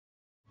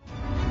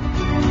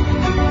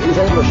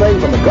to say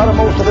from the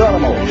guttermost to the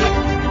uttermost.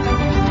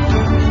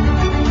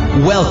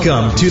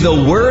 Welcome to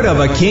the Word of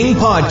a King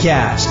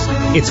podcast.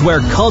 It's where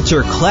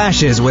culture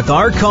clashes with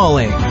our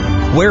calling,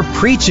 where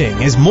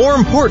preaching is more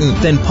important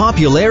than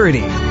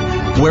popularity,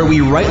 where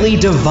we rightly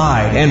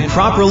divide and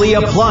properly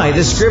apply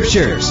the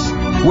Scriptures,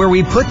 where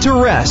we put to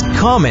rest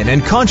common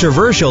and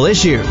controversial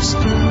issues.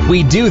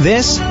 We do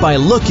this by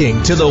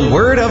looking to the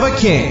Word of a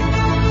King.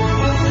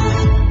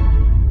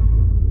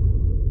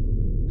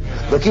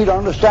 The key to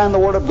understand the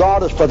Word of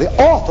God is for the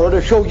author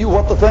to show you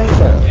what the thing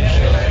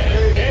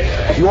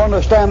says. If you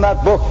understand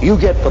that book, you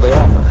get to the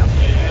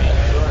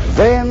author.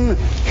 Then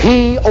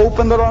he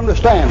opened their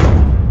understanding.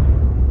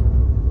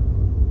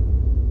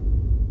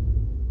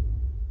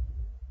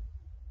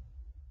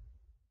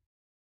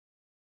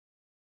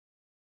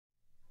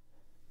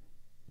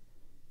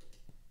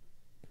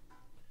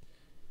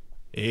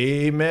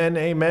 Amen,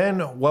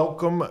 amen.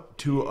 Welcome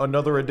to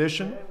another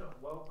edition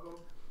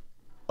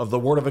of the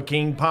Word of a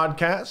King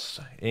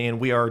podcast. And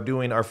we are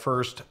doing our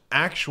first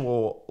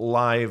actual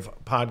live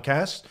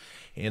podcast.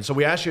 And so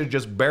we ask you to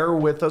just bear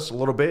with us a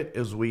little bit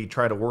as we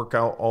try to work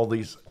out all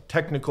these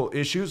technical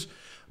issues.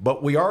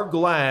 But we are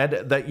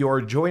glad that you're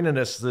joining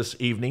us this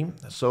evening.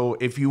 So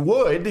if you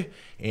would,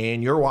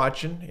 and you're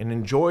watching and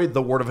enjoy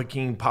the Word of a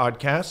King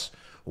podcast,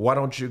 why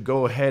don't you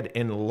go ahead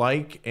and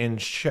like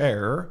and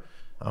share?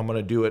 I'm going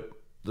to do it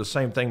the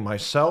same thing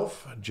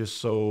myself, just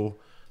so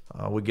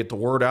we get the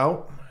word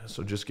out.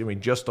 So just give me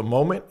just a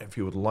moment. If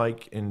you would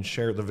like and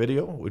share the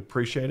video, we'd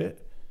appreciate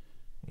it.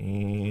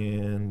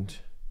 And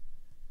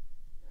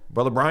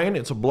Brother Brian,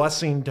 it's a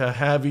blessing to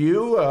have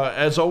you,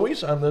 as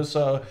always, on this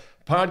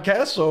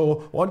podcast.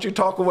 So why don't you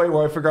talk away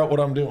while I figure out what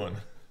I'm doing?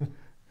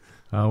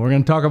 We're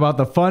going to talk about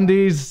the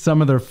Fundies,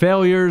 some of their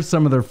failures,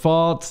 some of their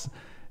faults.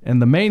 And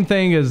the main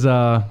thing is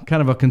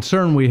kind of a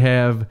concern we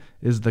have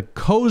is the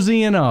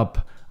cozying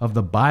up of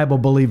the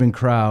Bible-believing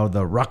crowd,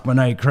 the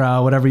Ruckmanite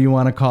crowd, whatever you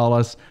want to call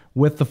us,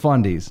 with the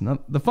Fundies. Now,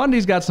 the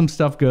Fundies got some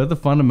stuff good, the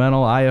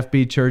fundamental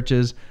IFB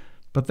churches,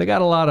 but they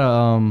got a lot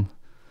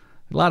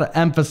of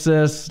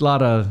emphasis, a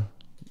lot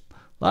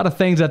of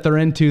things that they're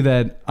into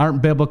that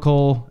aren't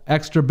biblical,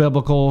 extra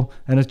biblical,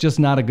 and it's just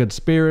not a good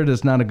spirit.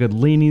 It's not a good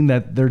leaning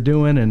that they're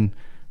doing, and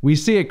we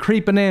see it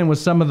creeping in with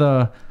some of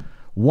the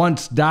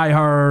once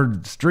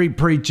diehard street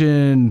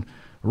preaching,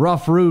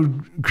 rough,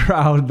 rude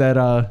crowd that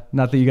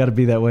not that you got to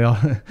be that way,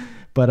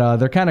 but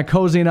they're kind of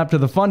cozying up to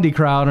the Fundy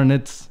crowd, and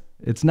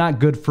it's not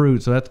good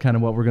fruit. So that's kind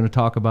of what we're going to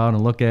talk about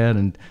and look at,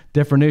 and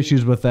different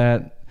issues with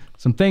that.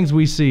 Some things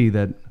we see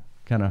that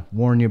kind of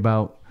warn you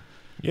about.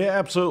 Yeah,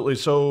 absolutely.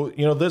 So,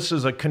 this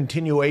is a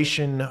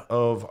continuation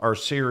of our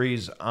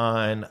series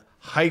on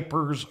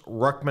hypers,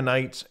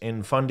 Ruckmanites,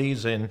 and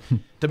Fundies. And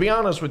to be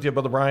honest with you,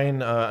 Brother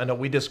Brian, I know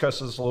we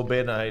discussed this a little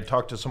bit, and I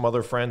talked to some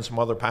other friends, some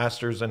other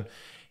pastors, and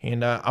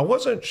I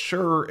wasn't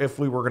sure if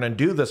we were going to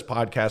do this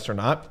podcast or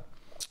not,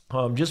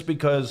 just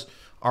because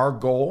our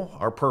goal,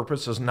 our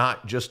purpose is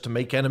not just to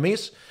make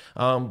enemies.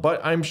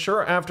 But I'm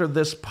sure after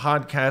this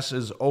podcast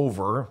is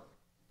over,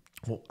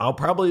 I'll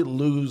probably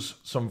lose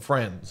some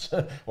friends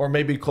or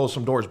maybe close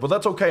some doors, but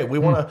that's okay. We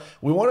want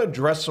to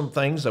address some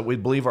things that we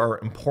believe are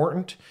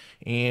important.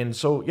 And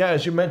so, yeah,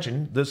 as you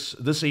mentioned,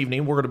 this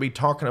evening, we're going to be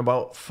talking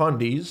about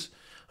Fundies,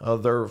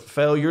 their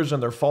failures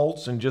and their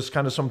faults, and just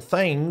kind of some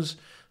things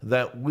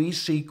that we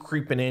see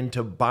creeping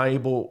into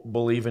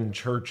Bible-believing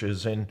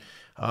churches. And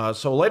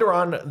so later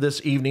on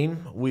this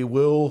evening, we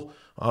will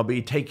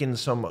be taking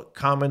some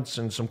comments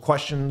and some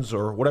questions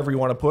or whatever you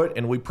want to put.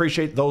 And we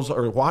appreciate those that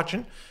are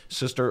watching.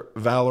 Sister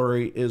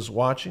Valerie is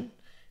watching.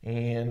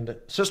 And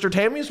Sister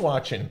Tammy's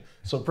watching.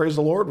 So praise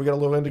the Lord. We got a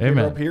little indicator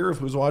Amen. Up here of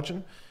who's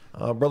watching.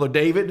 Brother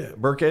David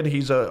Burkhead,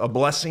 he's a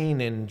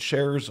blessing and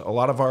shares a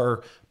lot of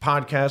our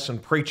podcasts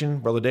and preaching.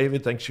 Brother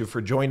David, thanks you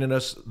for joining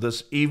us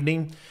this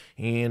evening.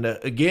 And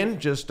again,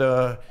 just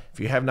if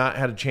you have not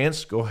had a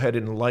chance, go ahead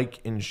and like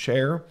and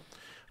share.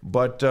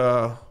 But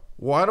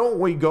why don't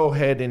we go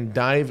ahead and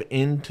dive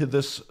into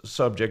this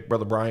subject,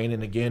 Brother Brian?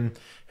 And again,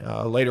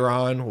 later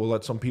on, we'll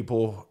let some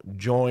people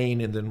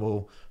join, and then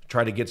we'll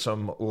try to get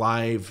some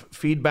live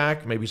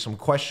feedback, maybe some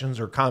questions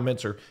or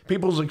comments or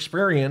people's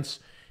experience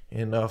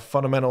in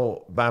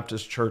fundamental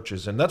Baptist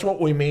churches. And that's what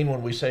we mean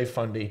when we say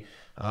Fundy,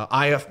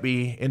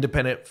 IFB,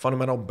 Independent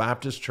Fundamental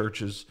Baptist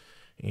Churches.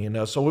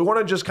 And so we want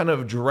to just kind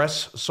of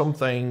address some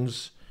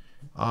things.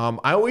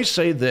 I always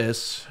say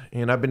this,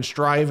 and I've been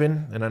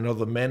striving, and I know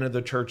the men of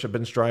the church have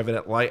been striving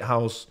at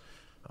Lighthouse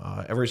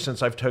ever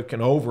since I've taken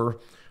over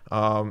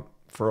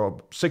for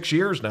 6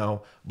 years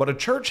now. But a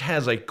church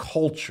has a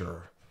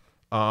culture.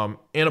 And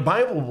a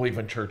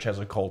Bible-believing church has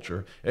a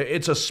culture.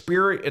 It's a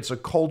spirit. It's a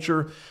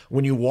culture.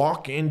 When you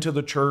walk into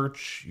the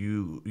church,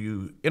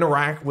 you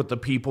interact with the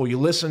people. You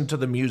listen to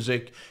the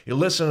music. You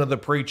listen to the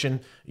preaching.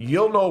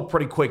 You'll know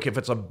pretty quick if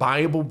it's a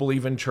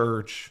Bible-believing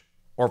church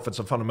or if it's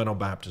a fundamental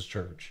Baptist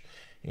church.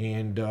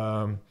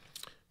 And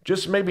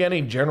just maybe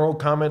any general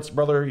comments,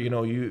 brother.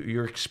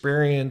 Your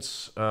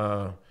experience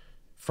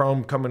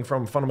from coming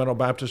from fundamental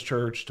Baptist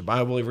church to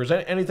Bible believers.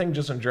 Anything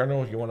just in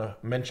general you want to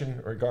mention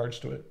in regards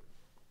to it?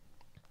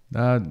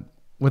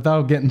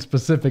 without getting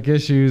specific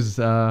issues,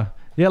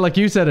 like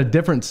you said, a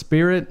different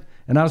spirit.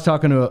 And I was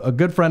talking to a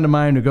good friend of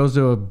mine who goes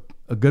to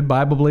a good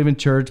Bible-believing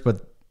church,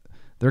 but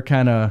they're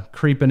kind of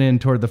creeping in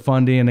toward the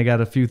Fundy, and they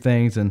got a few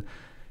things. And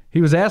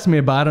he was asking me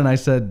about it, and I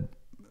said,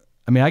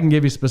 I mean, I can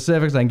give you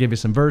specifics, I can give you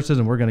some verses,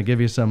 and we're going to give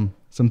you some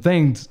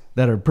things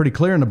that are pretty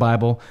clear in the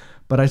Bible.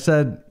 But I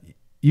said,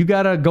 you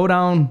got to go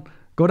down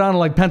to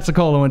like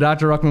Pensacola when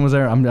Dr. Ruckman was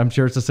there. I'm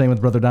sure it's the same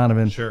with Brother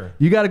Donovan. Sure.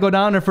 You got to go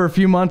down there for a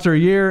few months or a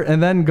year,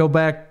 and then go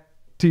back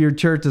to your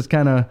church that's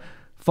kind of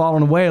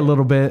fallen away a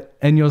little bit,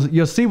 and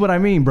you'll see what I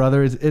mean,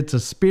 brother. It's a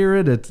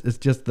spirit. It's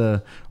just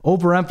the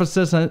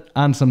overemphasis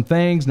on some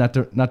things, not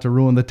to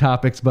ruin the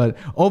topics, but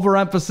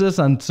overemphasis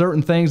on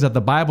certain things that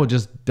the Bible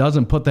just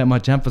doesn't put that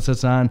much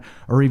emphasis on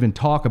or even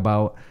talk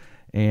about,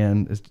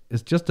 and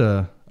it's just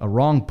a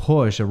wrong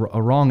push, a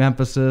wrong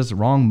emphasis,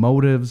 wrong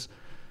motives.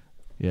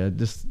 Yeah,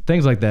 just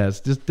things like that. It's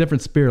just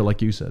different spirit,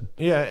 like you said.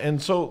 Yeah,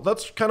 and so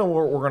that's kind of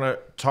what we're going to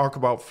talk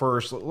about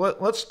first.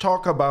 Let's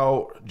talk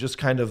about just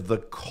kind of the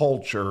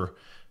culture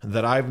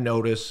that I've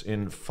noticed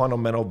in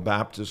fundamental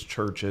Baptist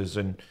churches.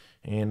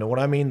 And what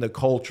I mean the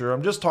culture,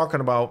 I'm just talking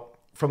about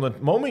from the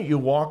moment you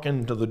walk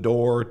into the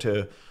door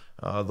to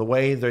the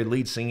way they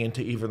lead singing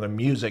to even the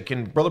music.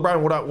 And Brother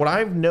Brian, what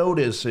I've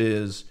noticed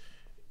is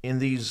in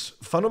these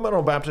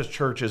fundamental Baptist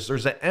churches,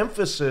 there's an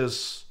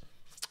emphasis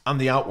on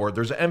the outward.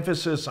 There's an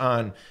emphasis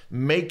on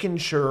making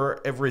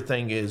sure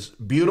everything is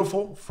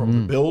beautiful from the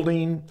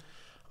building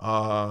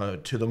to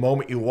the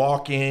moment you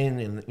walk in,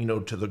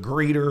 and to the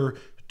greeter,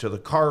 to the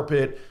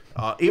carpet,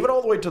 even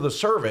all the way to the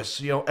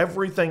service.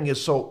 Everything is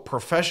so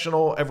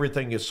professional,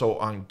 everything is so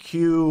on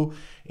cue,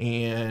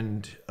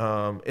 and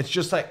it's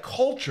just that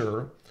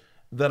culture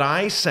that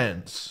I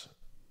sense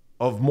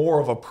of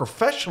more of a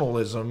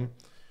professionalism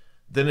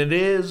than it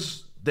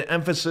is the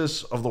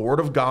emphasis of the Word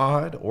of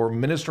God or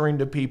ministering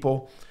to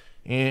people.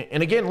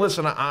 And again,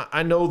 listen,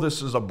 I know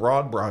this is a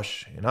broad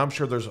brush, and I'm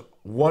sure there's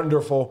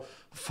wonderful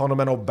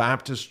fundamental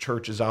Baptist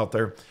churches out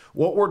there.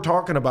 What we're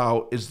talking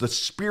about is the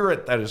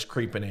spirit that is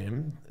creeping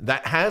in,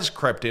 that has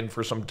crept in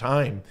for some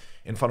time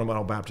in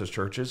fundamental Baptist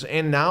churches,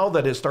 and now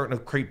that is starting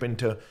to creep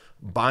into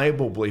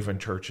Bible-believing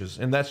churches.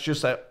 And that's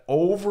just that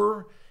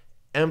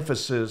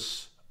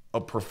overemphasis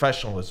of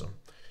professionalism.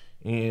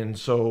 And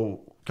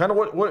so kind of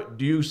what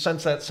do you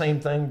sense that same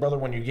thing, brother,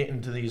 when you get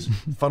into these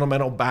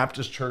fundamental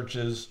Baptist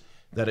churches,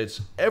 that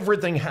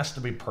everything has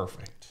to be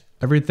perfect?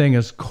 Everything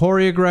is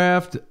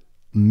choreographed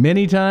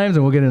many times,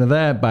 and we'll get into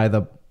that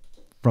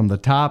from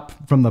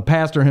the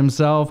pastor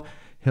himself.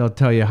 He'll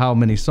tell you how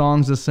many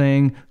songs to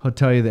sing. He'll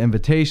tell you the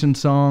invitation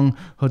song.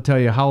 He'll tell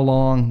you how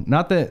long.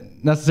 Not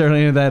that necessarily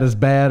any of that is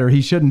bad or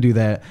he shouldn't do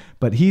that,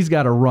 but he's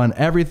got to run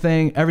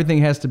everything. Everything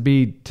has to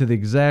be to the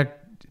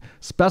exact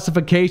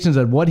specifications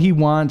of what he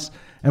wants.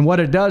 And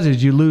what it does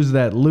is you lose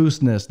that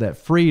looseness, that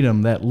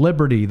freedom, that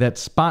liberty, that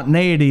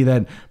spontaneity,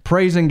 that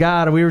praising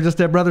God. We were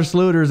just at Brother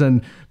Sluter's,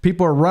 and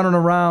people are running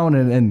around,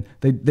 and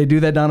they do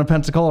that down in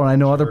Pensacola, and I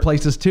know other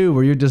places too,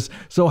 where you're just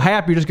so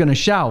happy you're just going to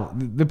shout.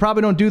 They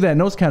probably don't do that in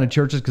those kind of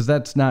churches because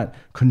that's not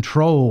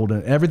controlled.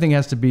 And everything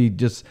has to be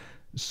just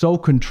so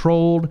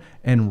controlled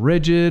and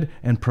rigid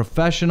and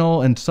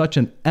professional, and such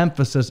an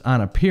emphasis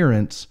on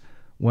appearance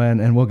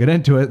and we'll get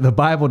into it, the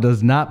Bible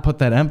does not put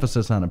that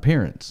emphasis on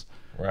appearance.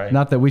 Right.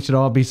 Not that we should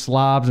all be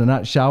slobs and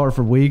not shower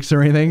for weeks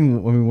or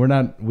anything. I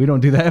mean, we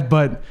don't do that,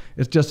 but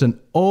it's just an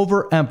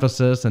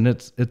overemphasis, and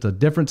it's a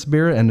different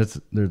spirit, and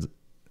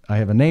I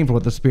have a name for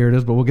what the spirit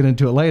is, but we'll get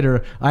into it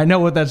later. I know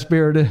what that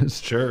spirit is.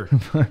 Sure.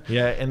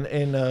 Yeah,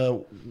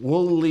 and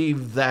we'll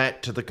leave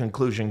that to the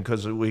conclusion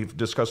because we've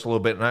discussed a little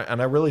bit,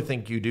 and I really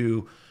think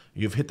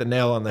you've hit the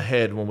nail on the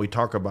head when we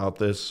talk about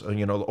this,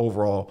 the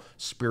overall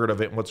spirit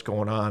of it and what's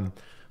going on.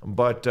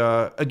 But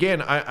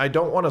again, I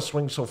don't want to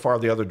swing so far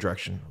the other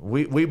direction.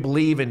 We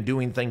believe in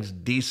doing things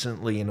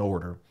decently in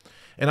order.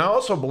 And I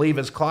also believe,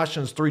 as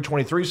Colossians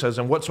 3:23 says,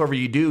 and whatsoever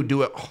you do,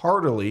 do it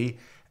heartily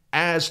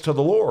as to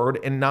the Lord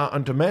and not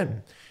unto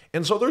men.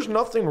 And so there's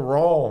nothing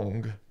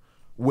wrong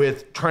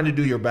with trying to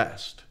do your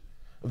best.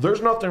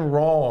 There's nothing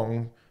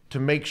wrong to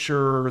make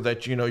sure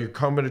that, you're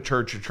coming to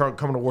church, you're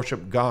coming to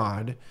worship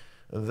God,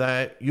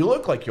 that you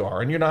look like you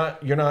are, and you're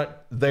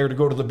not there to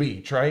go to the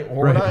beach, right?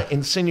 We're not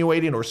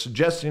insinuating or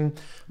suggesting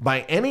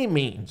by any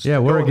means. Yeah,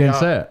 we're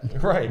against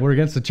that. Right. We're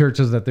against the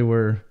churches that they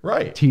wear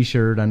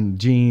T-shirt and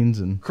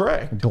jeans and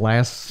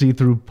glass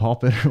see-through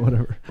pulpit or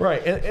whatever.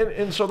 Right,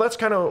 and so that's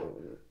kind of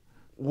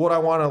what I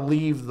want to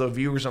leave the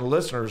viewers and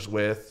listeners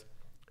with.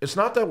 It's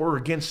not that we're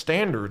against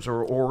standards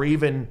or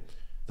even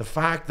the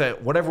fact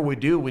that whatever we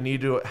do, we need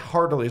to do it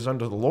heartily as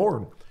unto the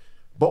Lord.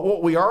 But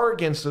what we are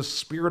against is the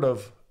spirit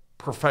of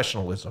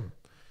professionalism.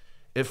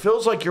 It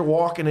feels like you're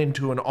walking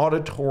into an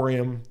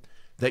auditorium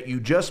that you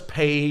just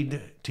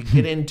paid to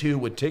get into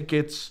with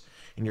tickets,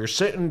 and you're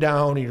sitting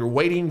down and you're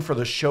waiting for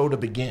the show to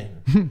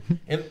begin.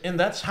 and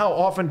that's how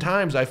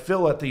oftentimes I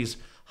feel at these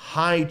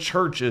high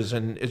churches,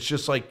 and it's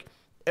just like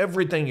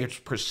everything is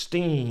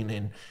pristine,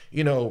 and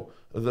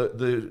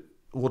the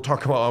we'll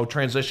talk about, I'll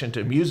transition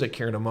to music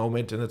here in a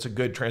moment, and it's a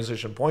good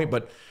transition point.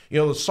 But,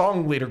 the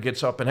song leader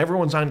gets up and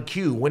everyone's on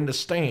cue when to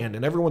stand,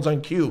 and everyone's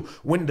on cue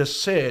when to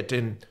sit,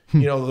 and,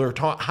 they're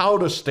taught how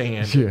to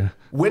stand,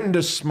 when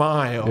to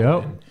smile.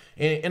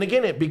 Yep. And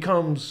again, it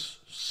becomes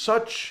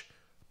such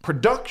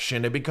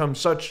production, it becomes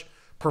such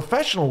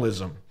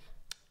professionalism.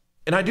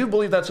 And I do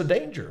believe that's a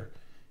danger.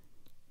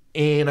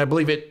 And I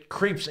believe it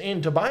creeps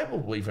into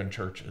Bible-believing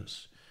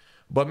churches.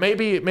 But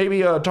maybe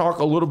talk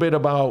a little bit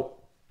about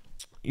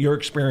your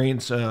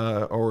experience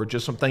or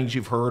just some things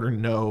you've heard or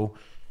know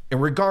in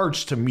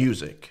regards to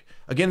music.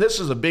 Again, this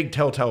is a big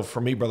telltale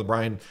for me, Brother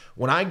Brian.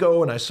 When I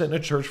go and I sit in a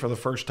church for the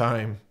first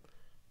time,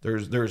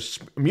 there's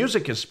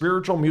music is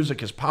spiritual,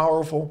 music is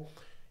powerful,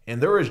 and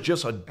there is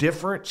just a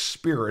different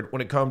spirit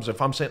when it comes,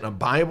 if I'm sitting in a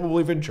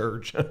Bible-believing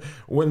church,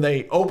 when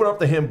they open up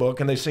the hymn book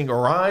and they sing,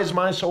 "Arise,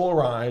 my soul,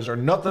 arise," or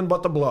 "Nothing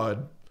but the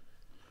blood,"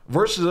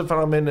 versus if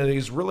I'm in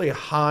these really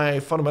high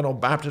fundamental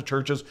Baptist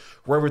churches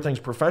where everything's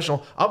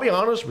professional. I'll be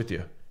honest with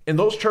you. In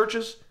those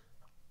churches,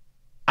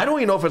 I don't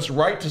even know if it's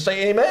right to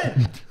say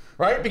amen,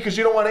 right? Because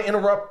you don't want to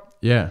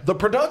interrupt the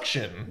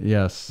production.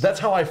 Yes. That's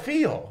how I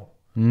feel.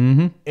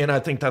 Mm-hmm. And I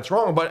think that's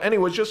wrong. But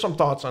anyways, just some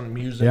thoughts on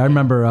music. Yeah, I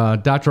remember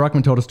Dr.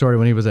 Ruckman told a story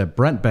when he was at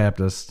Brent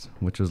Baptist,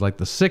 which was like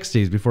the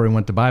 60s before he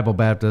went to Bible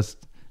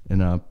Baptist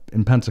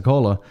in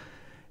Pensacola.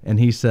 And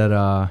he said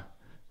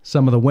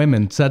some of the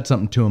women said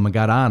something to him and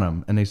got on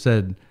him. And they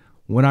said,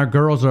 when our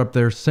girls are up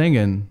there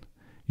singing,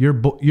 your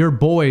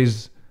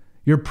boys,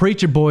 your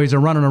preacher boys are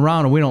running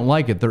around and we don't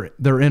like it.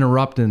 They're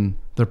interrupting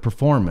their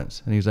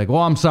performance. And he's like,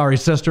 well, I'm sorry,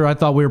 sister. I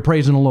thought we were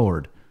praising the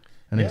Lord.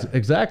 And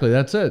exactly,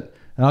 that's it.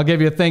 And I'll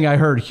give you a thing.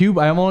 I've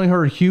only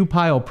heard Hugh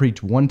Pyle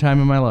preach one time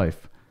in my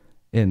life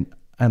on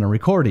a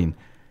recording.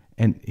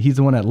 And he's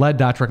the one that led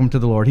Dr. Ruckman to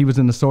the Lord. He was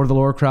in the Sword of the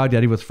Lord crowd,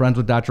 yet he was friends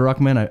with Dr.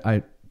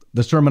 Ruckman.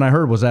 The sermon I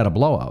heard was at a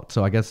blowout.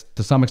 So I guess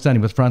to some extent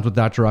he was friends with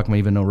Dr. Ruckman,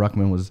 even though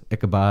Ruckman was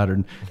Ichabod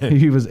and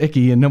he was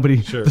icky and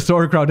the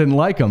Sword crowd didn't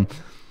like him.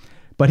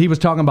 But he was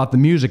talking about the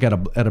music at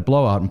a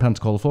blowout in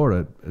Pensacola,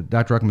 Florida, at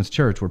Dr. Ruckman's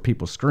church, where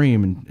people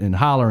scream and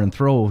holler and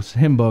throw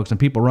hymn books and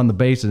people run the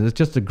basses. It's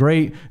just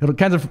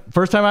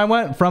first time I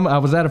went I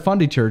was at a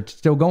Fundy church,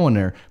 still going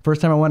there.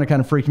 First time I went, it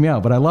kind of freaked me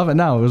out, but I love it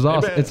now. It was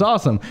awesome. Amen. It's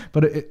awesome.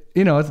 But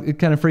it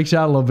kind of freaks you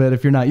out a little bit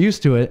if you're not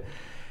used to it.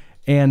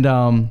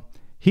 And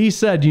he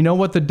said, you know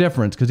what the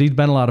difference, because he's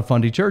been in a lot of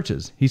Fundy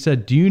churches. He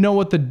said, do you know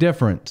what the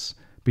difference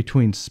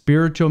between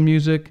spiritual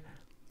music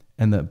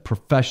and the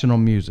professional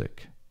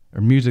music? Or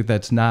music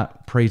that's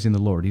not praising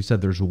the Lord. He said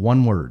there's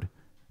one word,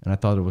 and I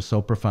thought it was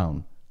so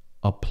profound.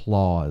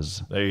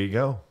 Applause. There you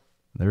go.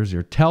 There's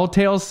your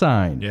telltale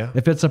sign. Yeah.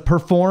 If it's a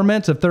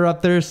performance, if they're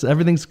up there,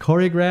 everything's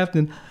choreographed,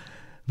 and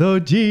though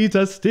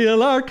Jesus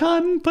steal our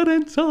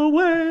confidence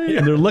away,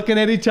 and they're looking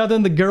at each other,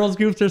 and the girls'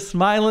 groups are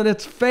smiling.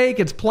 It's fake.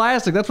 It's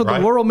plastic. That's what the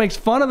world makes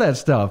fun of that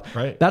stuff.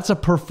 Right. That's a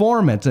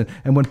performance.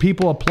 And when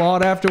people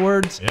applaud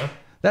afterwards,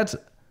 that's...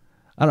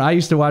 I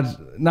used to watch,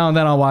 now and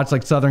then I'll watch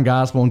like Southern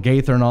Gospel and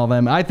Gaither and all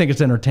them. I think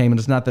it's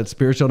entertainment. It's not that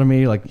spiritual to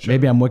me. Like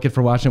maybe I'm wicked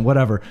for watching it,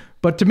 whatever.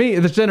 But to me,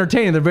 it's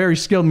entertaining. They're very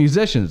skilled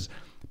musicians.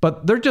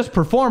 But they're just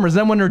performers.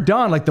 Then when they're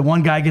done, like the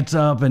one guy gets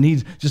up and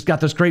he's just got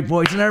this great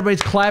voice and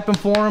everybody's clapping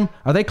for him.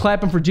 Are they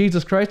clapping for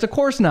Jesus Christ? Of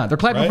course not. They're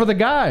clapping for the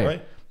guy.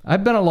 Right.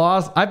 I've been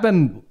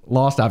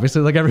lost,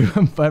 obviously, like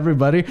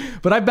everybody.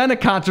 But I've been to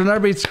concerts and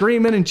everybody's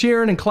screaming and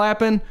cheering and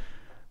clapping.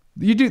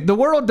 The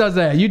world does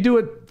that. You do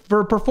it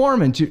for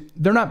performance.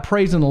 They're not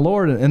praising the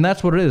Lord, and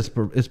that's what it is.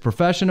 It's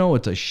professional.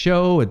 It's a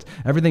show.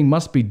 Everything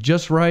must be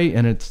just right,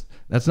 and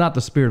that's not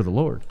the spirit of the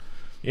Lord.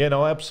 Yeah,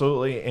 no,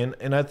 absolutely.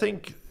 And I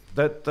think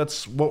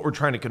that's what we're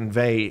trying to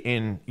convey.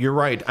 And you're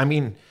right. I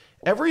mean,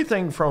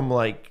 everything from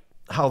like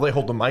how they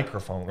hold the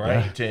microphone,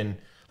 right? Yeah. And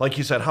like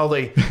you said, how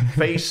they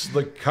face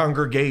the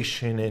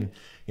congregation, and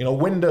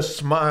when to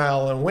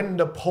smile and when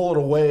to pull it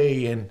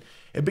away, and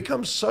it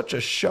becomes such a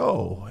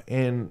show.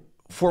 And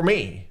for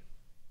me,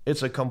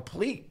 it's a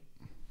complete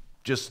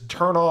just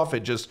turn off.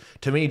 It just,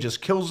 to me,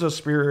 just kills the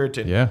spirit.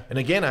 And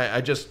again,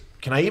 I just,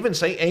 can I even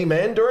say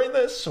amen during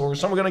this? Or is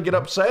someone going to get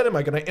upset? Am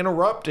I going to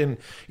interrupt? And,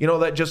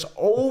 that just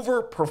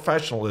over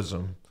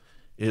professionalism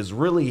is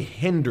really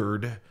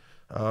hindered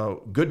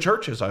good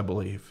churches, I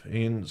believe.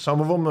 And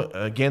some of them,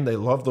 again, they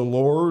love the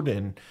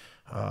Lord.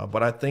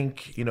 But I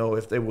think,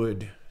 if they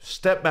would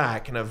step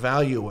back and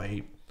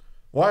evaluate,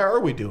 why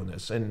are we doing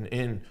this?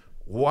 And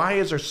why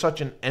is there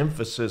such an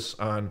emphasis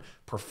on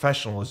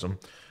professionalism?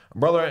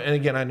 Brother, and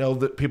again, I know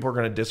that people are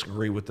going to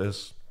disagree with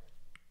this,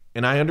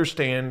 and I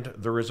understand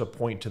there is a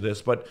point to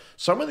this, but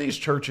some of these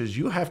churches,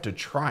 you have to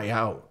try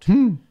out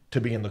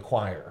to be in the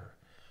choir.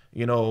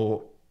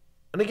 And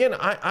again,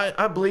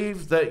 I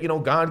believe that,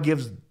 God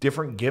gives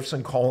different gifts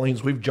and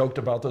callings. We've joked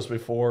about this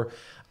before.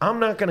 I'm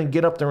not going to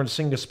get up there and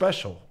sing a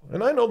special.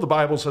 And I know the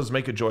Bible says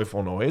make a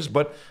joyful noise,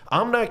 but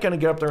I'm not going to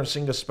get up there and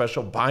sing a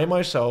special by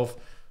myself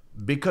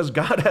because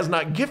God has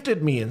not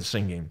gifted me in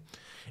singing.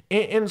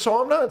 And so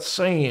I'm not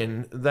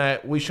saying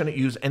that we shouldn't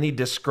use any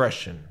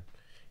discretion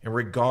in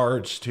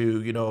regards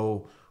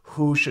to,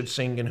 who should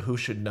sing and who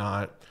should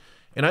not.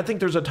 And I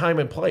think there's a time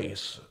and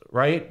place.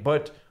 right?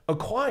 But a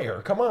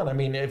choir, come on. I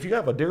mean, if you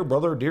have a dear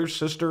brother, dear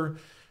sister,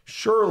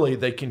 surely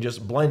they can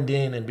just blend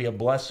in and be a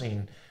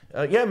blessing.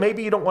 Yeah,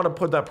 maybe you don't want to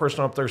put that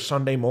person up there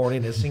Sunday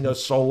morning and sing a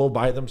solo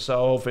by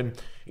themselves. And,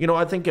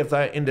 I think if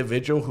that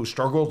individual who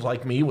struggled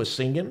like me with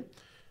singing,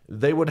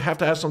 they would have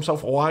to ask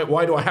themselves, why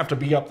do I have to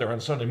be up there on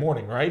Sunday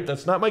morning, right?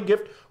 That's not my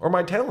gift or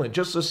my talent.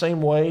 Just the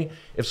same way,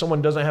 if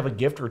someone doesn't have a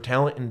gift or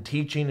talent in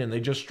teaching and they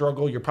just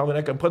struggle, you're probably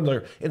not going to put them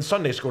there in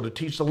Sunday school to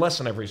teach the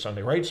lesson every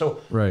Sunday, right?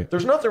 So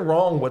There's nothing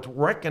wrong with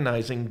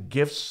recognizing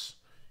gifts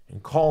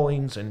and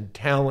callings and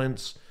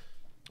talents.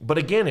 But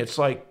again, it's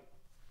like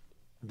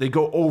they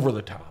go over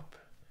the top.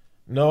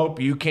 Nope,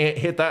 you can't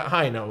hit that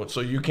high note,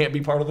 so you can't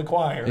be part of the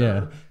choir.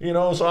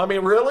 Yeah. So I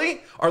mean,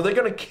 really? Are they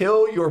going to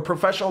kill your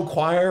professional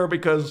choir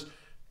because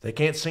they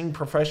can't sing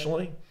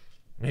professionally?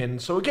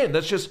 And so again,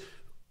 that's just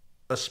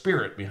a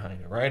spirit behind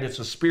it, right? It's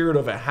a spirit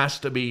of it has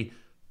to be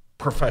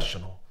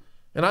professional.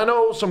 And I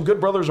know some good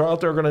brothers are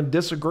out there going to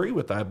disagree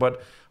with that,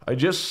 but I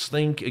just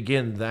think,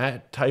 again,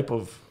 that type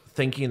of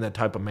thinking, that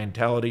type of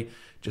mentality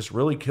just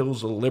really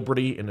kills the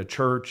liberty in the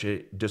church.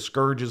 It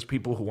discourages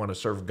people who want to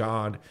serve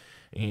God.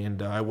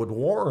 And I would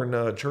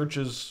warn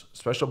churches,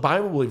 especially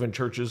Bible-believing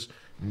churches,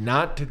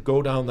 not to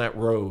go down that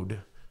road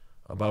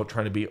about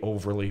trying to be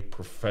overly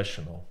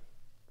professional.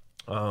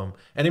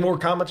 Any more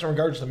comments in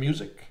regards to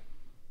music?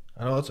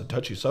 I know that's a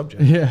touchy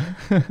subject. Yeah.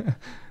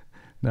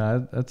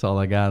 No, that's all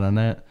I got on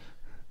that.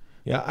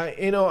 Yeah,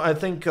 I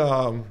think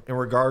in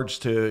regards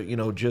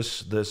to,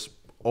 just this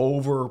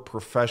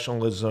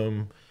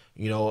over-professionalism,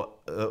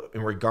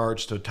 in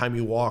regards to the time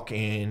you walk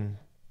in,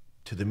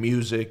 to the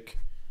music,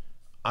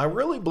 I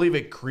really believe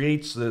it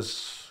creates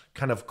this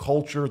kind of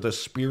culture, the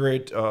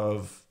spirit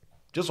of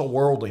just a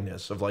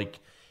worldliness of like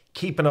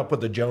keeping up with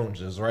the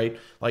Joneses, right?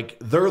 Like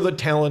they're the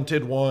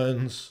talented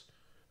ones,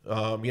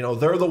 they're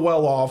the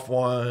well-off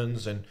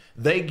ones, and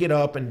they get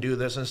up and do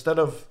this instead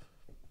of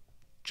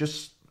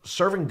just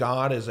serving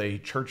God as a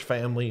church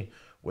family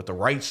with the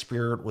right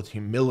spirit, with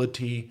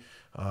humility.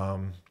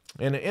 And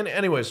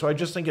anyway, so I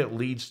just think it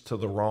leads to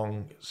the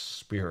wrong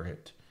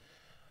spirit.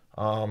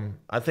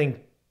 I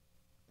think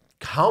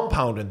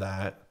compounding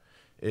that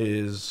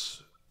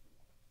is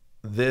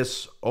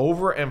this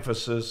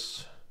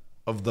overemphasis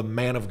of the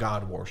man of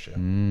God worship.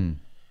 And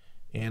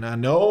I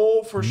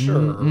know for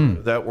sure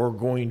that we're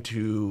going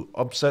to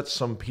upset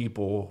some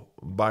people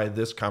by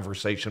this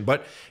conversation,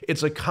 but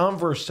it's a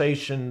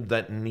conversation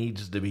that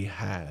needs to be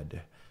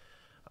had.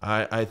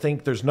 I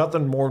think there's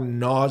nothing more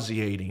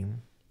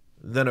nauseating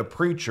than a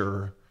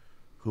preacher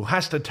who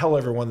has to tell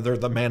everyone they're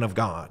the man of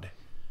God.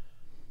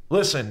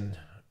 Listen,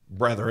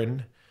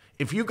 brethren,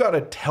 if you got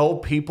to tell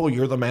people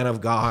you're the man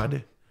of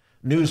God,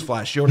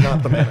 newsflash, you're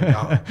not the man of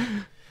God.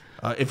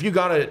 If you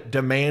got to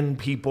demand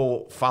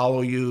people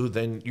follow you,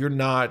 then you're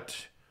not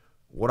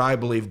what I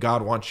believe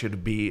God wants you to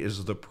be,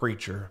 is the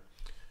preacher.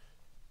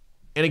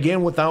 And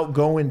again, without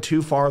going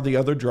too far the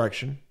other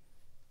direction,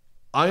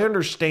 I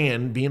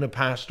understand being a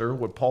pastor,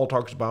 what Paul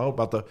talks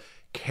about the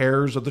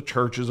cares of the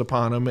churches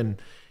upon him.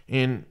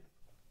 And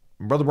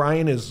Brother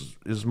Brian, as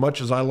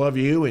much as I love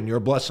you and you're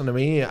a blessing to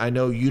me, I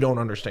know you don't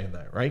understand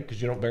that, right?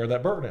 Because you don't bear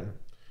that burden.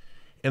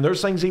 And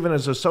there's things even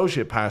as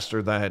associate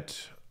pastor that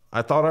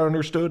I thought I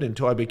understood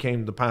until I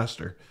became the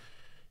pastor.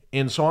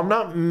 And so I'm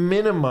not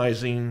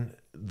minimizing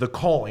the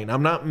calling.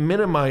 I'm not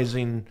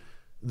minimizing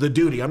the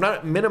duty. I'm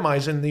not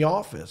minimizing the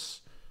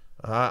office.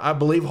 I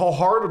believe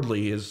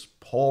wholeheartedly, as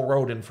Paul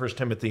wrote in 1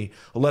 Timothy,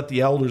 let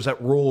the elders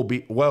that rule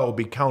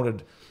be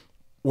counted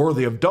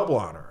worthy of double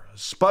honor,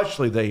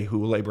 especially they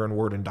who labor in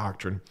word and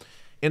doctrine.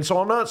 And so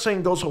I'm not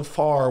saying go so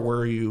far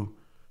where you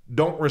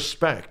don't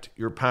respect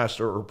your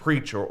pastor or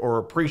preacher or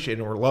appreciate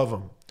him or love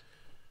him.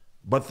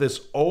 But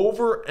this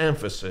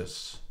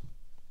overemphasis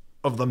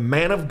of the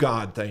man of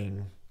God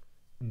thing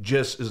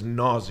just is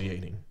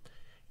nauseating.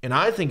 And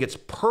I think it's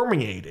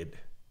permeated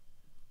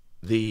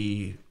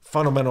the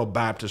fundamental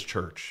Baptist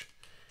church.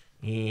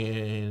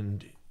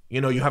 And,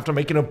 you have to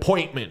make an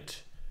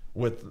appointment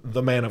with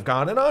the man of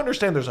God. And I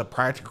understand there's a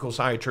practical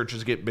side.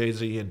 Churches get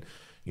busy and,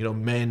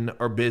 men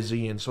are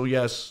busy. And so,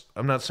 yes,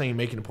 I'm not saying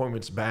making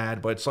appointments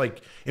bad, but it's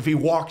like if he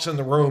walks in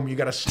the room, you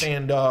got to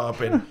stand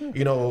up and,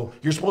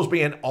 you're supposed to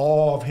be in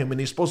awe of him and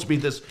he's supposed to be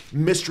this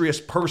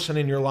mysterious person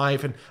in your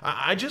life. And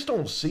I just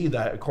don't see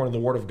that according to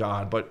the Word of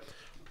God. But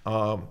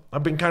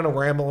I've been kind of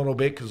rambling a little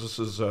bit because this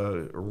is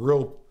a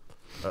real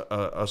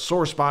a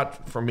sore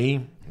spot for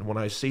me when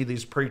I see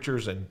these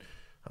preachers and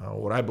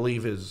what I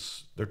believe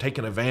is they're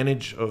taking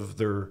advantage of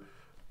their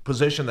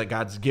position that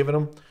God's given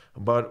them.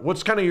 But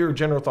what's kind of your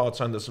general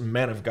thoughts on this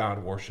man of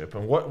God worship,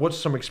 and what's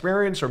some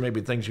experience or maybe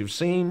things you've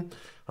seen?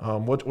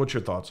 What's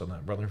your thoughts on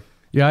that, brother?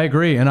 Yeah, I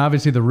agree. And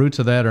obviously the roots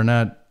of that are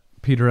not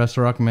Peter S.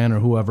 Ruckman or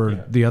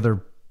whoever the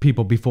other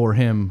people before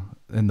him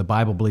in the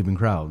Bible believing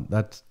crowd.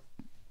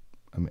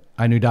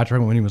 I knew Dr.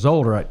 Ruckman when he was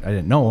older. I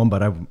didn't know him,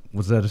 but I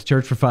was at his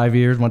church for 5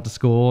 years, went to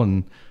school,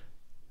 and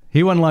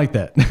He wasn't like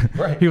that.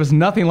 Right. He was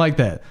nothing like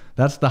that.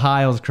 That's the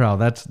Hiles crowd.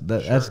 That's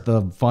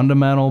the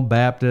fundamental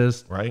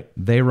Baptist. Right.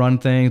 They run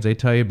things. They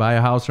tell you buy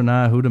a house or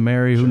not, who to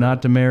marry, who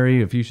not to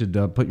marry, if you should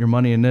put your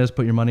money in this,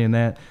 put your money in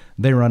that.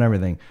 They run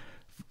everything.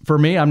 For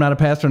me, I'm not a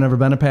pastor. I've never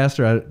been a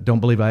pastor. I don't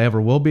believe I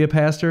ever will be a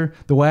pastor.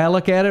 The way I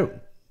look at it,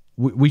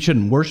 we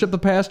shouldn't worship the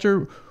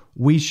pastor.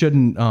 We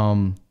shouldn't,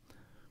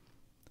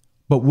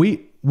 but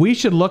we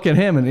should look at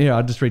him, and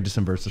I'll just read you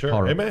some verses. Sure.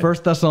 Paul wrote. Amen. 1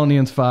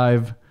 Thessalonians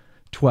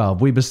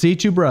 5:12. We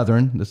beseech you,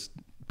 brethren, this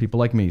people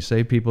like me,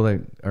 saved people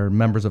that are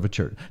members of a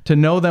church, to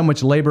know them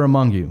which labor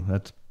among you.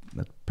 That's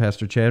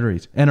Pastor Chad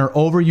Reese, and are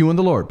over you in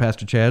the Lord.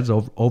 Pastor Chad's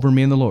over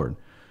me in the Lord.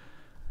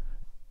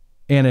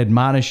 And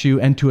admonish you,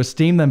 and to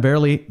esteem them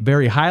very,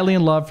 very highly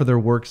in love for their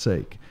work's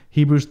sake.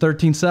 Hebrews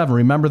 13:7.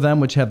 Remember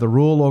them which have the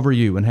rule over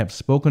you, and have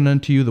spoken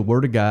unto you the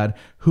word of God,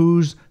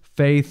 whose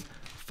faith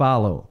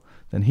follow.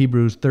 Then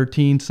Hebrews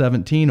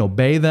 13:17.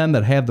 Obey them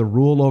that have the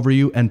rule over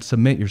you, and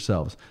submit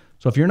yourselves.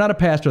 So if you're not a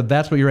pastor,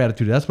 that's what your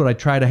attitude is. That's what I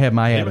try to have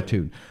my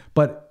attitude.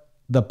 But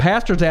the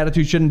pastor's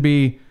attitude shouldn't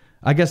be,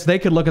 I guess they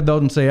could look at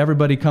those and say,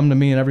 everybody come to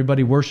me, and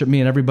everybody worship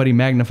me, and everybody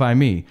magnify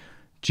me.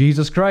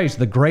 Jesus Christ,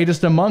 the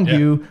greatest among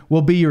you,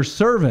 will be your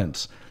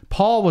servants.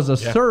 Paul was a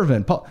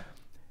servant.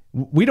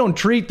 We don't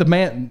treat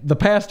the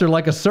pastor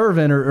like a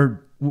servant,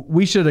 or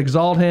we should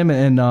exalt him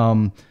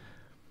and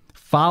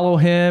follow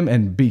him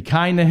and be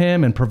kind to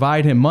him and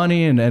provide him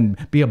money and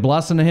be a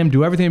blessing to him.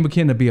 Do everything we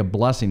can to be a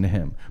blessing to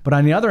him. But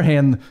on the other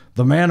hand,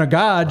 the man of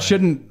God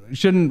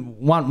shouldn't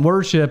want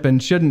worship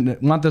and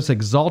shouldn't want this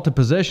exalted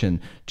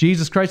position.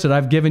 Jesus Christ said,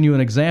 I've given you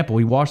an example.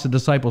 He washed the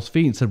disciples'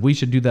 feet and said we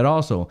should do that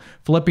also.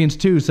 Philippians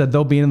 2 said,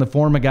 though being in the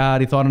form of God,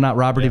 he thought it not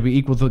robbery to be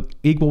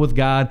equal with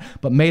God,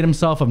 but made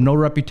himself of no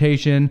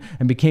reputation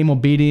and became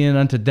obedient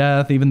unto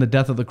death, even the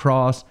death of the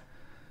cross.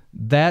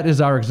 That is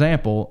our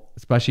example,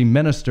 especially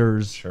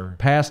ministers,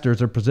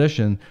 pastors, or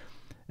position.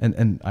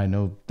 And I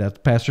know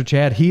that Pastor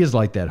Chad, he is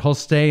like that. He'll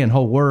stay and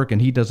he'll work, and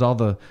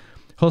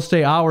he'll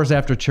stay hours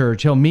after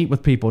church. He'll meet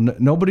with people.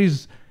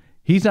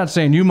 He's not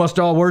saying you must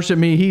all worship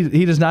me.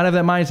 He does not have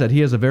that mindset.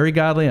 He is a very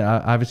godly,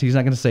 obviously he's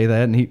not going to say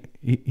that, and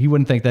he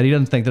wouldn't think that. He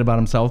doesn't think that about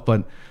himself,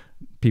 but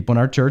people in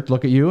our church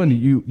look at you, and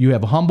you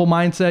have a humble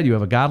mindset. You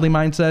have a godly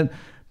mindset.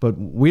 But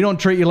we don't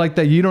treat you like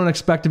that. You don't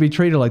expect to be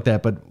treated like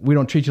that, but we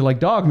don't treat you like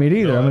dog meat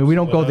either. No, we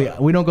don't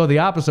go the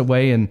opposite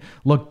way and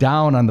look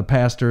down on the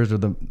pastors or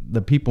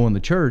the people in the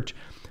church.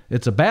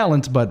 It's a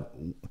balance, but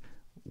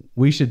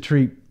we should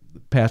treat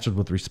pastors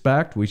with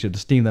respect. We should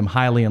esteem them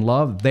highly in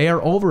love. They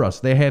are over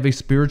us. They have a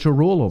spiritual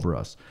rule over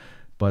us.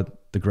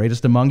 But the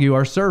greatest among you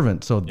are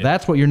servants. So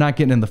that's what you're not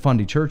getting in the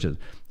Fundy churches.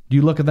 Do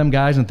you look at them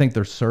guys and think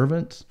they're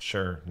servants?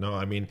 Sure. No,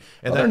 I mean...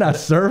 they're not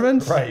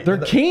servants. Right. They're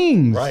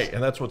kings. Right,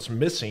 and that's what's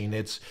missing.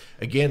 It's,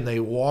 again, they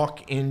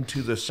walk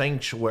into the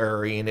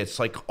sanctuary, and it's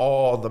like,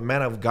 the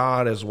men of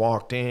God has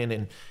walked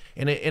in.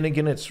 And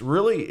again, it's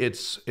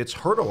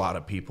hurt a lot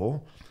of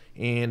people.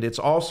 And it's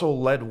also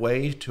led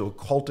way to a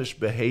cultish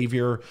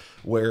behavior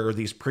where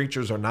these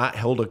preachers are not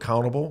held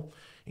accountable.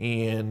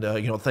 And,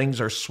 things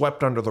are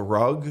swept under the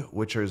rug,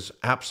 which is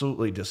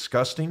absolutely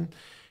disgusting.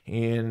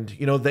 And,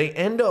 they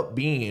end up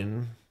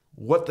being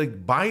what the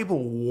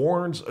Bible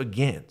warns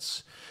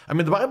against. I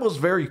mean, the Bible is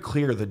very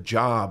clear, the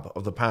job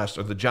of the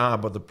pastor, the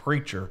job of the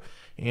preacher.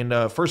 And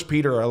 1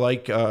 Peter, I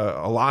like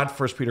a lot,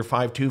 1 Peter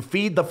 5:2,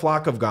 feed the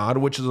flock of God,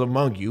 which is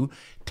among you,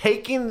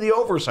 taking the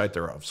oversight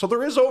thereof. So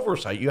there is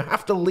oversight. You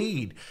have to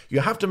lead. You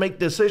have to make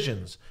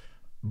decisions.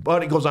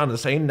 But it goes on to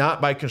say, not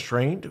by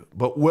constraint,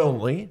 but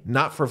willingly,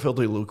 not for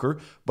filthy lucre,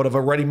 but of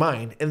a ready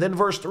mind. And then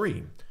verse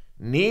 3,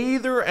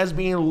 neither as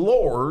being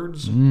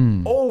lords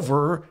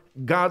over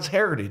God's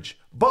heritage,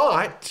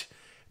 but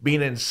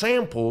being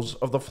ensamples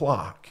of the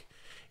flock.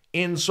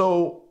 And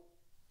so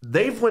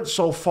they've went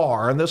so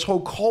far, and this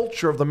whole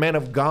culture of the man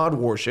of God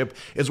worship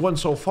is went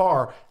so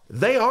far,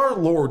 they are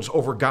lords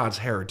over God's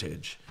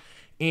heritage.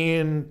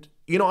 And,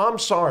 I'm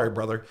sorry,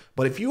 brother,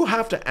 but if you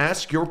have to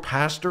ask your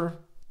pastor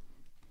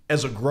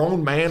as a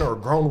grown man or a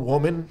grown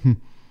woman,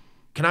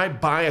 can I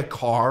buy a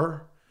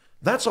car?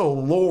 That's a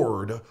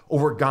lord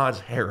over God's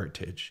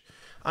heritage.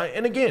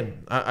 And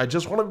again, I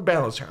just want to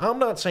balance here. I'm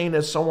not saying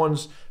that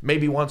someone's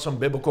maybe wants some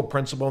biblical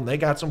principle and they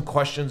got some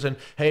questions and,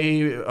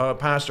 hey,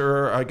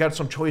 pastor, I got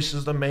some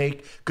choices to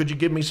make. Could you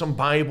give me some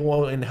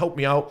Bible and help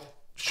me out?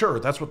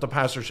 Sure, that's what the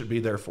pastor should be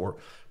there for.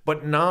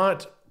 But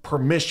not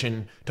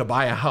permission to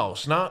buy a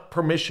house, not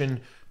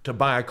permission to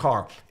buy a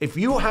car. If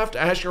you have to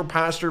ask your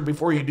pastor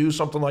before you do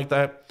something like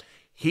that,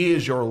 he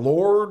is your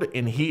Lord,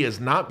 and he is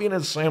not being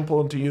a sample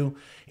unto you.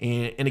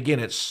 And again,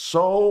 it's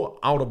so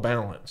out of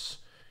balance.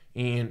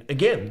 And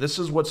again, this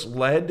is what's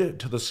led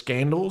to the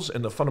scandals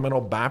in the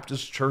fundamental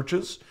Baptist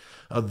churches.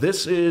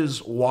 This is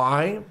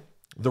why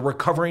the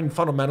recovering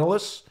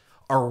fundamentalists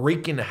are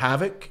wreaking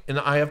havoc in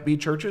the IFB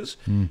churches,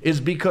 is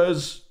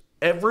because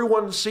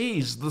everyone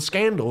sees the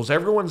scandals.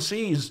 Everyone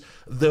sees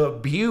the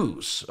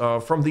abuse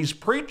from these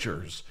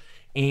preachers.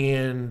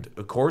 And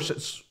of course,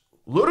 it's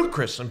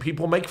ludicrous and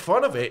people make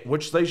fun of it,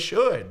 which they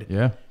should.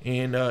 Yeah.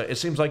 And it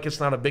seems like it's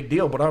not a big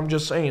deal, but I'm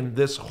just saying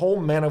this whole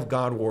man of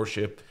God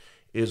worship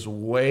is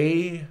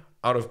way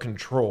out of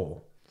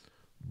control.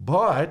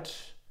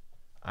 But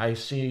I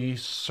see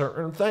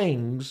certain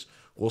things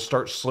will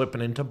start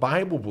slipping into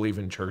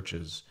Bible-believing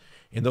churches.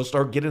 And they'll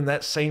start getting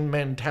that same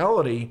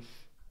mentality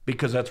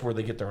because that's where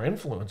they get their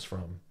influence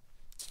from.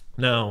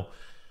 Now,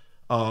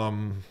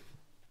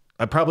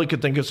 I probably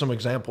could think of some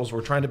examples.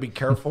 We're trying to be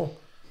careful.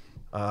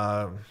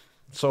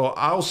 So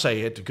I'll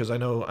say it because I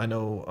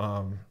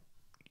know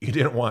you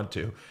didn't want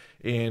to.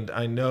 And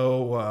I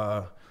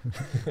know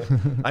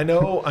I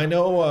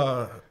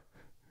know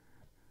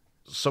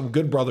some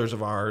good brothers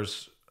of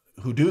ours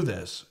who do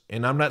this.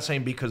 And I'm not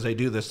saying because they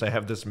do this, they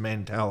have this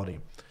mentality.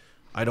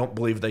 I don't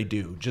believe they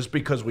do. Just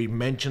because we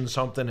mention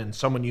something and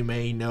someone you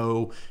may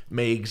know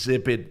may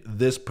exhibit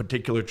this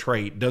particular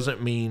trait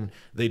doesn't mean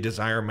they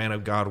desire man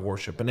of God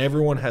worship. And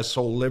everyone has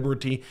soul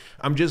liberty.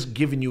 I'm just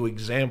giving you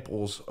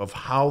examples of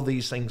how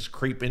these things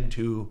creep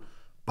into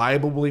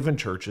Bible-believing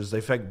churches. They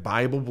affect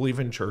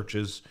Bible-believing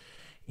churches,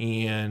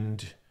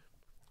 and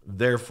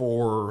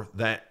therefore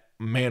that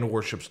man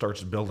worship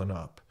starts building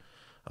up.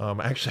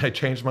 Actually, I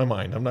changed my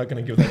mind. I'm not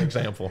going to give that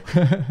example.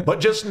 But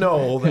just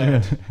know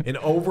that an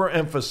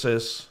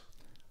overemphasis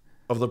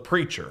of the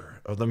preacher,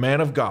 of the man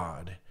of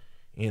God,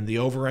 and the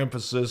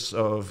overemphasis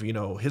of,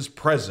 his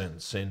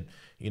presence and,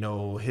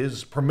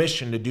 his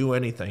permission to do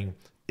anything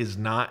is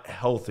not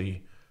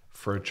healthy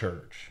for a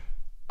church.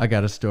 I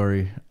got a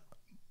story.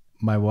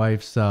 My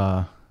wife's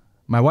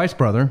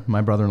brother,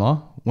 my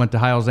brother-in-law, went to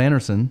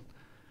Hiles-Anderson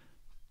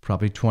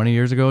probably 20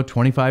 years ago,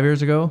 25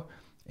 years ago.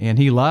 And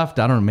he left,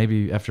 I don't know,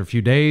 maybe after a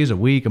few days, a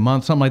week, a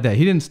month, something like that.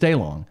 He didn't stay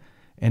long.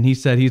 And he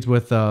said he's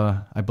with,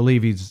 I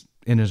believe he's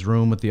in his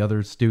room with the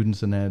other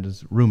students and that,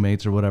 his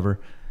roommates or whatever.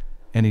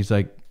 And he's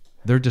like,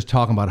 they're just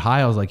talking about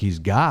Hiles like he's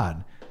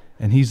God.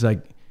 And he's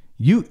like,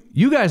 you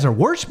guys are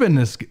worshiping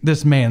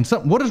this man.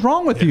 What is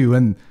wrong with you?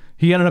 And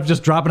he ended up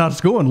just dropping out of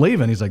school and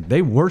leaving. He's like,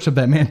 they worship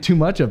that man too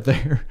much up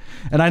there.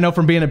 And I know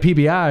from being at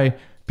PBI,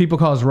 people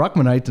call us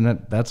Ruckmanites,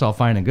 and that's all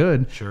fine and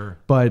good. Sure.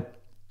 But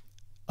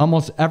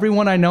almost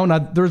everyone I know, now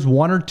there's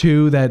one or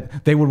two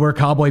that they would wear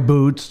cowboy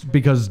boots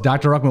because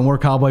Dr. Ruckman wore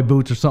cowboy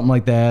boots or something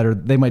like that, or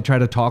they might try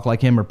to talk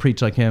like him or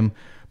preach like him.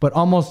 But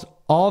almost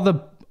all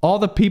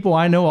the people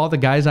I know, all the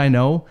guys I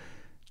know,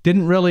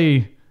 didn't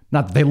really,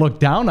 not that they look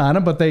down on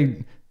him, but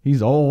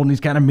he's old and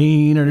he's kind of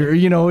mean, or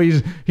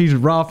he's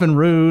rough and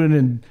rude,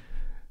 and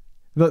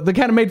they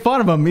kind of made fun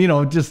of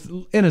him, just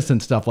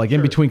innocent stuff like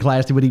in between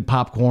class he would eat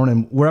popcorn,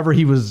 and wherever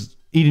he was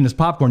eating his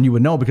popcorn, you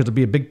would know because it'd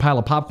be a big pile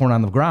of popcorn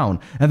on the ground.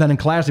 And then in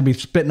class, he'd be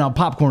spitting out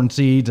popcorn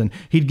seeds, and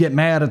he'd get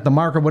mad if the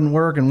marker wouldn't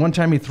work. And one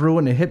time he threw it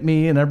and it hit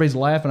me, and everybody's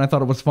laughing. I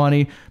thought it was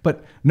funny.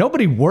 But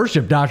nobody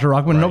worshiped Dr.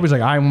 Ruckman. Right. Nobody's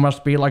like, I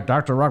must be like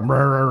Dr.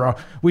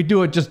 Ruckman. We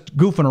do it just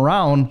goofing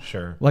around.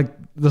 Sure. Like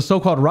the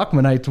so-called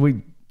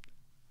Ruckmanites,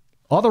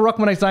 all the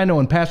Ruckmanites I know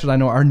and pastors I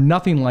know are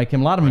nothing like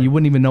him. A lot of them you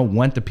wouldn't even know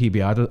went to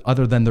PBI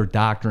other than their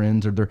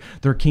doctrines or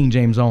their King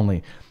James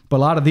only. But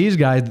a lot of these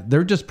guys,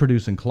 they're just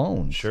producing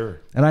clones. Sure.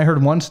 And I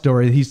heard one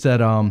story. He said,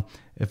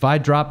 if I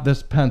drop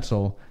this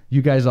pencil,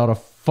 you guys ought to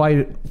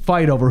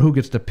fight over who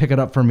gets to pick it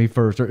up for me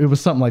first. Or it was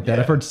something like that.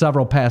 Yeah. I've heard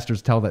several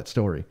pastors tell that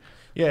story.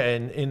 Yeah,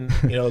 and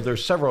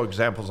there's several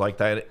examples like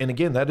that. And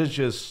again, that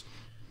is,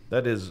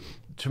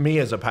 to me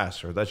as a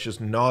pastor, that's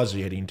just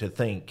nauseating to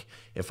think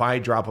if I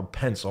drop a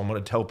pencil, I'm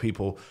going to tell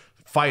people,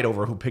 fight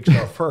over who picks it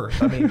up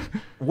first. I mean,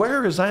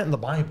 where is that in the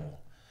Bible?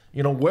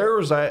 Where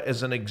is that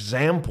as an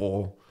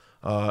example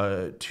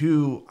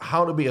to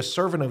how to be a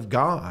servant of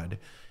God?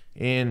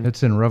 And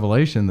it's in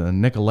Revelation, the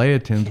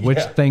Nicolaitans, which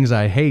things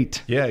I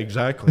hate. Yeah,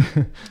 exactly.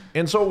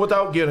 And so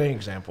without giving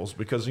examples,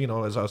 because,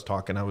 as I was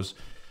talking, I was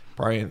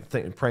praying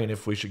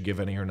if we should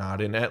give any or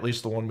not. And at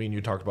least the one me and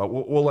you talked about,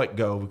 we'll let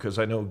go, because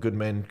I know good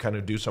men kind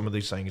of do some of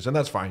these things, and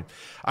that's fine.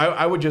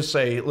 I would just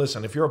say,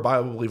 listen, if you're a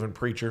Bible-believing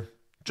preacher,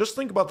 just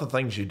think about the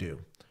things you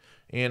do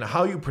and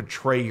how you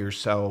portray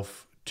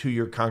yourself to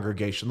your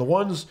congregation, the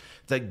ones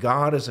that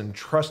God has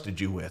entrusted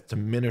you with to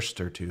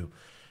minister to.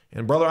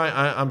 And brother,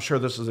 I'm sure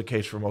this is the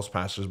case for most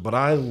pastors, but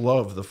I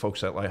love the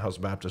folks at Lighthouse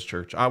Baptist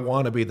Church. I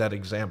want to be that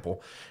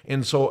example.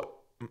 And so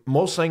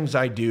most things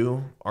I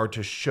do are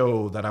to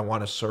show that I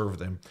want to serve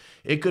them.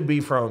 It could be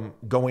from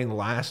going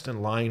last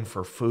in line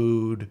for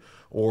food,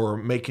 or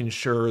making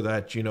sure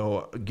that,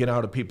 get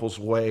out of people's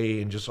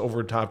way and just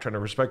over the top trying to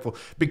be respectful,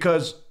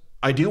 because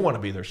I do want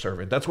to be their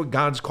servant. That's what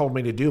God's called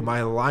me to do.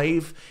 My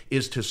life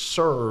is to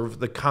serve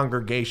the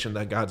congregation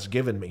that God's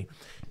given me.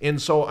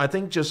 And so I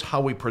think just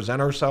how we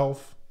present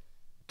ourselves,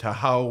 to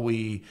how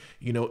we,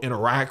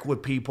 interact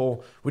with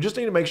people, we just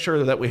need to make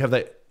sure that we have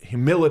that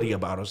humility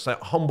about us,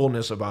 that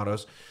humbleness about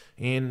us,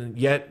 and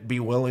yet be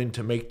willing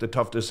to make the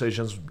tough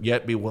decisions,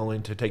 yet be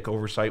willing to take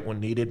oversight when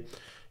needed.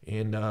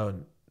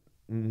 And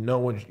no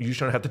one, you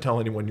shouldn't have to tell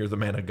anyone you're the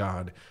man of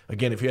God.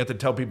 Again, if you have to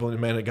tell people you're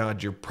the man of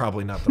God, you're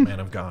probably not the man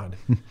of God.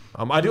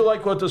 I do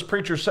like what this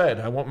preacher said.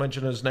 I won't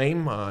mention his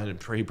name. I'm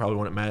sure he probably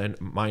wouldn't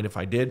mind if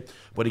I did,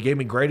 but he gave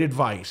me great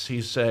advice.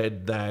 He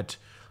said that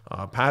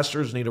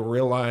pastors need to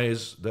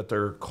realize that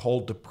they're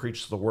called to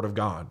preach the word of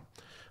God.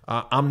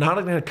 I'm not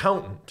an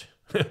accountant.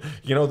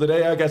 The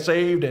day I got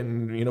saved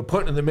and,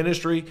 put in the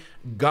ministry,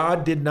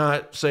 God did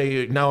not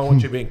say, now I want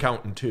you to be an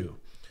accountant too.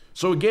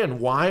 So again,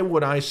 why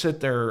would I sit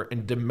there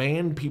and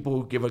demand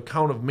people give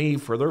account of me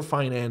for their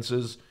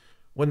finances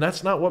when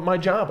that's not what my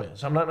job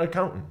is? I'm not an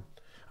accountant.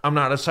 I'm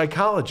not a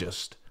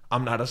psychologist.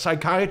 I'm not a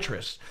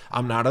psychiatrist.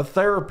 I'm not a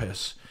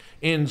therapist.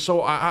 And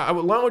so I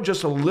would allow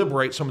just to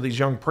liberate some of these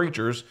young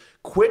preachers.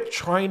 Quit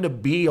trying to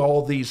be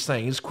all these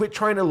things. Quit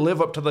trying to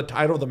live up to the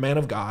title of the man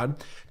of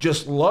God.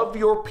 Just love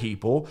your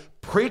people.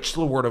 Preach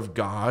the word of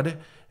God.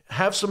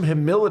 Have some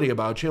humility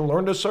about you and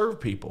learn to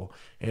serve people.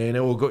 And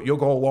you'll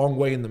go a long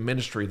way in the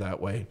ministry that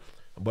way.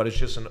 But it's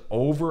just an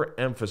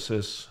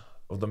overemphasis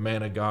of the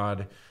man of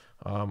God,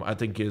 I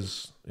think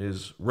is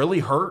really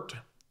hurt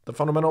the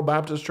fundamental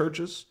Baptist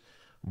churches.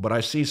 But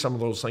I see some of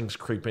those things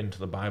creep into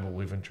the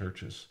Bible-believing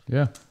churches.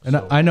 Yeah. And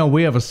I know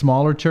we have a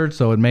smaller church,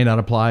 so it may not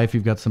apply if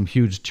you've got some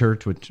huge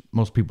church, which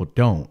most people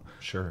don't.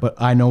 Sure. But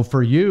I know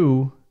for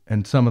you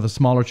and some of the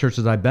smaller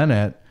churches I've been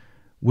at,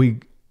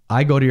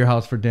 I go to your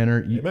house for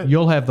dinner.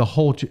 You'll have the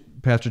whole,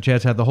 Pastor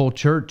Chad's had the whole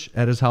church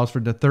at his house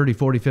for the 30,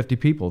 40, 50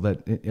 people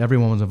that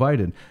everyone was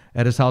invited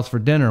at his house for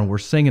dinner. And we're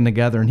singing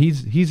together. And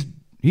he's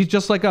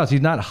just like us.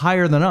 He's not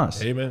higher than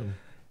us. Amen.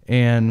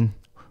 And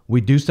we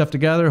do stuff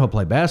together. He'll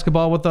play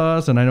basketball with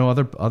us. And I know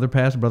other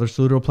pastors, Brother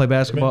Sluter will play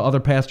basketball. Amen. Other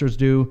pastors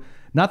do.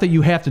 Not that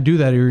you have to do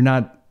that or you're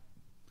not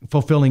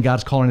fulfilling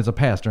God's calling as a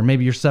pastor.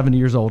 Maybe you're 70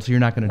 years old, so you're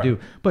not going to do.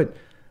 But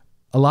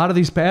a lot of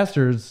these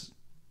pastors,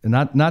 and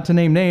not to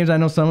name names, I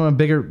know some of them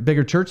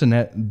bigger church than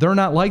that, they're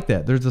not like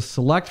that. There's a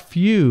select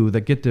few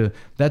that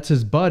that's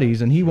his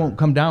buddies, and he won't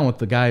come down with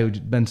the guy who's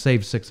been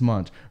saved 6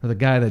 months, or the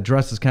guy that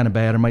dresses kind of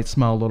bad or might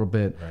smell a little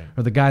bit, right,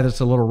 or the guy that's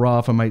a little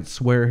rough and might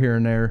swear here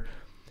and there.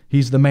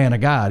 He's the man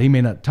of God. He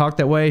may not talk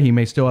that way. He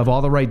may still have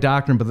all the right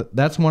doctrine, but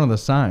that's one of the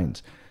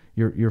signs.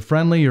 You're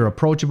friendly, you're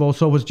approachable.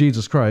 So was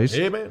Jesus Christ.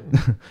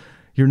 Amen.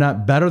 You're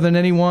not better than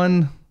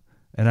anyone,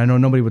 and I know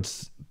nobody would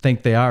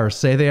think they are or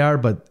say they are,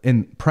 but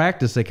in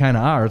practice they kind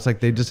of are. It's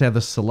like they just have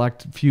the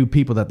select few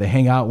people that they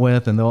hang out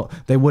with, and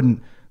they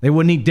wouldn't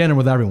eat dinner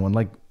with everyone.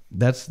 Like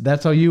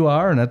that's how you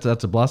are, and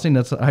that's a blessing.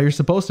 That's how you're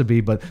supposed to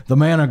be. But the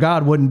man of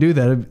God wouldn't do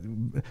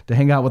that to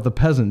hang out with the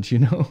peasants,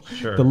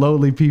 Sure. The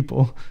lowly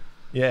people.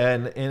 Yeah,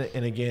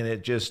 and again,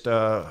 it just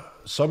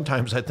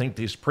sometimes I think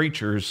these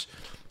preachers,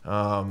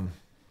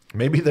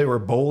 maybe they were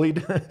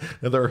bullied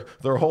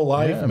their whole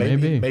life. Yeah,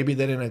 maybe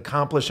they didn't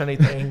accomplish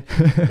anything.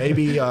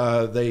 Maybe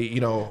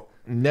they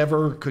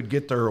never could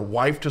get their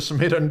wife to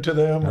submit unto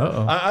them.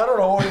 I don't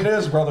know what it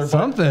is, brother.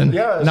 Something.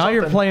 Yeah. Now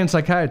you're playing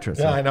psychiatrist.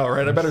 Yeah, I know,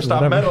 right? I better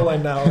stop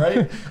meddling now,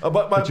 right?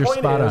 But my point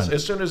is, on.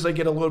 as soon as they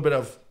get a little bit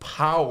of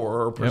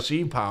power or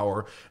perceived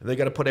power, they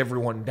got to put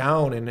everyone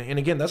down. And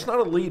again, that's not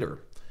a leader.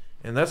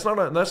 And that's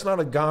not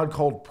a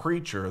God-called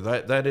preacher.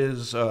 That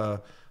is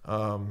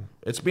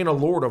it's being a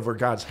lord over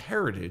God's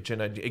heritage.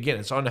 And again,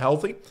 it's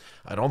unhealthy.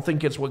 I don't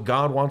think it's what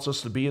God wants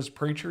us to be as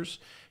preachers.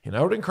 And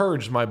I would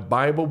encourage my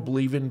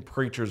Bible-believing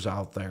preachers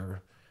out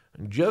there,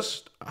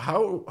 just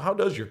how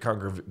does your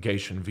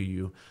congregation view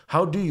you?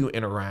 How do you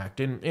interact?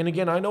 And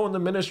again, I know in the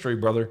ministry,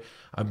 brother,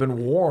 I've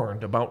been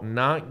warned about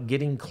not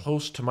getting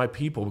close to my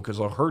people because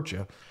they'll hurt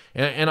you.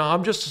 And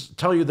I'm just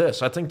tell you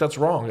this, I think that's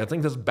wrong. I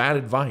think that's bad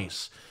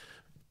advice.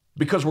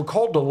 Because we're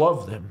called to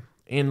love them.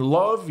 In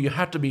love, you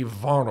have to be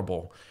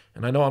vulnerable.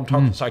 And I know I'm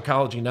talking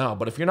psychology now,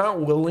 but if you're not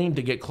willing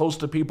to get close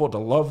to people, to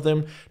love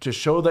them, to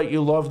show that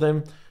you love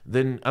them,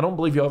 then I don't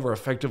believe you'll ever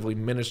effectively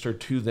minister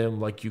to them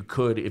like you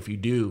could if you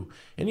do.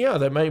 And yeah,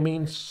 that may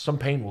mean some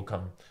pain will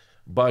come.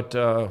 But,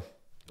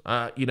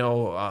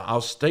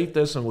 I'll state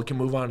this and we can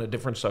move on to a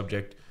different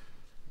subject.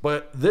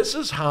 But this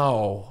is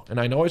how, and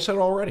I know I said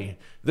it already,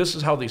 this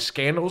is how these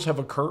scandals have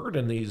occurred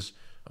in these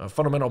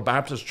fundamental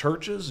Baptist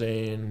churches,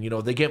 and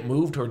they get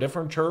moved to a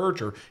different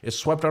church, or it's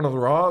swept under the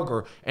rug,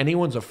 or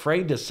anyone's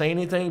afraid to say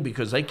anything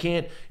because they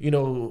can't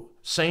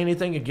say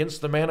anything against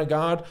the man of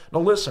God.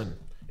 Now listen,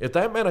 if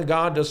that man of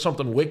God does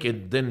something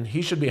wicked, then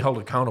he should be held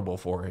accountable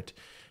for it.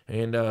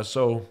 And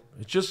so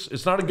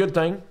it's not a good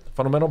thing.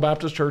 Fundamental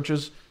Baptist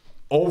churches,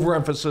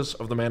 overemphasis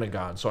of the man of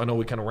God. So I know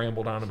we kind of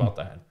rambled on about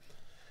that.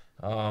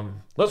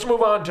 Let's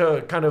move on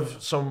to kind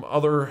of some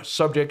other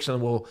subjects,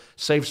 and we'll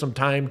save some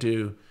time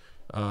to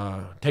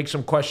take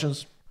some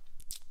questions.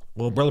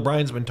 Well, Brother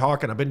Brian's been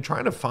talking. I've been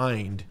trying to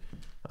find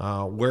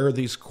where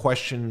these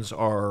questions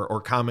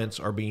or comments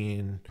are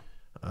being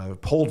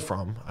pulled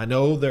from. I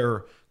know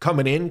they're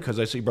coming in because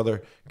I see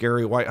Brother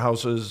Gary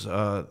Whitehouse's,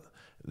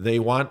 they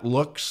want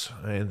looks,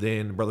 and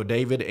then Brother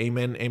David,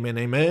 amen, amen,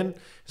 amen.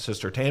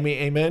 Sister Tammy,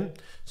 amen.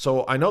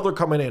 So I know they're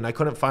coming in. I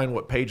couldn't find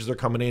what pages they're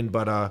coming in,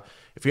 but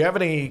if you have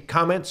any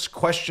comments,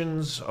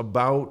 questions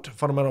about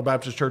fundamental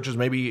Baptist churches,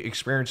 maybe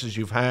experiences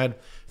you've had,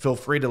 feel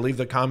free to leave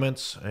the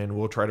comments, and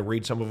we'll try to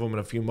read some of them in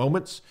a few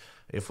moments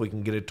if we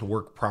can get it to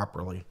work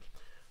properly.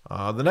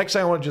 The next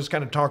thing I want to just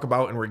kind of talk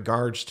about in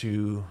regards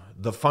to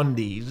the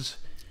Fundies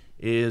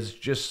is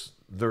just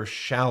their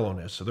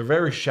shallowness. So they're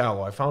very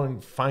shallow. I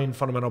find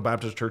fundamental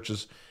Baptist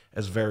churches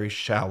as very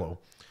shallow.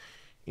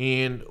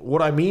 And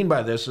what I mean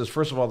by this is,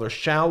 first of all, they're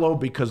shallow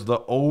because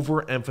the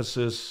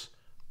overemphasis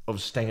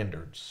of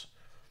standards.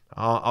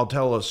 I'll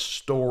tell a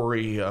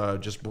story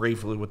just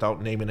briefly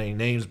without naming any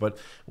names, but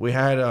we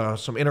had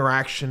some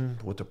interaction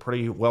with a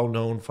pretty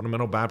well-known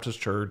fundamental Baptist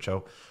church.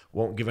 I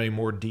won't give any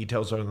more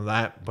details other than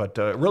that, but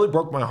it really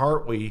broke my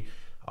heart. We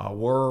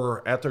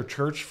were at their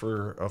church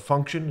for a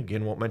function.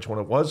 Again, won't mention what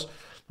it was,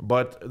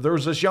 but there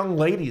was this young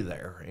lady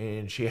there,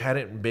 and she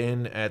hadn't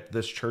been at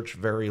this church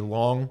very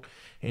long,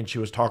 and she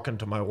was talking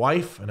to my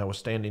wife, and I was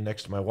standing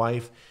next to my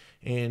wife.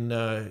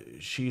 And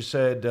she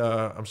said,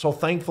 I'm so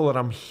thankful that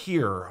I'm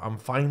here. I'm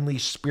finally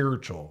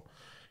spiritual.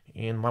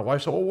 And my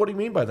wife said, well, what do you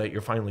mean by that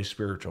you're finally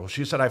spiritual?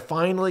 She said, I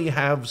finally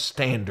have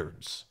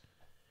standards.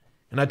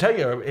 And I tell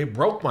you, it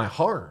broke my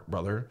heart,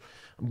 brother.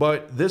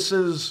 But this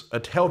is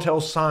a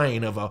telltale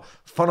sign of a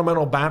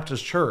fundamental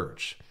Baptist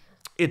church.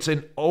 It's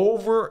an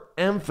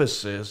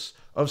overemphasis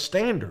of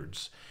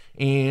standards.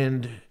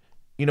 And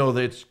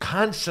that's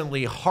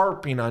constantly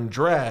harping on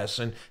dress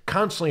and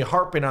constantly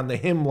harping on the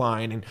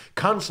hymn-line and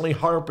constantly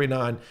harping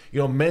on,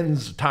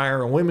 men's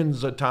attire and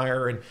women's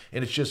attire. And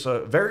it's just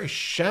very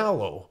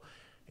shallow.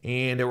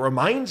 And it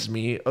reminds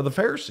me of the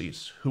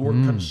Pharisees who were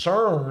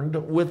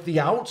concerned with the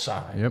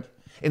outside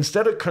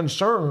instead of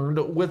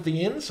concerned with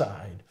the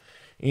inside.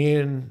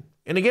 And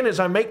again, as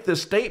I make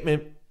this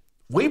statement,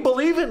 we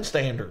believe in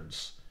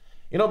standards.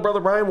 Brother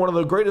Brian, one of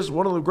the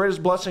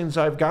greatest blessings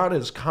I've got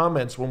is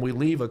comments when we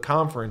leave a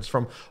conference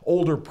from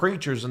older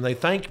preachers, and they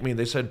thank me.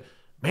 They said,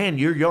 man,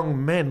 your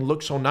young men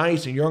look so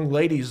nice, and young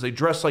ladies, they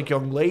dress like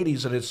young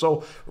ladies, and it's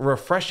so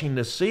refreshing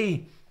to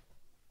see.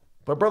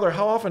 But brother,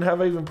 how often have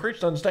I even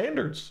preached on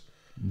standards?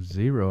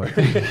 Zero, I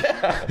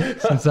think,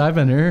 since I've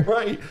been here.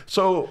 Right.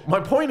 So my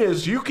point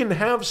is, you can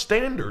have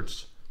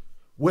standards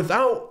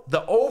without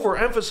the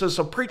overemphasis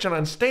of preaching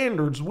on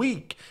standards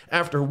week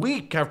after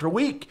week after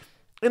week.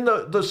 And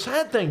the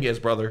sad thing is,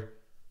 brother,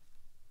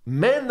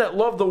 men that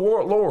love the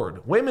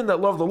Lord, women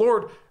that love the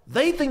Lord,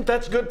 they think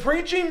that's good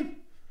preaching.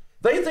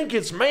 They think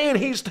it's, man,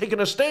 he's taking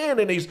a stand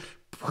and he's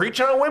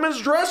preaching on women's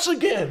dress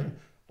again.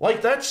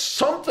 Like that's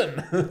something,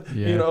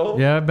 Yeah.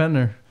 Yeah, I've been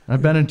there.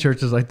 I've been in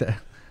churches like that.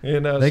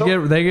 And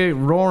they get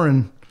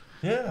roaring.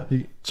 Yeah.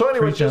 So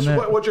anyway, just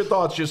what's your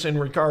thoughts just in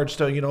regards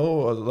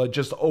to,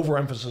 just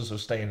overemphasis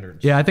of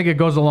standards? Yeah, I think it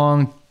goes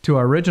along to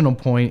our original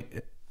point.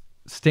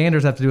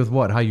 Standards have to do with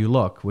what? How you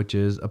look, which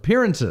is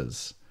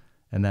appearances.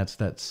 And that's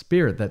that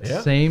spirit,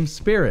 same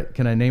spirit.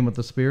 Can I name what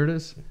the spirit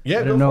is?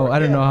 Yeah, I don't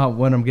know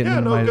when I'm getting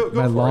into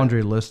my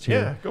laundry list here.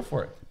 Yeah, go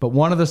for it. But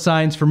one of the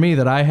signs for me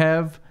that I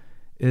have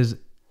is,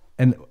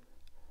 and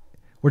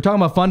we're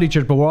talking about Fundy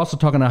Church, but we're also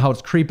talking about how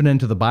it's creeping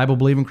into the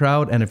Bible-believing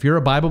crowd. And if you're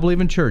a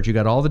Bible-believing church, you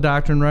got all the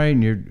doctrine right,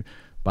 and you're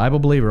Bible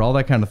believer, all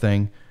that kind of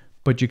thing,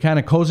 but you're kind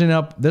of cozying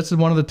up. This is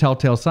one of the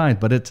telltale signs,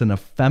 but it's an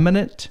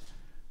effeminate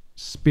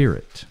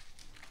spirit.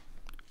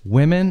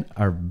 Women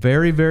are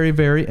very, very,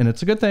 very, and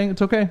it's a good thing,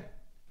 it's okay,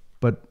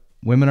 but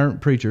women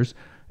aren't preachers.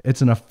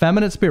 It's an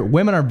effeminate spirit.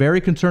 Women are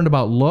very concerned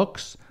about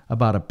looks,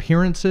 about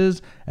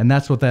appearances, and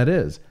that's what that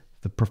is,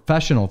 the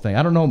professional thing.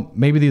 I don't know,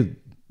 maybe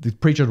the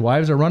preachers'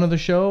 wives are running the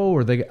show,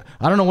 or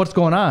I don't know what's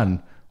going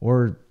on,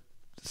 or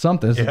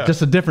something. It's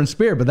just a different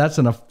spirit, but that's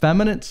an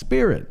effeminate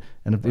spirit.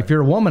 And if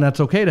you're a woman, that's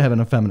okay to have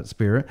an effeminate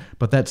spirit,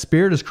 but that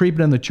spirit is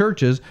creeping in the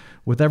churches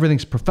with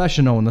everything's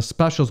professional, and the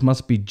specials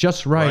must be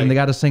just right. And they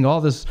got to sing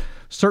all this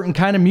certain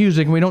kind of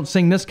music, and we don't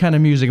sing this kind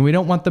of music, and we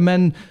don't want the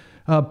men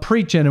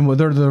preaching, and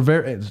they're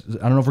very, I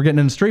don't know if we're getting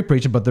into street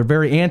preaching, but they're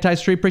very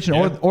anti-street preaching,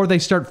 or they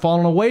start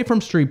falling away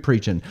from street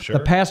preaching. Sure.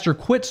 The pastor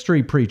quits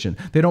street preaching.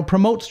 They don't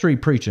promote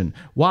street preaching.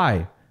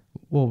 Why?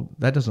 Well,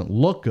 that doesn't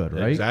look good,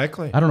 right?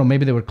 Exactly. I don't know.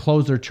 Maybe they would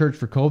close their church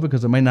for COVID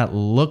because it might not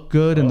look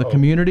good in the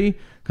community.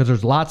 Because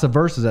there's lots of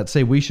verses that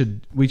say we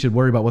should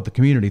worry about what the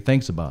community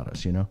thinks about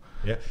us. Yeah.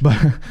 But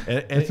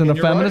it's an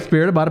effeminate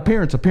spirit about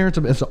appearance.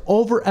 It's an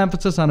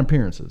overemphasis on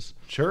appearances.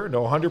 Sure.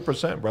 No,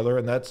 100%, brother.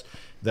 And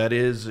that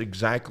is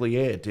exactly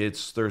it.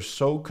 They're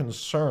so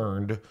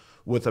concerned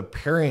with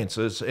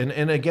appearances.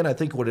 And again, I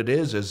think what it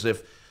is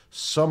if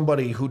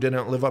somebody who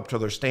didn't live up to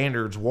their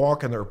standards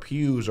walk in their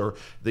pews, or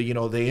they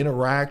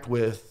interact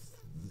with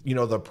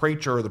the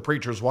preacher or the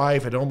preacher's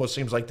wife, it almost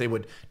seems like they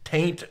would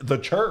taint the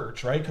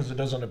church, right? Because it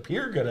doesn't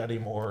appear good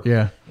anymore.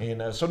 Yeah.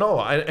 And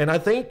I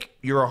think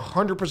you're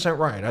 100%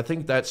 right. I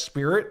think that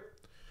spirit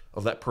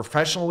of that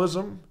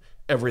professionalism,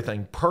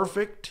 everything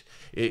perfect,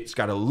 it's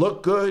got to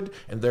look good,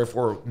 and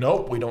therefore,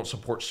 nope, we don't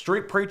support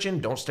street preaching.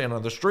 Don't stand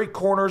on the street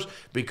corners,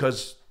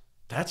 because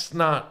that's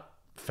not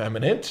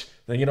feminine.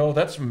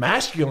 That's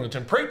masculine,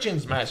 and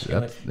preaching's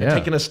masculine. And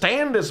taking a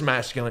stand is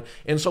masculine.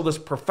 And so this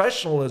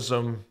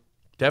professionalism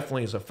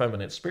definitely is a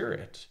feminine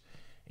spirit,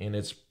 and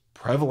it's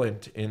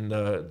prevalent in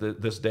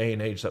this day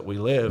and age that we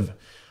live.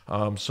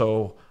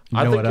 So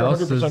I think you're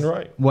 100%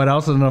 right. What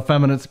else is an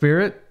effeminate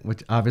spirit?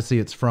 Which obviously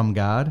it's from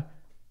God.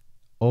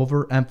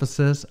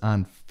 Overemphasis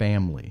on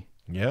family.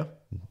 Yeah.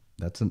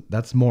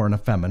 That's more an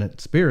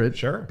effeminate spirit.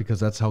 Sure. Because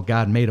that's how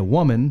God made a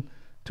woman,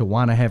 to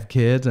want to have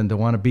kids and to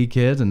want to be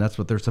kids, and that's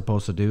what they're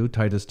supposed to do.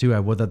 Titus 2, I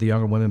would that the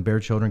younger women bear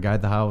children,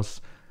 guide the house.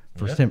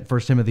 1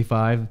 Timothy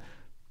 5,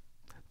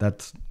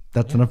 that's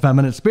an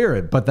effeminate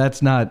spirit, but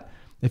that's not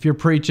if you're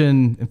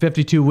preaching in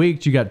 52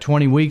 weeks, you got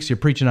 20 weeks, you're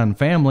preaching on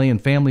family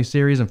and family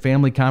series and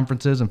family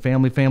conferences and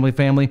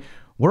family.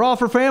 We're all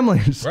for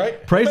families.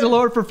 Right. Praise the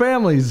Lord for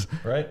families.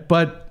 Right.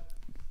 But,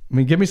 I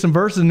mean, give me some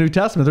verses in the New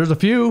Testament. There's a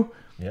few.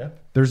 Yeah.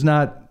 There's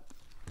not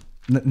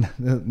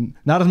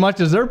as much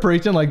as they're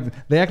preaching.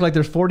 Like, they act like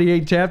there's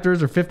 48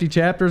 chapters or 50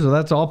 chapters, or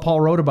that's all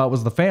Paul wrote about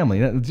was the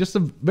family. Just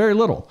very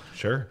little.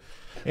 Sure.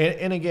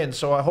 And again,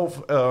 so I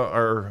hope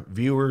our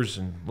viewers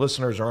and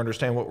listeners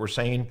understand what we're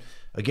saying.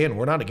 Again,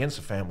 we're not against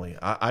the family.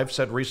 I've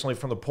said recently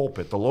from the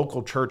pulpit, the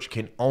local church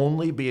can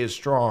only be as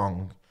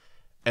strong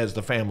as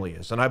the family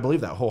is. And I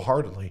believe that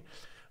wholeheartedly.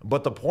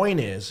 But the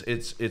point is,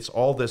 it's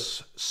all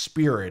this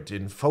spirit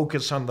and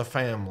focus on the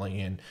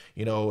family. And,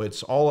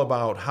 it's all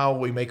about how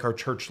we make our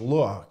church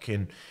look.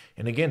 And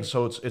again,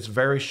 so it's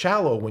very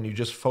shallow when you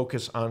just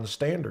focus on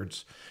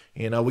standards.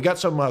 And we got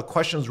some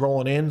questions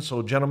rolling in,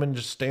 so gentlemen,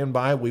 just stand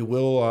by. We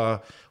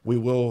will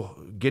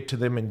get to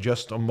them in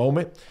just a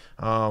moment.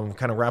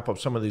 Kind of wrap up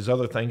some of these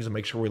other things and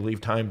make sure we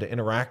leave time to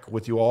interact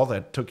with you all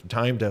that took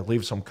time to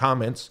leave some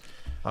comments.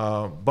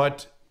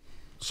 But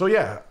so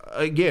yeah,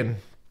 again,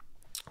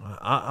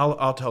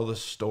 I'll tell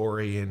this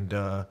story, and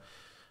I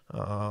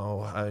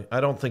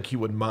don't think he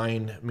would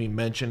mind me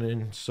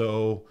mentioning.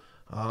 So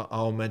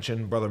I'll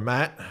mention Brother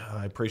Matt.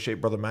 I appreciate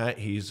Brother Matt.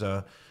 He's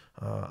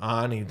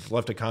on. He's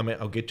left a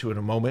comment. I'll get to it in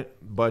a moment.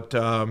 But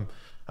I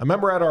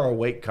remember at our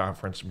Awake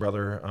conference,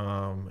 brother,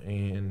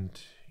 and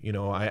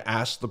I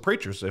asked the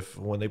preachers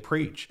when they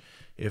preach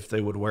if they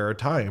would wear a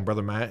tie. And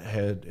Brother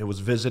Matt was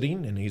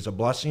visiting, and he's a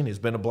blessing. He's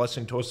been a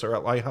blessing to us there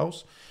at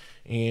Lighthouse.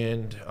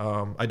 And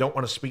I don't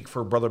want to speak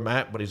for Brother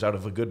Matt, but he's out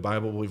of a good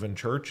Bible-believing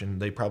church,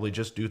 and they probably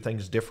just do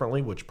things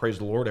differently, which, praise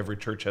the Lord, every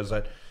church has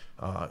that,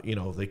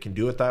 they can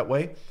do it that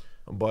way.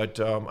 But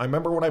I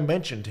remember when I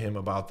mentioned to him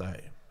about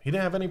that, he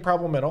didn't have any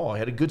problem at all. I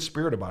had a good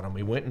spirit about him.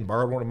 He went and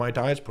borrowed one of my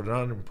ties, put it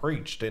on, and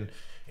preached. And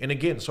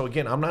again,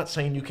 I'm not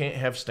saying you can't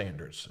have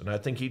standards. And I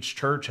think each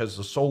church has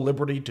the sole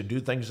liberty to do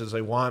things as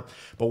they want.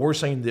 But we're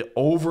saying the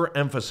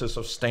overemphasis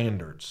of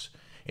standards.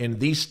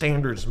 And these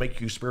standards make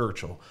you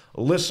spiritual.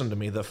 Listen to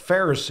me. The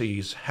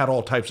Pharisees had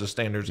all types of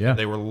standards, and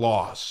they were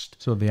lost.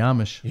 So the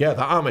Amish. Yeah,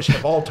 the Amish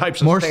have all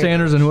types of more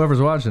standards than whoever's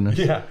watching it.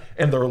 Yeah,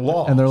 and they're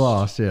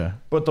lost. Yeah.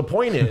 But the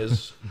point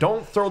is,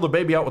 don't throw the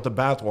baby out with the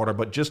bathwater,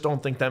 but just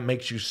don't think that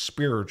makes you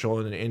spiritual,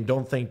 and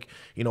don't think,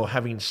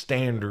 having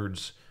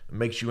standards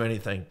makes you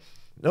anything.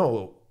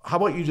 No, how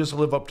about you just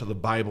live up to the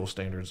Bible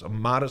standards, a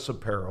modest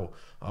apparel,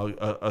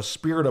 a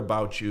spirit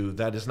about you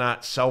that is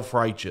not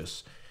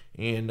self-righteous.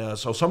 And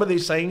so some of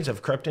these things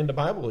have crept into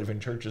Bible-believing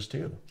churches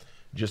too,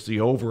 just the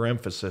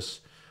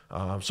overemphasis.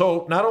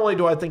 So not only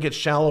do I think it's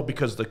shallow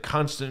because the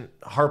constant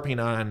harping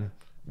on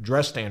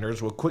dress standards,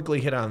 we'll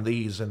quickly hit on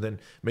these, and then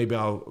maybe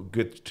I'll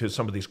get to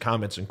some of these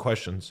comments and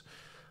questions.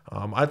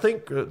 I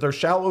think they're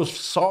shallow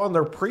saw in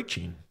their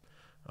preaching.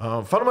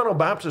 Fundamental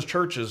Baptist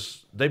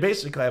churches, they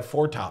basically have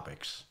 4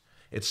 topics.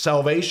 It's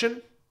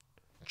salvation,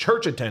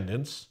 church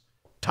attendance,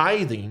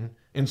 tithing,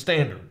 and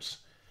standards.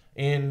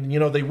 And,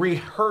 they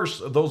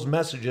rehearse those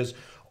messages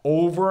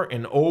over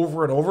and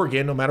over and over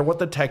again, no matter what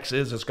the text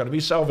is. It's going to be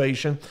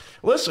salvation.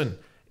 Listen,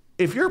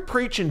 if you're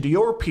preaching to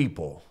your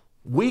people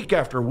week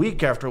after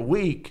week after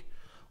week,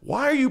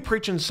 why are you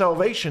preaching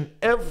salvation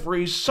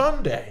every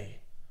Sunday?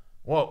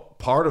 Well,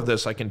 part of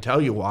this, I can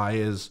tell you why,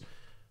 is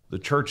the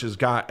church has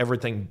got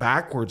everything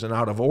backwards and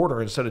out of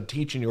order. Instead of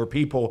teaching your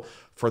people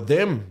for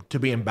them to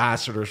be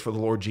ambassadors for the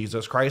Lord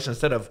Jesus Christ,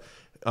 instead of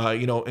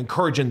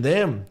encouraging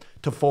them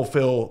to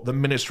fulfill the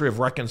ministry of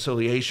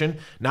reconciliation.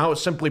 Now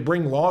it's simply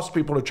bring lost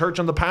people to church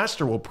and the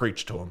pastor will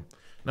preach to them.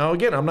 Now,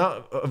 again, I'm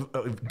not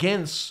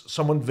against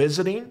someone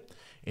visiting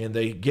and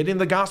they getting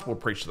the gospel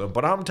preached to them,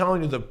 but I'm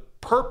telling you the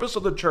purpose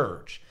of the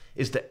church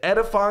is to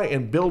edify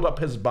and build up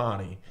his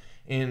body.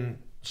 And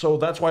so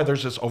that's why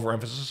there's this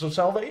overemphasis of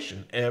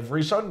salvation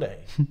every Sunday.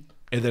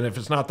 And then if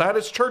it's not that,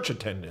 it's church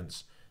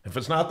attendance. If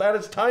it's not that,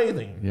 it's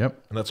tithing.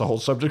 Yep. And that's a whole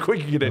subject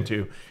we can get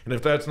into. And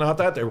if that's not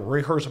that, they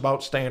rehearse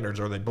about standards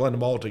or they blend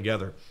them all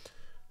together.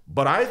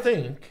 But I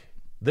think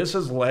this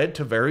has led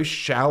to very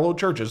shallow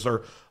churches.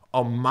 They're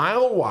a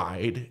mile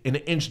wide and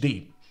an inch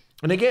deep.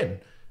 And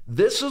again,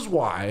 this is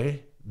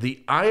why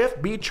the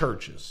IFB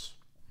churches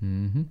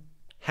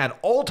had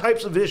all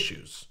types of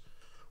issues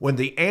when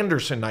the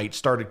Andersonites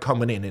started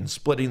coming in and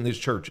splitting these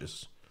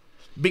churches.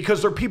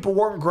 Because their people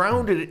weren't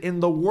grounded in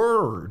the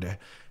Word.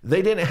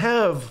 They didn't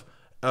have...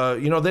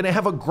 they didn't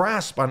have a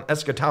grasp on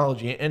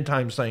eschatology and end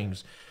times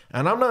things.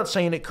 And I'm not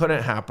saying it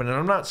couldn't happen, and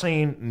I'm not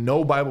saying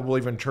no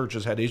Bible-believing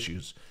churches had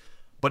issues,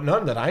 but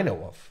none that I know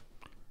of.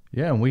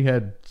 Yeah, and we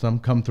had some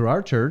come through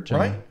our church.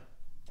 Right.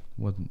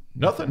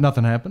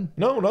 Nothing happened.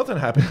 No, nothing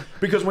happened.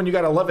 Because when you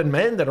got 11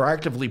 men that are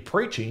actively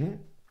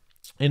preaching,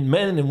 and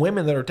men and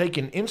women that are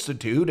taking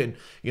institute, and,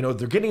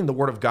 they're getting the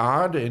Word of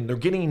God, and they're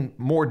getting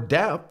more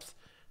depth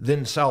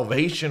than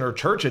salvation or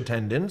church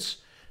attendance,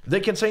 they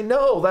can say,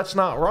 no, that's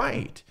not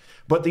right.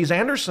 But these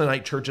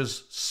Andersonite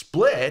churches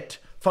split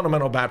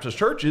fundamental Baptist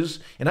churches,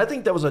 and I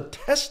think that was a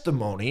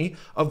testimony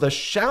of the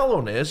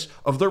shallowness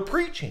of their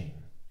preaching.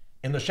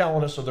 in the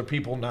shallowness of their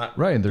people not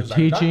right. And they're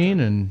desiring teaching,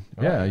 doctrine.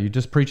 and you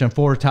just preach on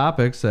 4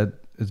 topics that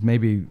is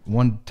maybe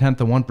 1/10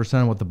 of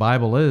 1% of what the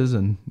Bible is,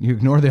 and you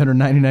ignore the other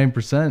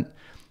 99%.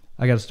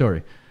 I got a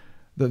story.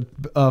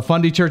 The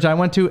Fundy church I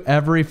went to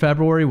every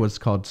February was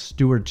called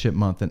Stewardship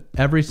Month, and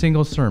every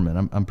single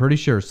sermon, I'm pretty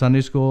sure,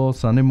 Sunday school,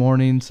 Sunday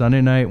morning,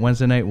 Sunday night,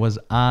 Wednesday night, was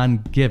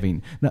on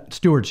giving, not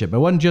stewardship. It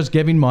wasn't just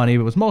giving money; it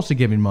was mostly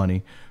giving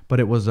money, but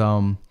it was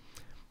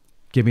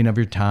giving of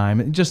your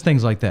time, just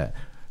things like that.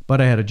 But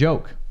I had a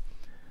joke.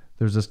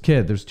 There's this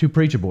kid. There's 2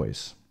 preacher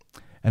boys,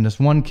 and this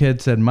one kid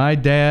said, "My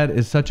dad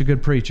is such a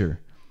good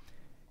preacher.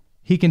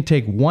 He can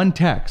take one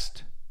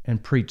text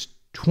and preach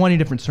 20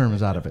 different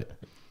sermons out of it."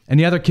 And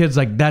the other kid's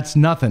like, "That's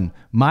nothing.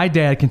 My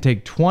dad can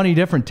take 20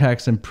 different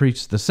texts and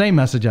preach the same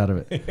message out of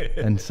it."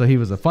 And so he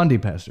was a Fundy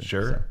pastor.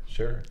 Sure.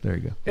 There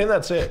you go. And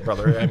that's it,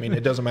 brother. I mean,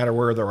 it doesn't matter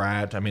where they're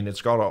at. I mean,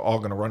 it's all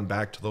going to run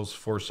back to those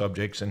 4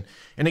 subjects. And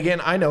again,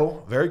 I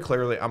know very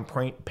clearly I'm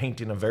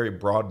painting a very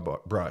broad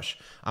brush.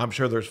 I'm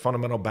sure there's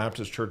fundamental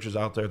Baptist churches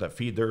out there that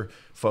feed their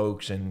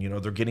folks and,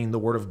 they're getting the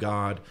Word of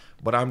God.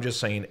 But I'm just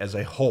saying as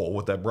a whole,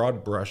 with that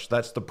broad brush,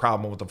 that's the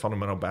problem with the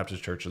fundamental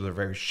Baptist churches. They're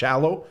very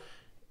shallow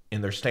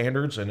in their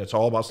standards, and it's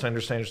all about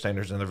standards, and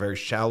they're very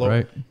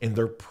shallow in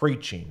their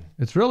preaching.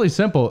 It's really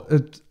simple.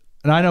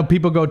 And I know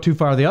people go too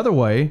far the other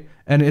way,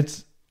 and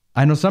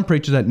I know some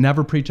preachers that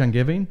never preach on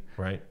giving.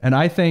 Right. And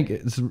I think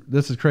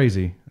this is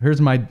crazy.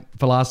 Here's my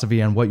philosophy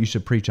on what you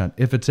should preach on.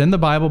 If it's in the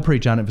Bible,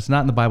 preach on it. If it's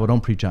not in the Bible,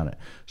 don't preach on it.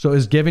 So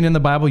is giving in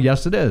the Bible?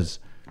 Yes, it is.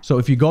 So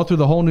if you go through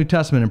the whole New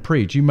Testament and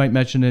preach, you might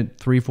mention it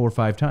 3, 4,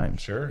 5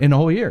 times in a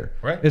whole year.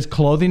 Right. Is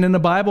clothing in the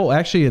Bible?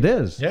 Actually, it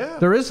is. Yeah.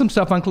 There is some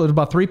stuff on clothing,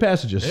 about 3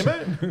 passages.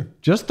 Amen.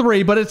 Just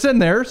 3, but it's in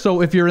there.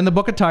 So if you're in the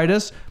book of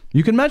Titus,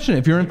 you can mention it.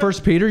 If you're in 1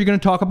 Peter, you're going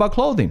to talk about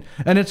clothing.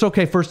 And it's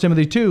okay, 1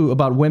 Timothy 2,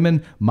 about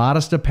women,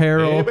 modest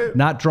apparel,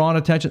 not drawing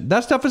attention.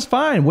 That stuff is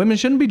fine. Women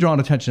shouldn't be drawing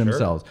attention to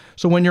themselves.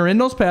 So when you're in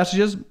those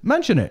passages,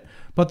 mention it.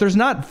 But there's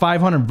not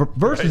 500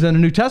 verses in the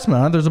New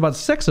Testament. There's about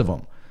 6 of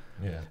them.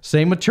 Yeah.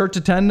 Same with church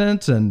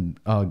attendance and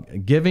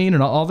giving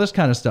and all this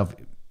kind of stuff.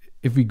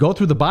 If we go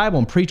through the Bible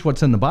and preach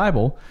what's in the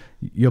Bible,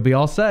 you'll be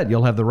all set.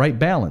 You'll have the right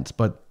balance.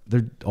 But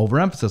they're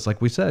overemphasis,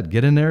 like we said.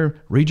 Get in there,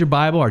 read your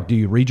Bible, or do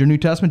you read your New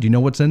Testament? Do you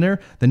know what's in there?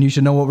 Then you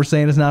should know what we're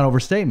saying is not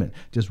overstatement.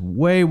 Just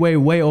way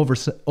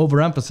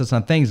overemphasis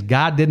on things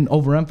God didn't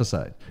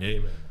overemphasize.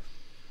 Amen.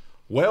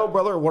 Well,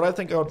 brother, what I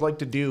think I would like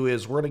to do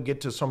is we're going to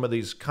get to some of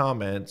these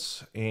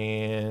comments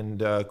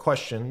and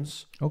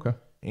questions. Okay.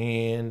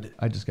 And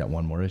I just got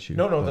one more issue.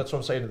 No, that's what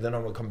I'm saying. Then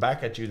I'm going to come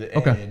back at you the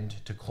end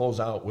to close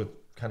out with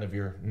kind of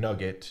your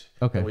nugget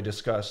that we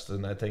discussed.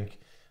 And I think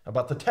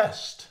about the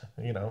test,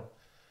 you'll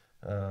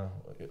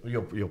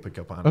pick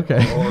up on it.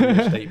 Okay. Or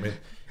your statement.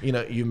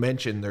 You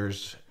mentioned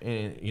there's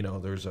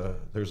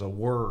a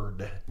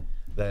word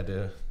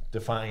that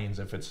defines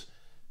if it's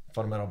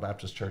fundamental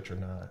Baptist church or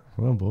not.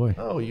 Oh boy.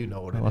 Oh, you know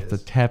what I'll it have is.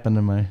 to tap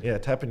into my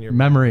tap in your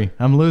memory.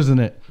 I'm losing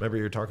it. Maybe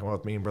you're talking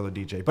about me and Brother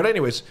DJ. But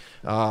anyways,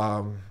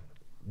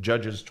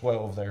 Judges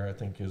 12 there, I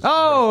think is.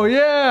 Oh,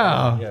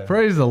 yeah.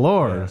 Praise the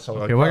Lord. Yeah, so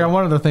okay, well, I got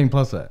one other thing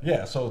plus that.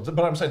 Yeah,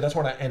 but I'm saying that's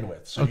what I end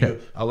with. So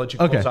I'll let you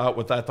close out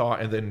with that thought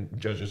and then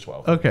Judges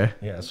 12. Okay.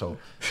 Yeah, so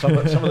some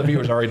of the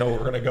viewers already know where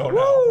we're going to go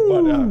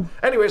now.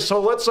 But anyways,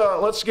 so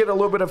let's get a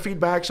little bit of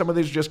feedback. Some of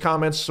these are just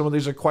comments. Some of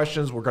these are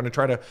questions. We're going to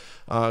try to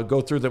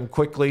go through them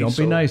quickly. Don't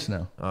be nice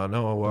now.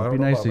 No, don't be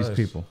nice to these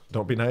people.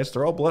 Don't be nice.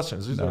 They're all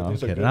blessings. These are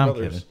good I'm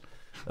brothers. kidding.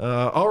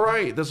 All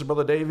right, this is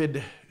Brother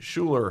David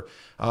Schuler.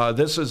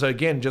 This is,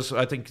 again, just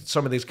I think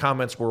some of these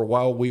comments were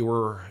while we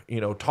were,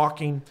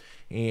 talking.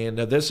 And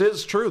this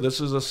is true. This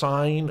is a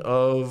sign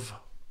of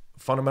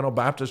fundamental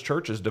Baptist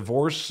churches.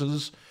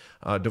 Divorcees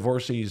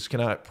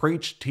cannot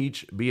preach,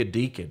 teach, be a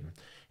deacon.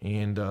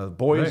 And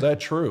boy, is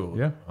that true.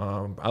 Yeah.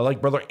 I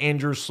like Brother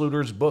Andrew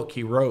Sluter's book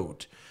he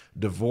wrote,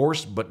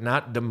 Divorced But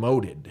Not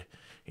Demoted.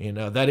 And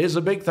that is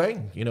a big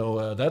thing.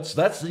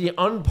 That's the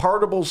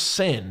unpardonable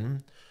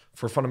sin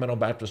for fundamental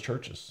Baptist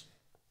churches.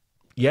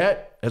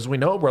 Yet, as we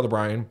know, Brother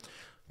Brian,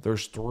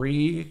 there's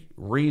 3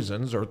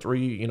 reasons or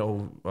 3,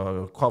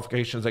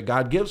 qualifications that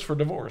God gives for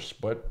divorce.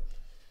 But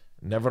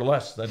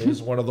nevertheless, that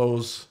is one of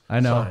those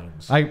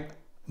signs.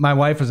 My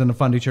wife was in the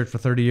Fundy church for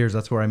 30 years.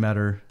 That's where I met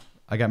her.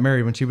 I got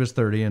married when she was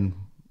 30, and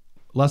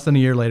less than a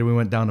year later, we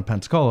went down to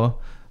Pensacola,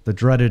 the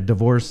dreaded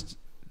divorced,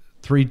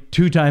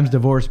 2 times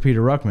divorced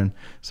Peter Ruckman.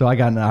 So I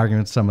got in an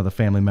argument with some of the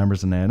family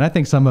members in that. And I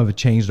think some of it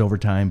changed over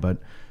time, but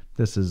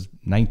this is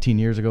 19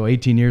 years ago,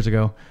 18 years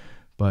ago.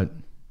 But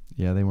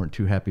yeah, they weren't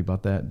too happy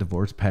about that.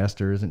 Divorced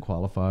pastor isn't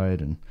qualified.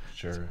 And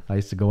I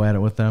used to go at it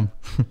with them.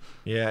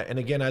 Yeah. And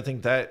again, I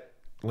think that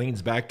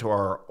leans back to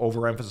our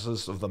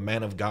overemphasis of the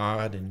man of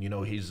God. And,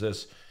 he's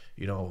this,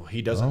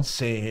 he doesn't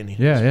sin. He's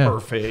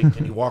perfect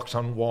and he walks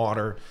on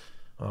water.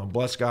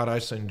 Bless God, I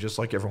sin just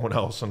like everyone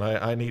else, and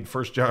I need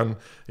 1 John,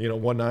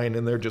 1:9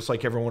 in there just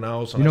like everyone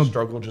else, and I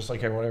struggle just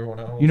like everyone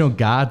else.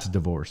 God's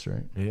divorced,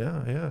 right?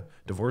 Yeah.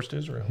 Divorced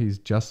Israel. He's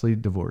justly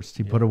divorced.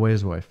 He put away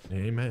his wife.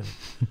 Amen.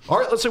 All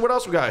right, let's see what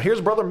else we got.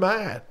 Here's Brother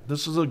Matt.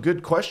 This is a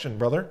good question,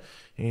 brother,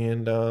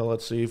 and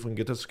let's see if we can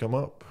get this to come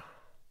up.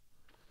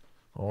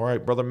 All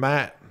right, Brother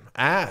Matt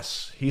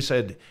asks, he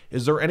said,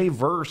 is there any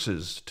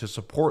verses to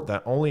support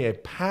that only a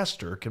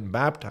pastor can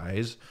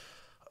baptize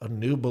a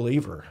new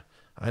believer?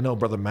 I know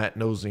Brother Matt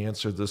knows the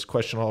answer to this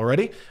question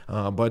already,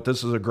 but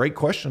this is a great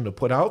question to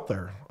put out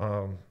there.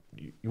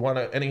 You want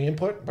any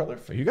input, brother?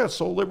 You got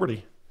soul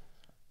liberty.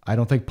 I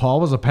don't think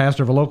Paul was a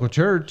pastor of a local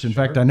church. In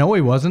fact, I know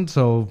he wasn't.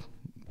 So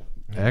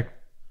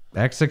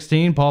Acts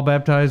 16, Paul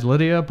baptized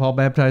Lydia. Paul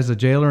baptized the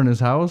jailer in his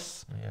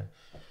house. Yeah.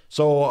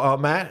 So,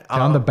 Matt.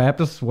 John the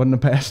Baptist wasn't a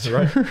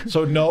pastor. Right.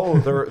 So, no,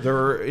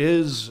 there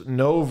is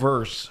no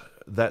verse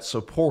that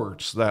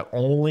supports that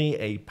only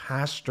a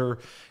pastor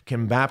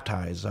can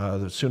baptize.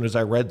 As soon as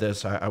I read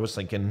this, I was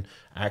thinking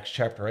Acts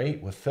chapter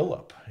 8 with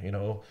Philip,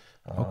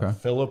 Okay.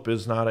 Philip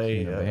is not an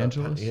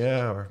evangelist.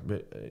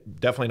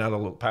 Definitely not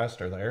a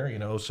pastor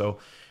there, So,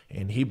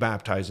 and he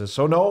baptizes.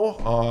 So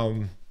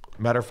no.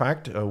 Matter of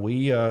fact,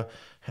 we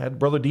had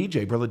Brother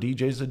DJ. Brother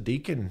DJ's a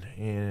deacon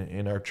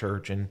in our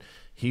church, and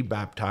he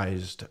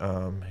baptized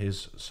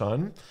his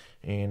son.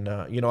 And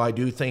I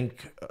do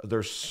think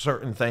there's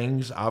certain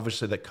things,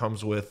 obviously, that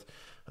comes with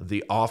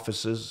the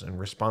offices and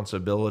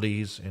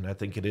responsibilities, and I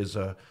think it is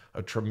a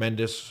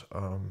tremendous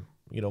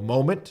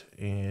moment,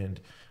 and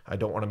I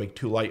don't want to make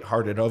too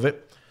lighthearted of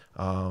it.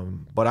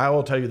 But I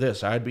will tell you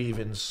this, I'd be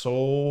even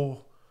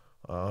so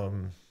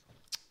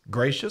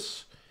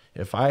gracious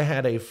if I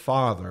had a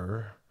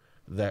father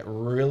that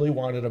really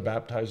wanted to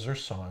baptize their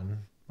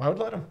son. I would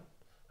let him.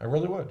 I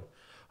really would.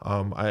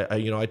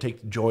 I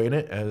take joy in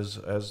it as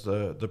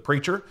the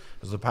preacher,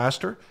 as the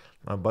pastor.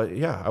 But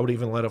yeah, I would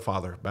even let a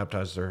father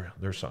baptize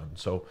their son.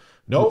 So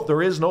no,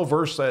 there is no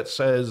verse that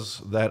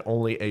says that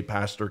only a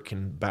pastor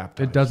can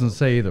baptize. It doesn't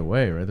say either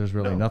way, right? There's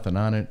really nothing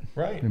on it.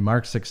 Right. In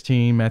Mark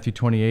 16, Matthew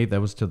 28,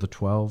 that was to the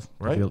 12,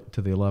 right.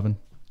 to the 11.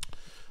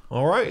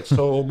 All right,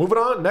 so moving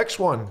on. Next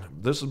one.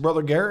 This is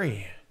Brother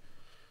Gary.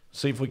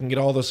 See if we can get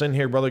all this in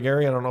here, Brother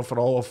Gary. I don't know if it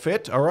all will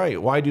fit. All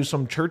right. Why do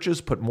some churches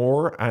put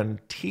more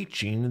on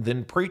teaching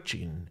than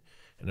preaching?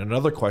 And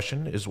another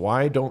question is,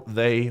 why don't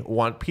they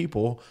want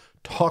people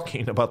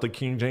talking about the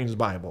King James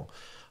Bible?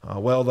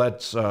 Well,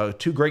 that's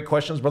two great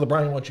questions. Brother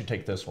Brian, why don't you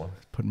take this one?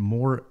 Put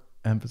more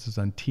emphasis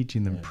on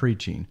teaching than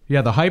preaching.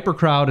 Yeah, the hyper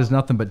crowd is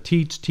nothing but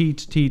teach,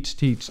 teach, teach,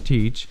 teach,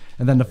 teach.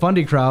 And then the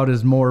Fundy crowd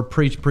is more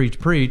preach, preach,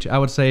 preach. I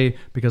would say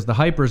because the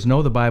hypers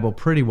know the Bible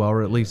pretty well,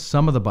 or at least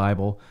some of the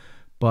Bible,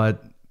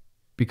 but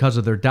because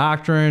of their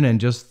doctrine and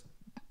just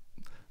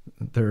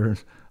their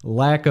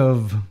lack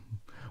of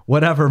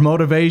whatever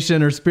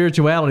motivation or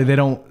spirituality, they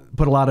don't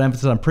put a lot of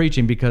emphasis on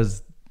preaching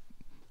because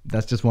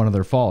that's just one of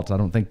their faults. I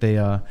don't think they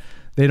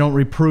don't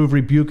reprove,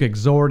 rebuke,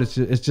 exhort.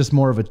 It's just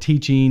more of a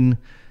teaching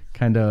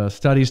kind of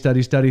study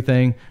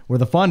thing. Where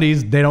the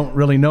Fundies, they don't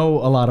really know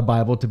a lot of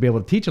Bible to be able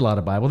to teach a lot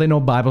of Bible. They know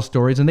Bible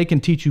stories, and they can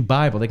teach you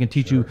Bible. They can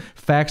teach you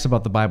facts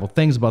about the Bible,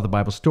 things about the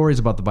Bible, stories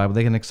about the Bible.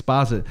 They can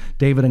exposit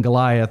David and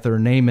Goliath or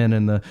Naaman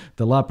and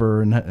the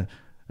leper and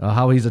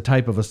how he's a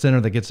type of a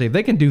sinner that gets saved.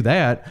 They can do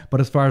that,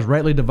 but as far as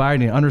rightly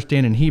dividing,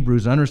 understanding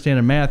Hebrews,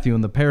 understanding Matthew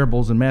and the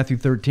parables in Matthew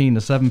 13,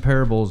 the 7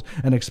 parables,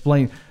 and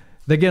explain,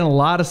 they get in a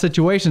lot of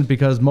situations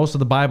because most of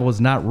the Bible is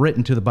not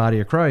written to the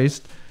body of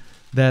Christ,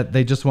 that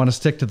they just want to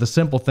stick to the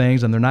simple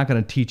things, and they're not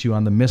going to teach you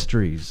on the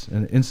mysteries.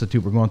 In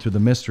Institute, we're going through the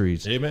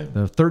mysteries. Amen.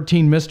 The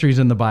 13 mysteries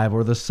in the Bible,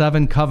 or the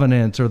 7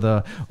 covenants, or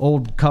the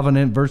Old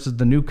Covenant versus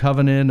the New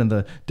Covenant, and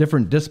the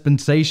different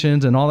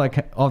dispensations, and all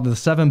that, all the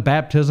 7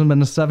 baptism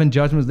and the 7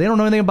 judgments. They don't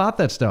know anything about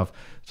that stuff,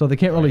 so they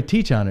can't really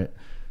teach on it.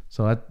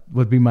 So that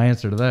would be my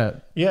answer to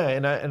that. Yeah,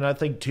 and I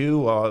think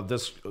too,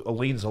 this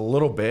leans a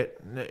little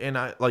bit, and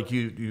I like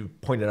you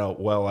pointed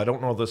out well. I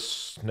don't know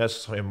this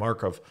necessarily a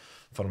mark of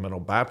fundamental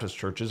Baptist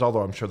churches,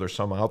 although I'm sure there's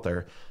some out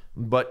there.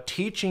 But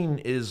teaching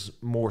is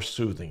more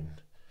soothing.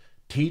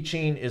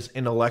 Teaching is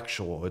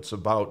intellectual. It's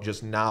about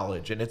just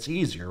knowledge, and it's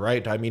easier,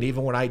 right? I mean,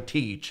 even when I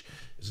teach,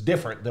 it's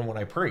different than when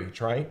I preach,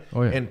 right?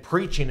 Oh, yeah. And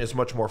preaching is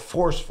much more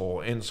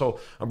forceful. And so,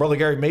 Brother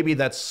Gary, maybe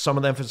that's some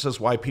of the emphasis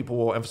why people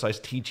will emphasize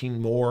teaching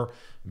more,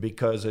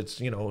 because it's,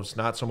 it's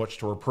not so much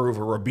to reprove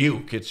or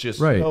rebuke. It's just,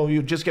 right.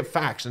 You just get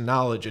facts and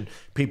knowledge, and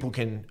people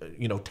can,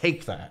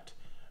 take that.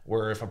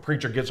 Where if a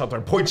preacher gets up there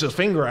and points his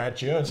finger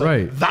at you and says,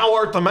 right. "Thou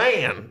art the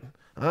man,"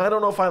 I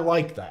don't know if I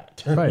like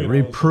that. Right.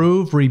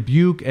 Reprove,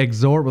 rebuke,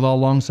 exhort with all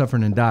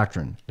long-suffering and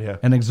doctrine. Yeah.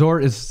 And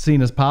exhort is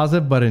seen as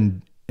positive, but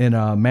in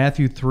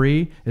Matthew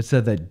 3, it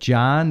said that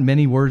John,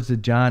 many words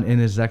did John in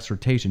his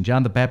exhortation.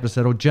 John the Baptist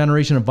said, "O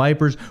generation of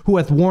vipers, who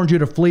hath warned you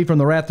to flee from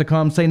the wrath to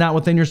come? Say not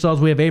within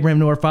yourselves, we have Abraham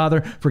to our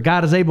father. For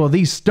God is able of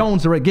these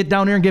stones to get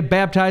down here and get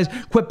baptized.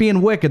 Quit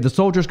being wicked." The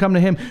soldiers come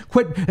to him.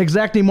 Quit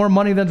exacting more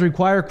money than's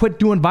required. Quit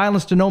doing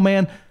violence to no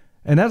man.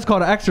 And that's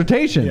called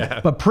exhortation.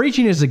 Yeah. But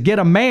preaching is to get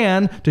a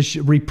man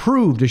to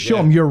reprove, to show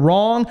him you're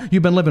wrong,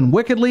 you've been living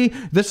wickedly,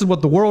 this is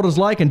what the world is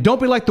like, and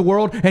don't be like the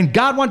world, and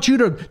God wants you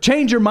to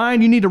change your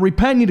mind, you need to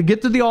repent, you need to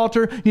get to the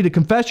altar, you need to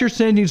confess your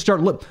sin, you need to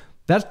start...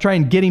 That's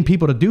trying getting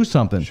people to do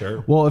something.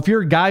 Sure. Well, if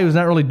you're a guy who's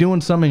not really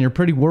doing something, you're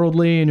pretty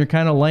worldly, and you're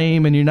kind of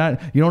lame, and you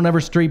don't ever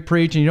street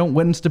preach, and you don't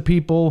witness to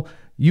people,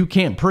 you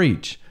can't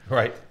preach.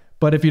 Right.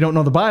 But if you don't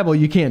know the Bible,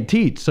 you can't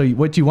teach. So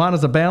what you want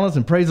is a balance,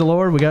 and praise the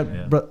Lord. We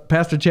got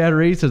Pastor Chad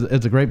Reese.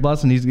 It's a great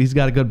blessing. He's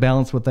got a good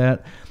balance with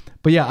that.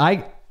 But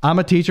yeah, I'm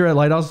a teacher at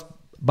Lighthouse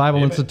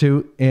Bible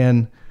Institute,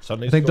 and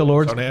I think the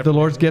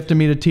Lord's gifted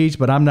me to teach,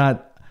 but I'm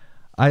not.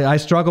 I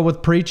struggle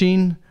with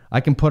preaching. I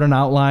can put an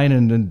outline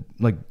and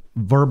like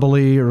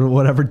verbally or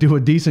whatever do a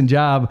decent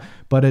job,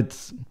 but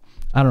it's,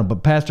 I don't know,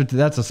 but Pastor,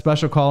 that's a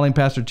special calling.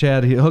 Pastor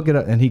Chad, he'll get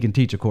up, and he can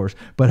teach, of course,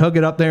 but he'll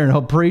get up there and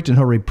he'll preach and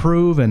he'll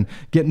reprove and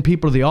getting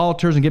people to the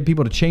altars and get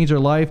people to change their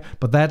life.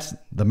 But that's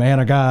the man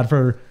of God,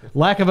 for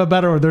lack of a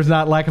better word. There's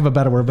not lack of a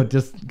better word, but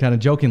just kind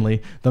of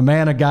jokingly, the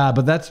man of God.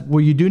 But that's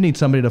where you do need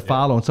somebody to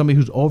follow, and somebody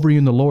who's over you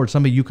in the Lord,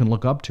 somebody you can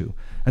look up to.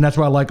 And that's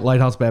why I like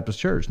Lighthouse Baptist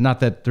Church. Not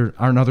that there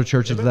aren't other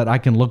churches that I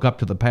can look up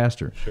to the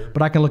pastor,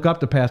 but I can look up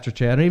to Pastor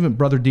Chad and even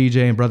Brother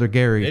DJ and Brother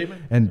Gary,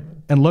 and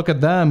look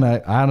at them.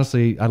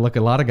 Honestly, I look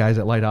at a lot of guys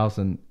at Lighthouse,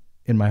 and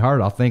in my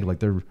heart, I'll think like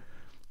they're,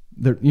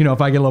 you know,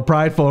 if I get a little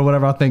prideful or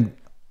whatever, I'll think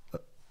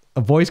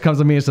a voice comes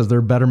to me and says they're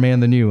a better man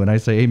than you. And I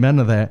say amen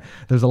to that.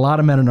 There's a lot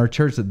of men in our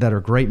church that are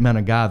great men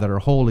of God, that are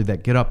holy,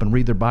 that get up and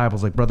read their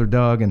Bibles, like Brother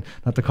Doug, and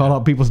not to call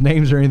out people's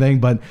names or anything,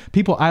 but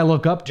people I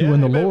look up to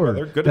in the Lord,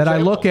 that examples. I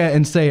look at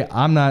and say,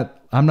 I'm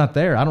not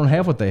there. I don't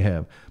have what they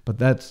have. But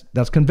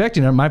that's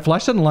convicting. And my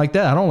flesh doesn't like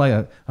that. I don't like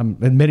it. I'm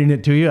admitting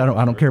it to you.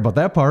 I don't care about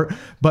that part.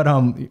 But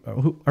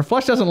our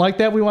flesh doesn't like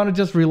that. We want to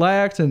just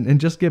relax and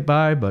just get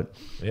by. But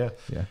yeah.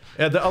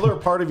 And the other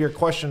part of your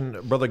question,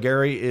 Brother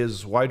Gary,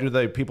 is why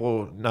do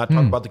people not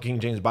talk about the King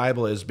James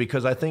Bible? Is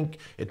because I think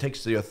it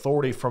takes the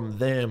authority from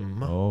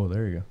them. Oh,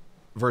 there you go.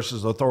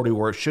 Versus the authority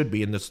where it should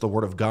be, and it's the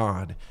Word of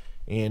God.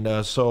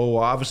 And so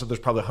obviously there's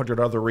probably 100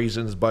 other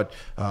reasons, but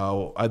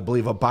I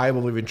believe a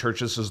Bible-believing church,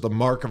 this is the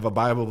mark of a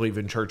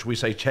Bible-believing church. We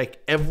say check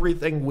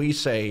everything we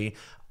say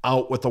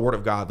out with the Word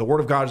of God. The Word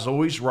of God is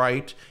always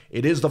right.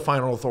 It is the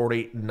final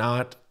authority,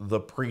 not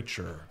the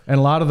preacher.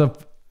 And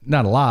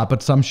not a lot,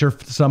 but some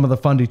of the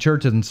Fundy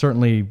churches, and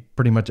certainly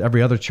pretty much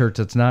every other church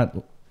that's not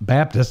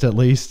Baptist at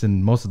least,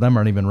 and most of them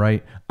aren't even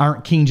right,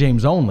 aren't King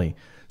James only.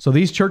 So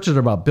these churches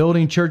are about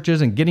building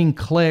churches and getting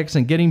cliques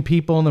and getting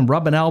people and then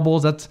rubbing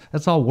elbows.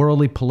 That's all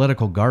worldly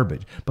political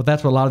garbage. But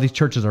that's what a lot of these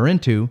churches are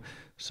into.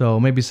 So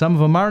maybe some of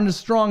them aren't as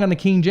strong on the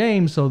King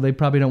James, so they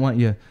probably don't want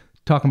you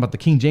talking about the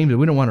King James.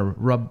 We don't want to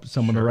rub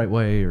someone the right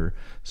way, or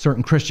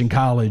certain Christian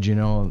college,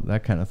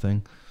 that kind of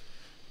thing.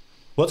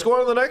 Let's go on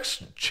to the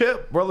next.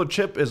 Chip. Brother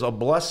Chip is a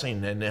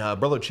blessing, and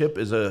Brother Chip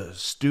is a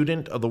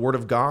student of the Word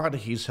of God.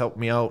 He's helped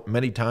me out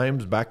many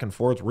times, back and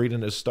forth,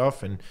 reading his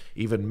stuff and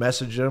even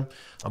messaging him.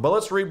 But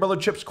let's read Brother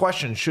Chip's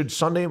question. Should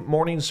Sunday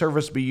morning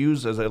service be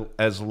used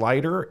as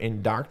lighter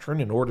in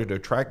doctrine in order to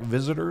attract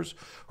visitors,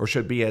 or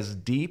should it be as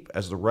deep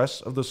as the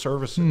rest of the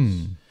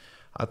services?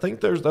 I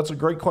think that's a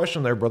great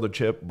question there, Brother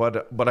Chip,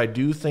 but I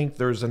do think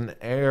there's an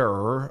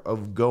error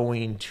of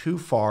going too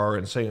far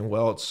and saying,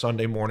 well, it's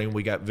Sunday morning,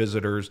 we got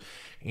visitors,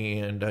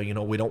 and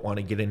we don't want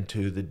to get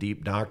into the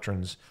deep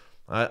doctrines.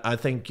 I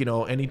think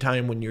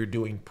anytime when you're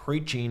doing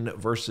preaching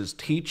versus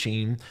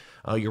teaching,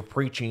 your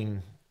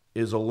preaching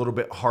is a little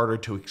bit harder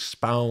to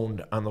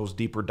expound on those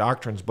deeper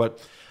doctrines.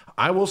 But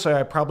I will say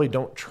I probably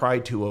don't try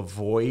to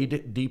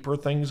avoid deeper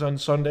things on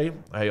Sunday.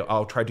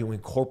 I'll try to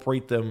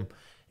incorporate them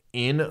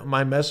in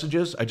my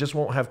messages. I just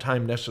won't have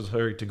time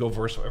necessary to go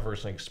verse by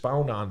verse and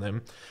expound on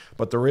them.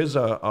 But there is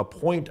a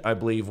point, I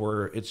believe,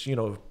 where it's,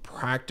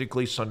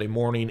 practically Sunday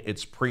morning,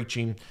 it's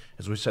preaching.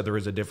 As we said, there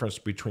is a difference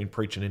between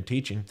preaching and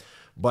teaching.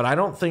 But I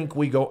don't think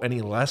we go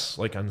any less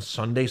like on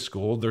Sunday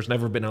school. There's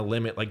never been a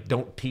limit, like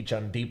don't teach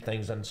on deep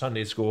things on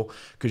Sunday school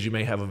because you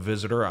may have a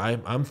visitor.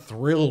 I'm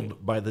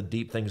thrilled by the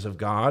deep things of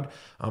God.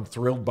 I'm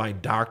thrilled by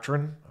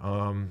doctrine.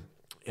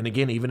 And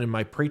again, even in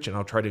my preaching,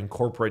 I'll try to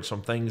incorporate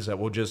some things that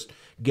will just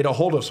get a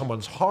hold of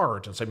someone's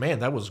heart and say, man,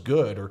 that was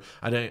good, or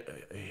I didn't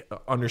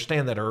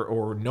understand that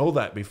or know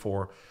that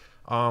before.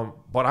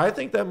 But I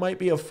think that might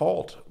be a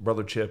fault,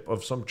 Brother Chip,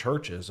 of some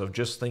churches, of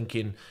just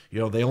thinking,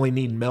 they only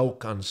need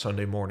milk on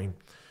Sunday morning.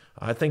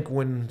 I think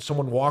when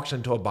someone walks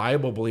into a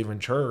Bible-believing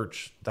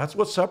church, that's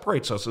what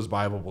separates us as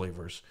Bible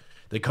believers.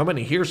 They come in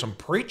and hear some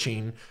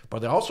preaching, but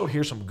they also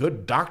hear some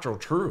good doctrinal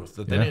truth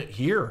that they didn't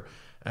hear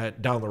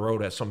down the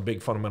road at some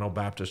big fundamental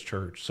Baptist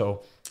church.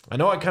 So I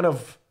know I kind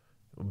of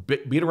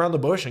beat around the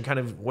bush and kind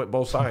of went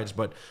both sides,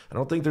 but I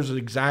don't think there's an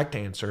exact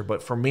answer.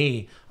 But for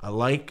me, I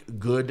like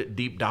good,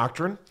 deep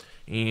doctrine,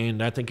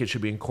 and I think it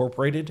should be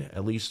incorporated,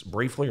 at least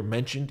briefly, or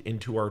mentioned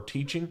into our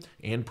teaching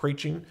and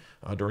preaching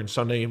during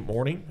Sunday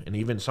morning and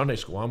even Sunday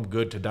school. I'm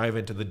good to dive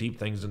into the deep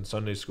things in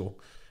Sunday school.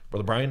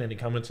 Brother Brian, any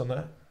comments on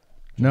that?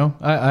 No,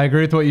 I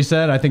agree with what you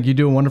said. I think you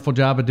do a wonderful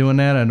job of doing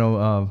that. I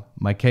know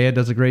Micaiah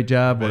does a great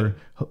job. Amen.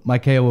 Or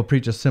Micaiah will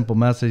preach a simple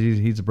message.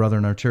 He's a brother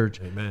in our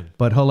church. Amen.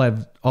 But he'll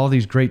have all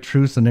these great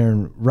truths in there.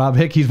 And Rob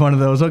Hickey's one of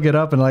those. He'll get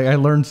up and I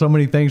learned so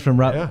many things from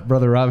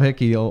Brother Rob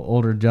Hickey,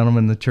 older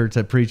gentleman in the church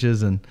that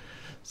preaches. And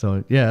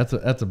so,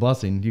 that's a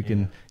blessing.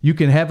 You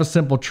can have a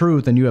simple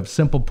truth and you have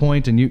simple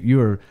points, and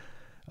you are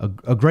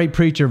a great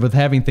preacher with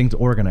having things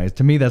organized.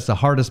 To me, that's the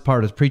hardest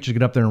part, is preachers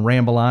get up there and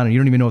ramble on and you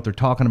don't even know what they're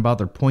talking about.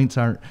 Their points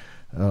aren't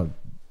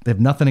they have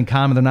nothing in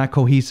common. They're not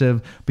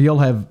cohesive, but you'll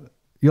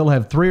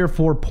have 3 or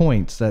 4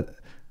 points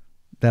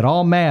that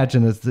all match,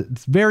 and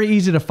it's very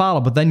easy to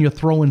follow, but then you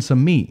throw in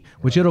some meat,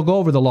 which it'll go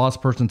over the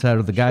lost person's head,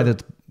 or the guy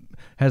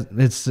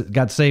it's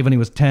got saved when he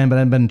was 10 but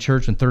hadn't been in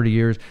church in 30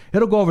 years.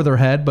 It'll go over their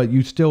head, but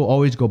you still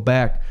always go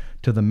back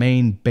to the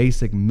main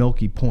basic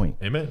milky point.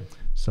 Amen.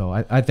 So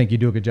I think you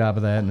do a good job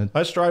of that. And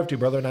I strive to,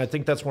 brother, and I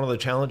think that's one of the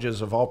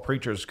challenges of all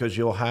preachers, because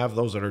you'll have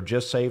those that are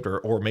just saved,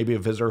 or maybe a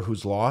visitor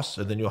who's lost,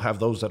 and then you'll have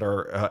those that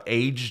are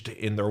aged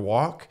in their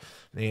walk.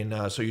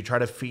 And so you try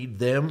to feed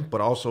them,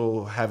 but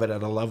also have it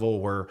at a level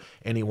where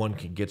anyone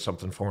can get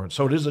something for it.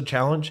 So it is a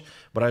challenge,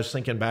 but I was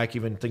thinking back,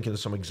 even thinking of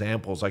some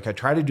examples. Like I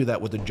try to do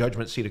that with the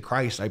judgment seat of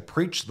Christ. I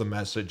preached the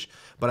message,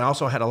 but I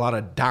also had a lot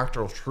of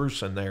doctrinal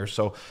truths in there.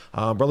 So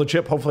Brother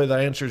Chip, hopefully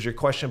that answers your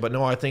question. But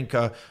no, I think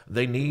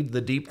they need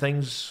the deep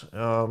things,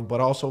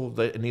 but also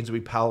it needs to be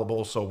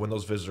palatable. So when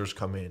those visitors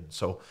come in.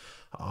 So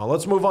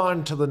let's move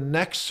on to the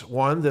next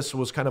one. This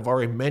was kind of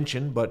already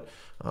mentioned, but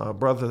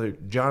Brother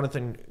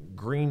Jonathan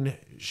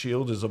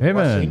Greenshield is a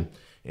blessing.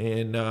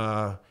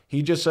 And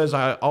he just says,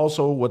 I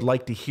also would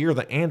like to hear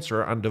the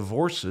answer on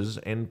divorces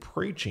and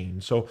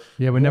preaching. So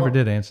yeah, we never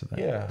did answer that.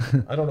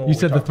 Yeah, I don't know. You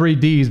said the 3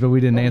 Ds, but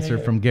we didn't answer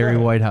from Gary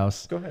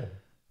Whitehouse. Go ahead.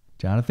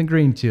 Jonathan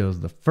Greenshield is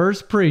the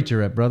first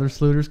preacher at Brother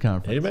Sluter's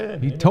conference.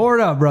 Amen. He tore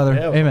it up, brother.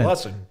 Yeah, it was Amen. a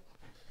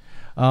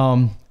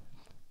blessing.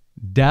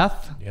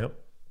 Death. Yep.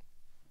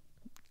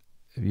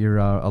 You're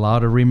allowed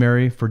to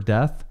remarry for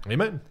death.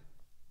 Amen.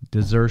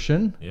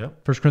 Desertion.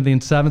 Yep. 1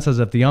 Corinthians 7 says,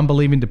 if the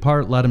unbelieving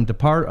depart, let him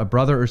depart. A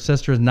brother or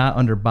sister is not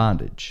under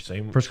bondage.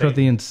 1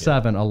 Corinthians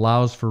 7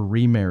 allows for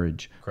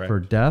remarriage. Correct. For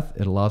death.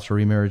 It allows for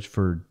remarriage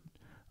for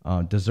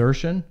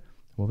desertion.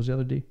 What was the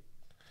other D?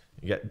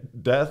 You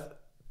got death,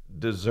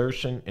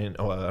 desertion, and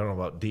I don't know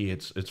about D.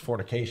 It's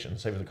fornication.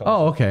 Save the cost.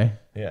 Oh, okay.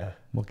 Yeah.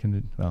 What can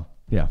it? Well,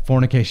 yeah,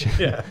 fornication.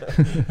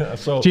 Yeah.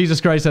 So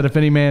Jesus Christ said, if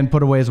any man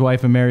put away his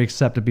wife and marry,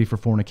 except it be for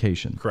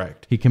fornication.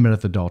 Correct. He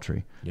committeth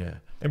adultery. Yeah.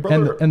 And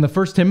brother, And the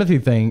 1 Timothy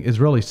thing is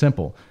really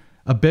simple.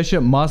 A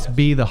bishop must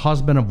be the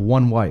husband of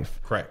one wife.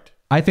 correct.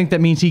 I think that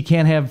means he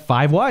can't have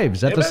 5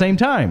 wives at the Amen. same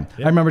time.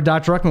 Yeah. I remember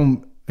Dr.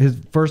 Ruckman, his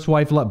first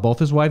wife, both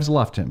his wives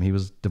left him. He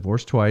was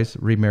divorced twice,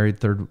 remarried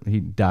third. He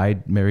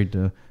died, married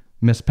to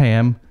Miss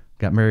Pam,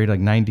 got married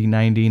like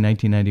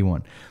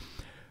 1991.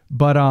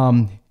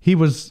 But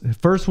his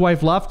first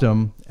wife left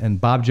him, and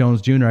Bob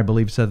Jones Jr., I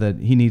believe, said that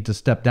he needs to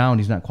step down.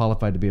 He's not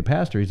qualified to be a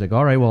pastor. He's like,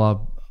 all right,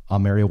 well, I'll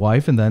marry a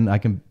wife, and then I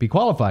can be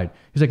qualified.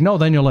 He's like, no,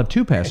 then you'll have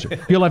 2 pastors.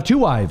 You'll have 2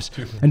 wives.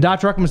 And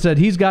Dr. Ruckman said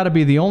he's got to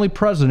be the only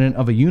president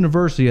of a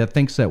university that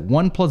thinks that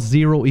 1 +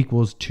 0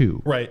 =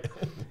 2. Right.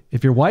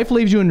 If your wife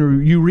leaves you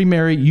and you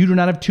remarry, you do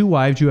not have 2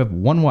 wives, you have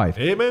 1 wife.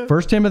 Amen.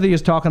 1 Timothy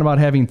is talking about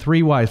having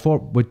 3 wives, 4,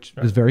 which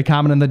is very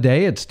common in the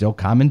day. It's still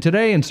common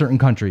today in certain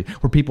countries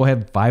where people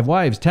have 5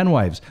 wives, 10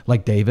 wives,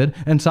 like David,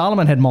 and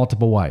Solomon had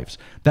multiple wives.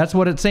 That's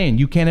what it's saying.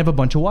 You can't have a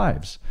bunch of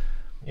wives.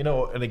 You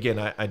know, and again,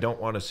 I don't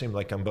want to seem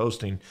like I'm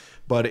boasting,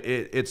 but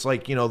it's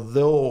like,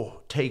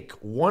 they'll take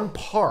one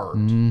part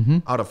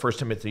out of 1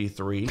 Timothy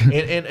 3,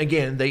 and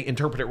again, they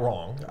interpret it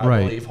wrong,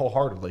 I believe,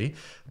 wholeheartedly.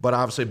 But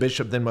obviously, a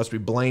bishop then must be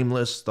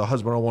blameless, the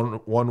husband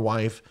of one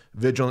wife,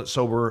 vigilant,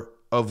 sober,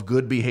 of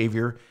good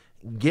behavior,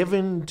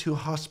 given to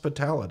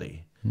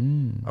hospitality.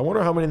 I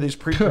wonder how many of these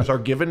preachers are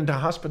given to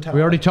hospitality.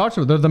 We already talked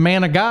about it. They're the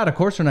man of God. Of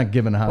course they're not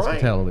given to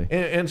hospitality.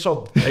 Right. And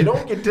so they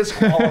don't get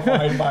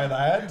disqualified by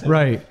that.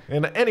 Right.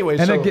 And anyway,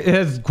 and so... it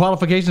has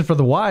qualifications for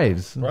the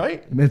wives.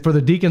 Right. And for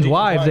the deacons'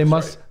 wives, they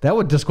must... right. That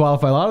would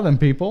disqualify a lot of them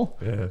people.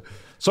 Yeah.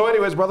 So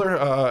anyways, brother,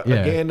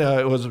 again,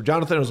 it was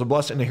Jonathan. It was a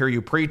blessing to hear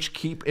you preach.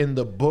 Keep in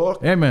the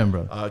book. Amen,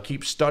 brother.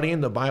 Keep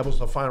studying. The Bible's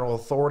the final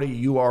authority.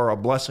 You are a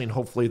blessing.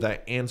 Hopefully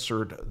that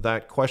answered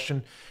that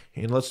question.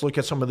 And let's look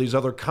at some of these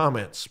other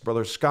comments.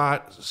 Brother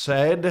Scott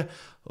said,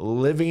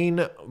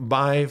 living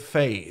by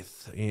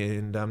faith.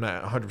 And I'm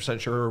not 100%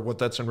 sure what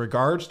that's in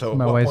regards to.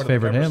 My wife's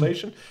favorite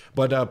hymn.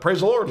 But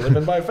praise the Lord,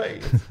 living by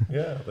faith.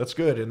 Yeah, that's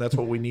good. And that's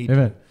what we need.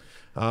 Amen.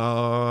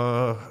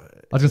 I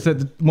was going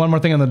to say one more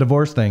thing on the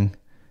divorce thing.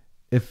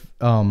 If,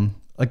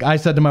 like I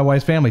said to my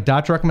wife's family,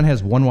 Dr. Ruckman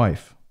has 1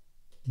 wife.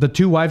 The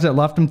 2 wives that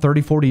left him 30,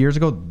 40 years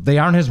ago, they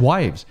aren't his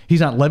wives. He's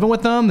not living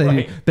with them.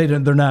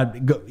 They're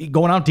not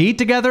going out to eat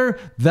together.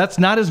 That's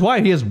not his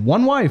wife. He has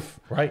 1 wife.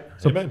 Right.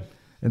 So Amen.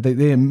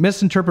 They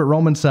misinterpret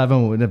Romans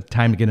 7. We wouldn't have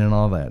time to get into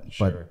all that.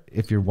 Sure. But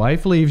if your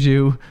wife leaves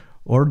you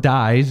or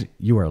dies,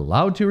 you are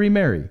allowed to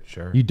remarry.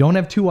 Sure. You don't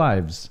have 2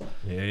 wives.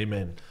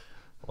 Amen.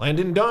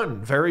 Landon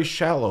Dunn, very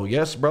shallow.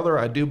 Yes, brother,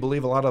 I do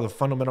believe a lot of the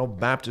fundamental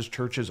Baptist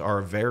churches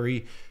are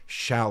very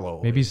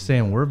shallow. Maybe he's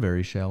saying we're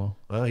very shallow.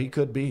 Well, he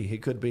could be,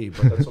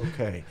 but that's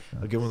okay.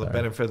 I'll give him the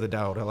benefit of the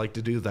doubt. I like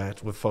to do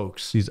that with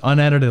folks. These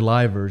unedited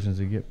live versions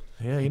that get...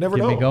 Yeah, you never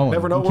Get know. me going.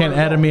 Never know. You can't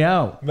edit me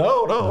out.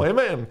 No,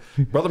 amen.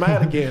 Brother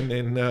Matt again,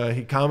 and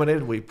he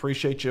commented, we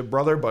appreciate you,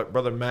 brother. But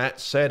Brother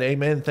Matt said,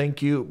 amen.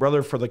 Thank you,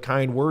 brother, for the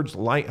kind words.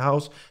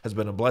 Lighthouse has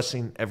been a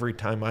blessing every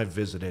time I've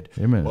visited.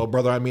 Amen. Well,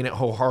 brother, I mean it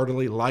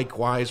wholeheartedly.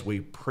 Likewise, we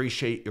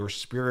appreciate your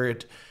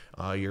spirit.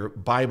 your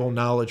Bible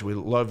knowledge. We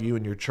love you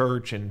and your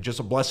church, and just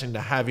a blessing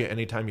to have you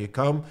anytime you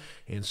come.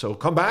 And so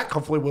come back.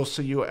 Hopefully we'll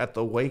see you at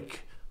the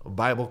Wake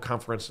Bible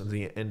Conference at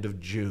the end of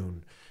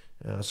June.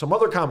 Some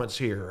other comments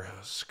here.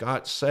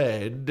 Scott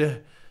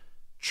said,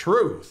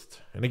 truth.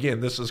 And again,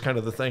 this is kind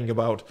of the thing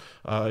about,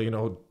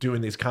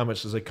 doing these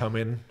comments as they come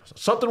in.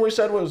 Something we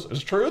said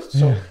is truth.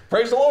 So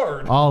praise the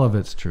Lord. All of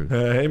it's truth.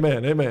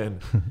 Amen.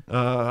 Amen.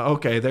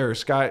 Okay. There.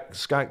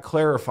 Scott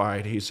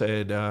clarified. He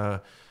said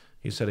a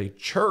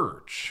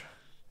church.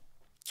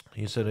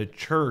 He said a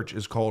church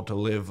is called to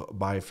live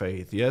by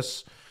faith.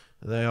 Yes,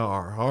 they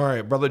are. All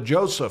right. Brother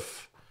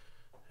Joseph.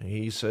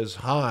 He says,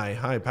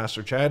 hi,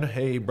 Pastor Chad.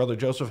 Hey, Brother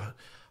Joseph,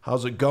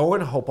 how's it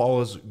going? Hope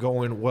all is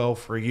going well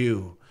for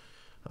you.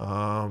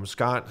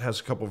 Scott has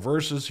a couple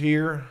verses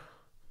here.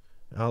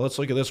 Let's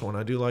look at this one.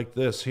 I do like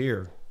this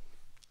here.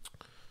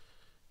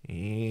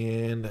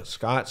 And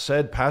Scott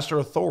said, pastor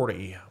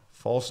authority,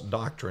 false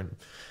doctrine.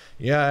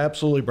 Yeah,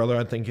 absolutely, brother.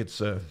 I think it's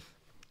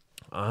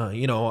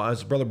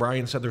as Brother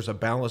Brian said, there's a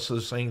balance to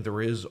this thing. There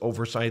is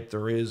oversight.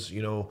 There is,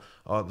 the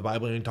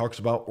Bible even talks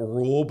about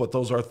rule, but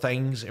those are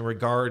things in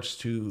regards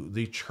to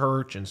the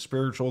church and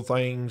spiritual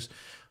things.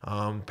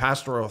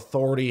 Pastoral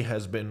authority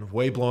has been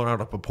way blown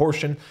out of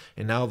proportion,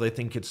 and now they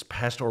think it's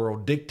pastoral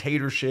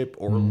dictatorship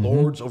or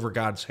lords over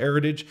God's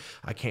heritage.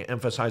 I can't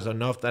emphasize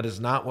enough, that is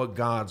not what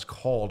God's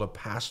called a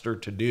pastor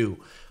to do,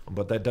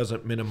 but that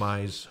doesn't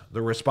minimize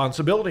the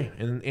responsibility.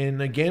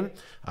 And again,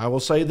 I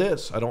will say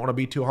this, I don't want to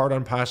be too hard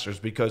on pastors,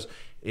 because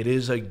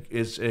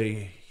it's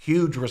a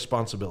huge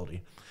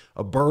responsibility,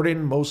 a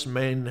burden most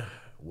men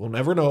will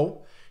never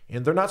know,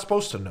 and they're not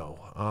supposed to know.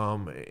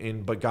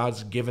 But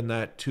God's given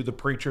that to the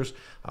preachers.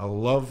 I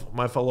love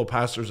my fellow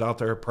pastors out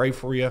there. Pray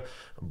for you.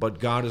 But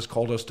God has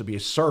called us to be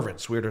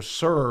servants. We're to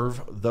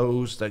serve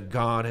those that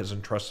God has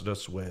entrusted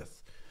us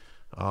with.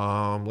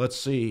 Let's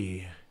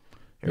see.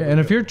 And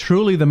if you're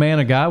truly the man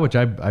of God, which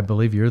I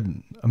believe you're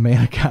a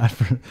man of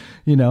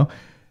God,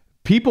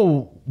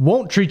 people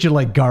won't treat you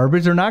like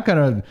garbage. They're not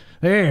going to,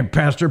 hey,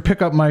 pastor,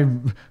 pick up my,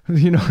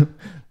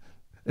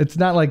 it's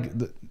not like...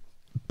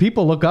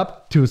 People look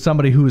up to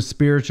somebody who is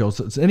spiritual.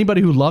 So it's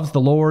anybody who loves the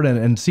Lord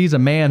and sees a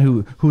man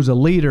who's a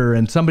leader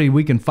and somebody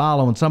we can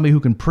follow and somebody who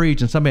can preach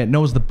and somebody that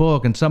knows the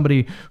book and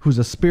somebody who's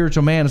a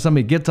spiritual man and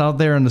somebody gets out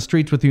there in the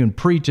streets with you and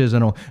preaches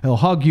and he'll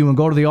hug you and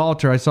go to the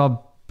altar. I saw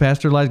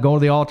Pastor Elias go to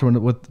the altar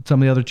with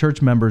some of the other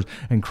church members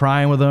and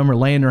crying with them or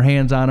laying their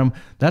hands on them.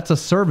 That's a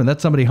servant.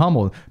 That's somebody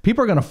humble.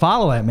 People are going to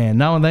follow that man.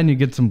 Now and then you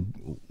get some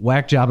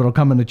whack job that'll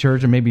come into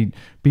church and maybe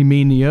be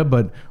mean to you,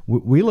 but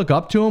we look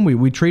up to him.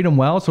 We treat him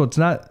well. So it's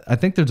not, I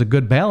think there's a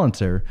good balance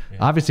there. Yeah.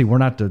 Obviously, we're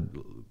not to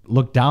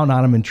look down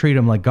on him and treat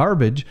him like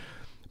garbage,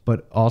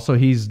 but also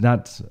he's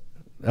not,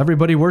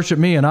 everybody worship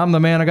me and I'm the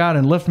man of God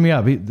and lift me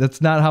up.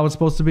 That's not how it's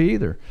supposed to be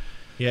either.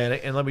 Yeah,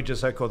 and let me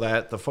just echo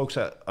that. The folks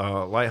at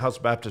Lighthouse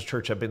Baptist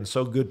Church have been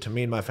so good to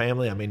me and my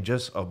family. I mean,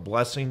 just a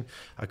blessing.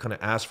 I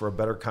couldn't ask for a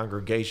better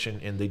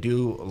congregation, and they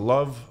do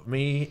love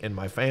me and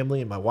my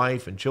family and my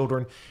wife and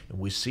children, and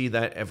we see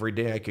that every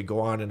day. I could go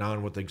on and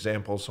on with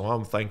examples, so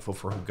I'm thankful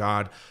for who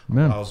God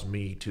allows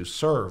me to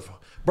serve.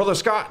 Brother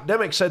Scott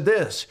Demick said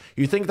this,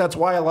 you think that's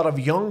why a lot of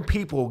young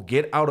people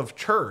get out of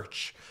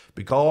church?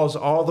 Because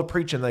all the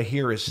preaching they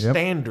hear is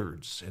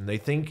standards, and they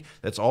think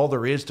that's all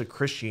there is to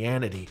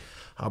Christianity.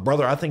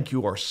 Brother, I think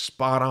you are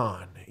spot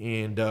on.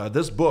 And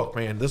this book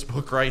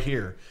right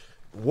here,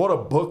 what a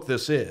book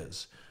this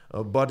is.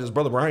 But as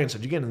Brother Brian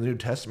said, you get in the New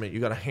Testament, you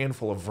got a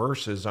handful of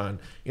verses on,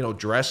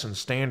 dress and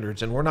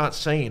standards. And we're not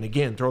saying,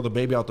 again, throw the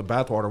baby out the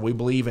bathwater. We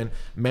believe in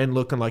men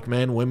looking like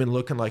men, women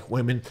looking like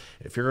women.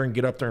 If you're going to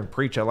get up there and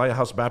preach at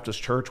Lighthouse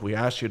Baptist Church, we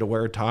ask you to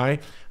wear a tie.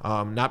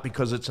 Not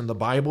because it's in the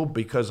Bible,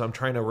 because I'm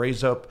trying to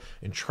raise up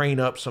and train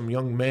up some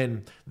young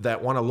men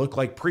that want to look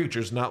like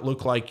preachers, not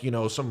look like,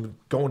 some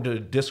going to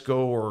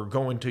disco or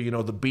going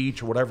to, the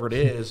beach or whatever it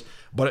is.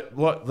 But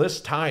look, this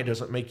tie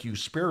doesn't make you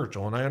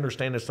spiritual. And I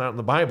understand it's not in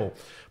the Bible.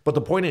 But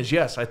the point is,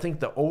 yes, I think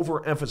the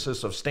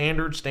overemphasis of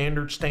standards,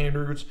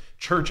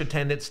 church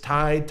attendance,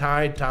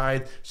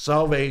 tithe,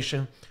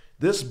 salvation,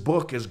 this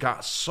book has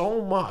got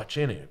so much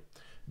in it.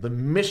 The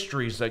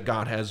mysteries that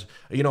God has.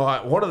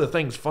 One of the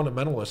things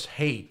fundamentalists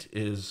hate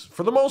is,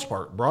 for the most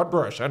part, broad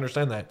brush, I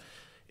understand that,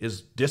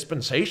 is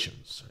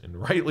dispensations and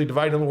rightly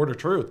dividing the word of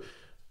truth.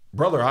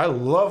 Brother, I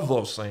love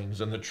those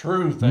things and the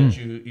truth that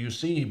you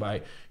see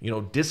by,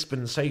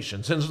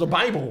 dispensations. And it's the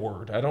Bible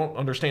word. I don't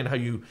understand how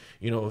you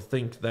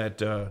think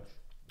that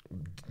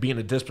being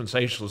a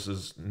dispensationalist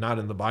is not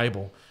in the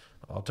Bible.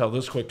 I'll tell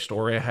this quick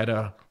story. I had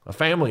a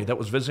family that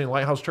was visiting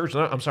Lighthouse Church.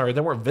 I'm sorry,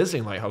 they weren't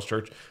visiting Lighthouse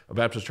Church, a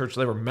Baptist church.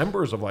 They were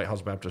members of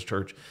Lighthouse Baptist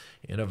Church.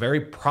 And a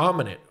very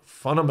prominent,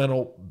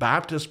 fundamental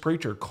Baptist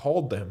preacher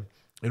called them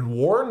and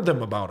warned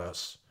them about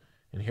us.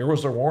 And here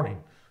was their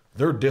warning.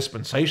 They're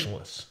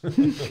dispensationalists.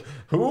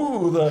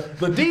 Ooh,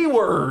 the D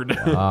word.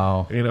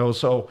 Wow.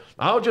 So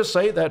I'll just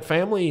say that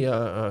family,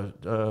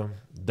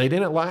 they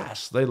didn't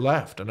last. They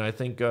left. And I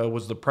think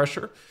was the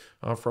pressure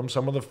from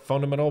some of the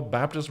fundamental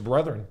Baptist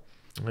brethren.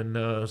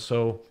 And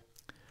so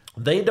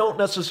they don't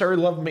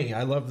necessarily love me.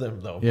 I love them,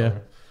 though. Yeah.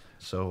 Brother.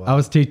 So I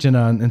was teaching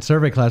in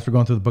survey class. We're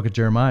going through the book of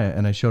Jeremiah,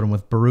 and I showed them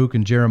with Baruch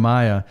and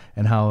Jeremiah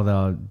and how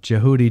the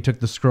Jehudi took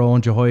the scroll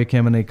and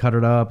Jehoiakim and they cut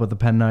it up with a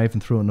penknife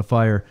and threw it in the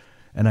fire.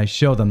 And I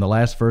showed them the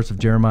last verse of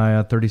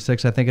Jeremiah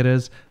 36, I think it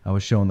is. I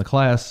was showing the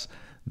class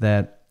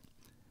that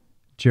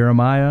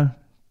Jeremiah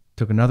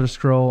took another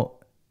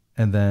scroll,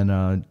 and then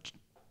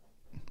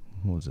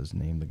what was his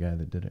name? The guy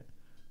that did it.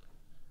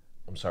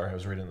 I'm sorry, I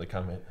was reading the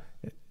comment.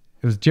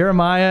 It was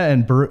Jeremiah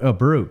and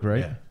Baruch, right?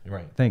 Yeah, you're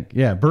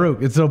right.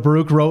 Baruch. And so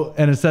Baruch wrote,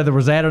 and it said there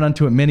was added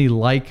unto it many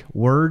like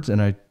words, and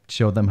I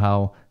showed them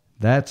how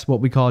that's what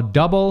we call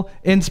double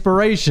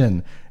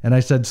inspiration. And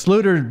I said,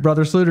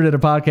 Brother Sluter did a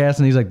podcast,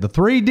 and he's like, the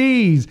 3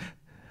 Ds,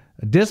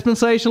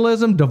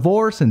 dispensationalism,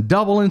 divorce, and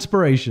double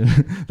inspiration.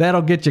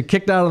 That'll get you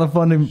kicked out of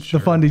the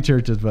Fundy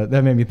churches, but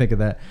that made me think of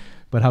that.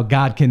 But how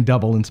God can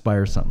double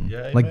inspire something.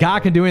 Yeah, like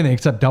God can do anything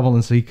except double,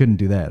 and so he couldn't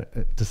do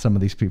that to some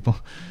of these people.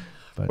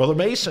 But Brother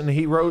Mason,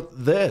 he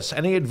wrote this.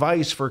 Any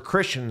advice for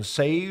Christians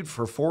saved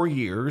for 4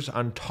 years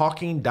on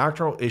talking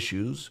doctrinal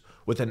issues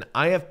with an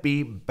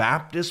IFB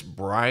Baptist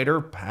bride or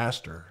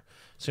pastor?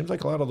 Seems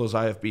like a lot of those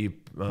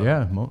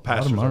IFB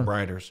pastors are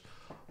briders.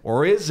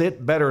 Or is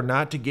it better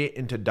not to get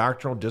into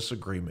doctrinal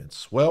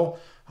disagreements? Well,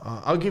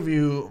 I'll give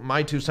you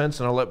my 2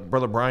 cents, and I'll let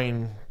Brother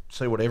Brian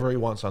say whatever he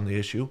wants on the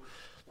issue.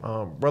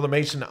 Brother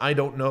Mason, I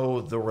don't know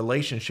the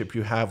relationship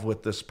you have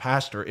with this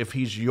pastor. If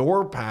he's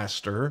your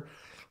pastor,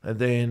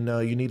 then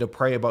you need to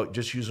pray about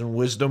just using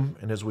wisdom.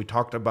 And as we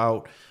talked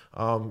about,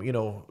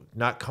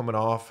 not coming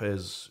off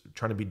as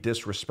trying to be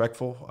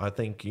disrespectful. I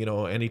think,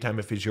 anytime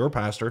if he's your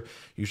pastor,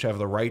 you should have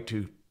the right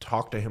to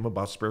talk to him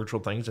about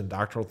spiritual things and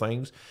doctrinal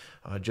things.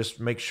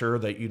 Just make sure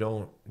that you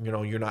don't,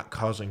 you're not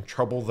causing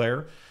trouble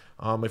there.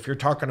 If you're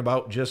talking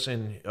about just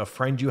in a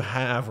friend you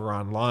have or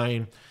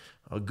online,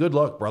 good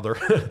luck, brother.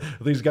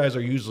 These guys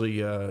are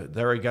usually,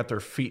 they already got their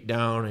feet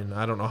down, and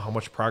I don't know how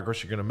much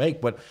progress you're going to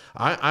make, but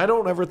I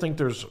don't ever think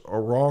there's a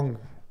wrong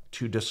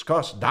to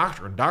discuss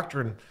doctrine.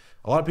 Doctrine,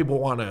 a lot of people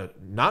want to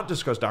not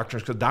discuss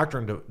doctrines because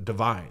doctrine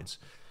divides.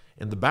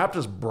 And the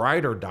Baptist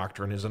brider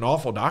doctrine is an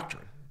awful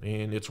doctrine,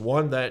 and it's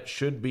one that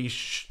should be,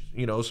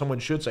 someone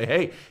should say,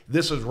 hey,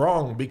 this is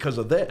wrong because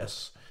of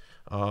this.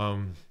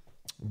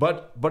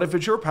 But if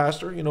it's your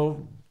pastor,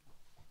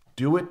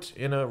 do it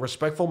in a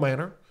respectful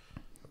manner.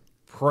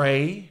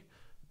 Pray,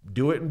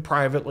 do it in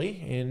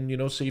privately,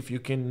 and see if you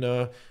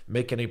can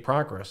make any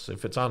progress.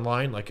 If it's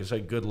online, like I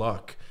said, good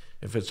luck.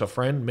 If it's a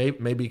friend,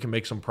 maybe you can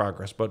make some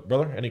progress. But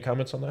brother, any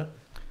comments on that?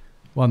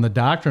 Well, on the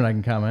doctrine, I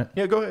can comment.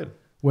 Yeah, go ahead.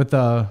 With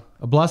a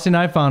blessing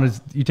I found is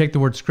you take the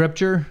word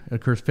scripture, it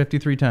occurs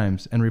 53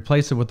 times, and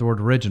replace it with the word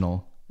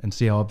original, and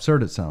see how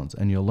absurd it sounds,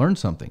 and you'll learn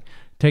something.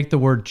 Take the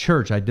word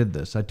church. I did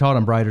this. I taught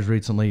on Briders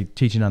recently,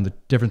 teaching on the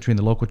difference between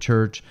the local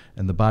church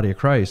and the body of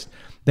Christ.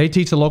 They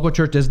teach the local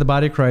church is the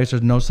body of Christ.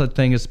 There's no such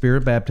thing as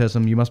spirit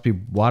baptism. You must be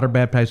water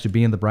baptized to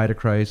be in the bride of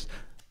Christ.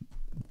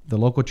 The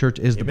local church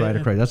is the bride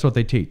of Christ. That's what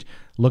they teach.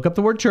 Look up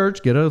the word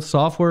church, get a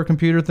software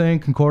computer thing,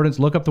 concordance,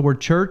 look up the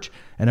word church,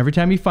 and every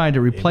time you find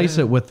it, replace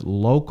it with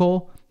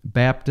local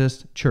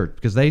Baptist church,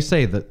 because they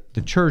say that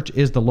the church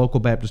is the local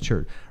Baptist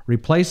church.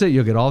 Replace it,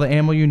 you'll get all the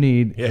ammo you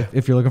need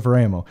if you're looking for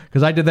ammo.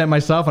 Because I did that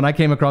myself, and I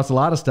came across a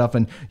lot of stuff,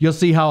 and you'll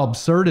see how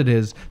absurd it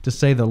is to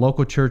say the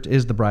local church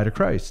is the bride of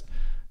Christ.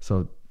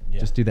 So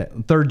just do that.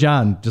 3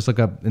 John, just look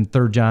up in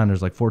 3 John,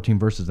 there's like 14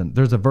 verses. And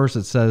there's a verse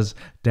that says,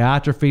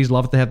 Diotrephes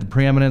loveth to have the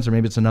preeminence, or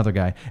maybe it's another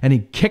guy, and he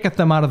kicketh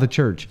them out of the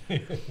church.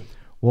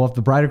 Well, if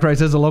the bride of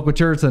Christ is a local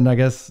church, then I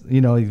guess,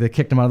 they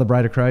kicked him out of the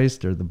bride of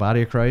Christ or the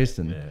body of Christ.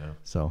 And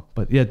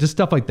just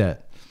stuff like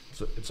that.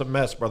 It's a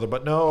mess, brother.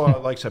 But no,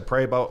 like I said,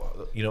 pray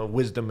about,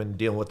 wisdom and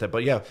dealing with that.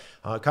 But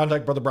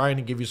contact Brother Brian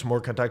and give you some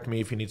more. Contact me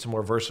if you need some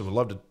more verses. We'd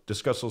love to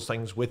discuss those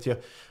things with you.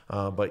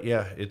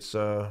 It's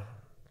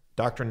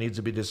doctrine needs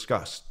to be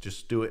discussed.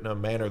 Just do it in a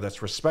manner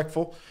that's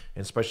respectful,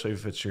 and especially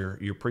if it's your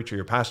preacher,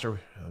 your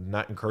pastor,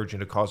 not encouraging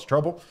to cause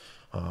trouble.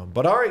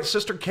 But all right,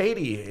 Sister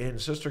Katie.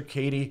 And Sister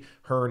Katie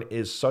Hearn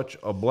is such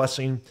a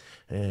blessing.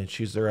 And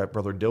she's there at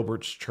Brother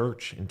Dilbert's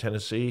church in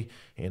Tennessee.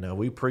 And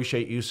we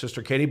appreciate you,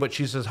 Sister Katie. But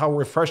she says how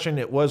refreshing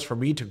it was for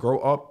me to grow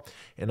up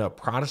in a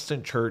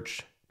Protestant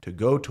church, to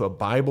go to a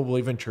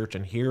Bible-believing church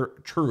and hear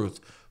truth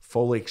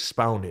fully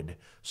expounded.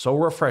 So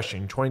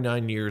refreshing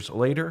 29 years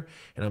later.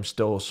 And I'm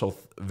still so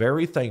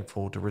very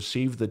thankful to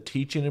receive the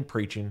teaching and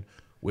preaching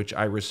which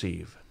I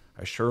receive.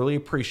 I surely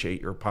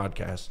appreciate your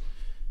podcast.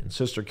 And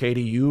Sister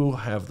Katie, you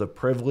have the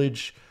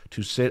privilege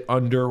to sit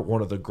under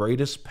one of the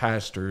greatest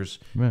pastors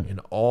in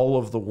all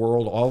of the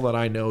world, all that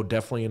I know,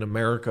 definitely in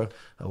America.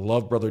 I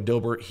love Brother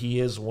Dilbert. He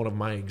is one of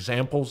my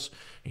examples,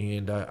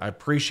 and I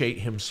appreciate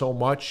him so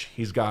much.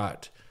 He's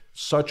got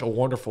such a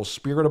wonderful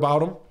spirit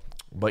about him,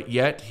 but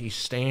yet he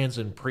stands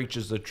and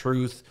preaches the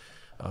truth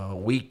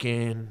week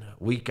in,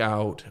 week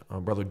out.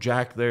 Brother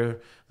Jack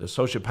there, the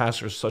associate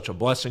pastor, is such a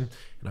blessing.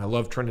 And I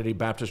love Trinity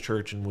Baptist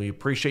Church, and we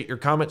appreciate your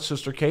comments,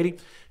 Sister Katie,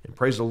 and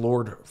praise the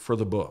Lord for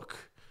the book.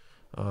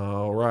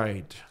 All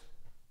right.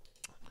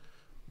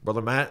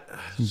 Brother Matt.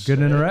 Good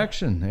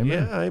interaction. Amen.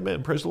 Yeah,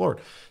 amen. Praise the Lord.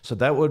 So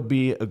that would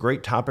be a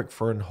great topic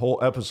for a whole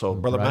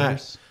episode. Brother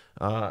Matt,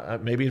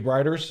 maybe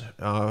writers,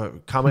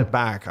 comment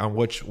back on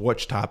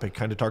which topic.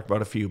 Kind of talked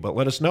about a few, but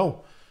let us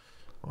know.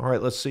 All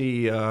right, let's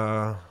see.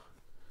 A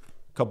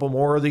couple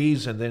more of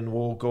these, and then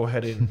we'll go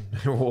ahead and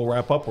we'll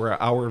wrap up. We're an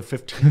hour and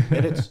 15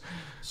 minutes.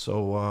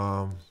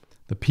 So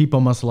the people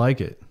must like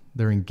it.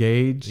 They're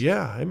engaged.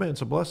 Yeah, amen.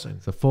 It's a blessing.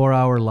 It's a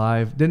 4-hour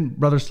live. Didn't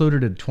Brother Sluter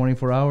did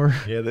 24-hour?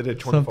 Yeah, they did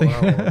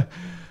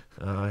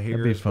 24-hour.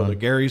 Here's fun. Brother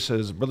Gary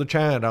says, Brother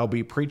Chad, I'll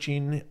be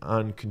preaching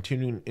on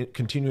continuing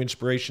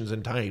inspirations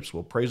and types.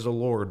 Well, praise the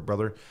Lord,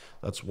 brother.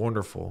 That's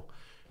wonderful.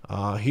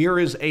 Here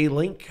is a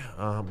link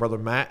Brother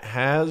Matt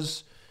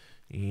has.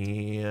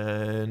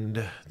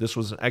 And this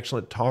was an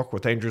excellent talk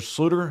with Andrew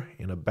Sluter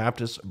in a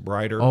Baptist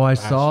Brighter. Oh, I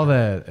saw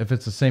that. If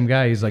it's the same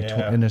guy, he's like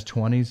in his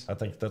 20s. I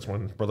think that's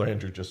when Brother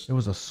Andrew just... It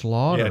was a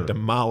slaughter. Yeah,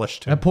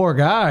 demolished him. That poor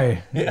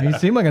guy. Yeah. He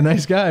seemed like a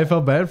nice guy. I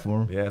felt bad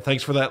for him. Yeah,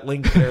 thanks for that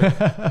link there,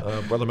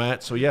 Brother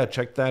Matt. So yeah,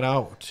 check that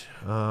out.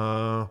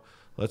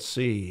 Let's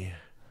see.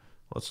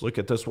 Let's look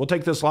at this. We'll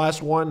take this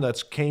last one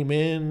that's came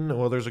in.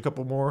 Well, there's a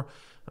couple more.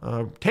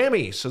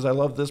 Tammy says, I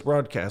love this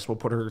broadcast. We'll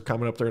put her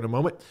comment up there in a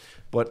moment.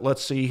 But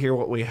let's see here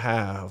what we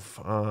have.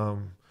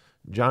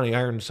 Johnny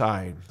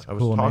Ironside. I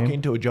was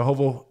talking to a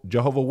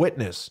Jehovah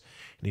Witness,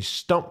 and he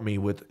stumped me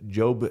with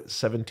Job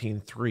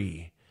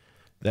 17:3.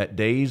 That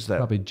days that...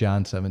 Probably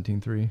John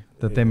 17:3.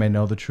 That they may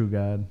know the true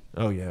God.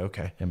 Oh, yeah,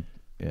 okay. And,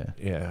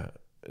 Yeah.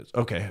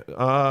 Okay.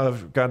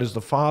 God is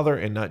the Father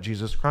and not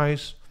Jesus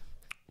Christ.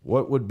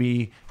 What would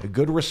be a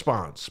good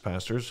response,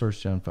 pastors? 1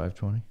 John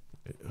 5:20.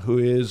 Who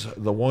is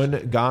the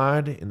one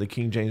God in the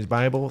King James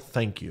Bible?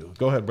 Thank you.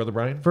 Go ahead, Brother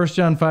Brian. 1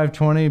 John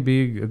 5:20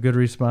 be a good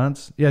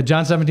response. Yeah,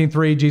 John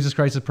 17:3, Jesus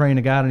Christ is praying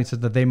to God, and he says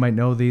that they might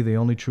know thee, the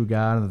only true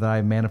God, and that I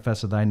have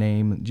manifested thy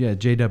name. Yeah,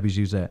 JW's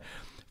use that.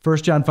 1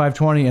 John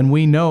 5:20, and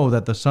we know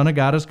that the Son of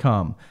God is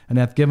come, and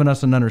hath given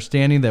us an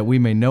understanding that we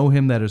may know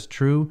him that is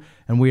true,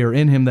 and we are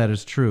in him that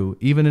is true,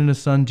 even in his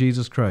Son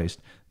Jesus Christ.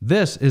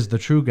 This is the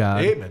true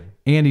God. Amen.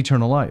 And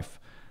eternal life.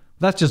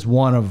 That's just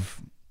one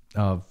of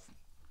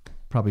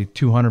probably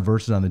 200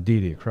 verses on the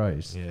deity of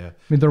Christ. Yeah. I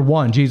mean, they're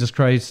one. Jesus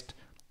Christ,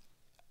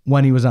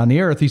 when he was on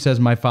the earth, he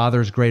says, my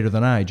Father is greater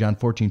than I. John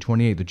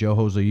 14:28. The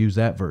Johos will use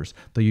that verse.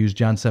 They'll use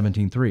John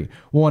 17:3.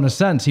 Well, in a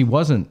sense, he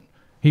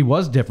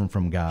was different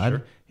from God.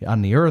 Sure.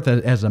 On the earth,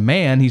 as a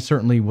man, he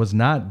certainly was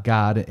not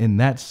God in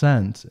that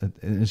sense.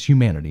 His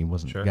humanity, he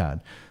wasn't God.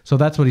 So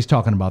that's what he's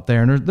talking about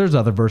there. And there's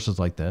other verses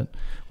like that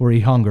where he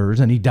hungers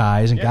and he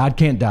dies, and God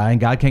can't die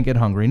and God can't get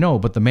hungry. No,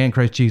 but the man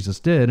Christ Jesus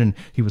did, and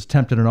he was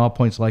tempted in all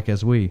points like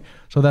as we.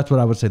 So that's what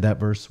I would say that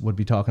verse would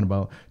be talking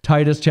about.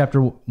 Titus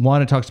chapter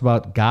 1, it talks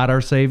about God our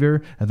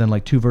Savior, and then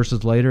like 2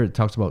 verses later, it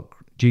talks about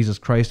Jesus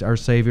Christ our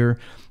Savior.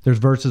 There's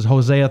verses,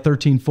 Hosea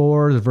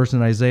 13:4, there's a verse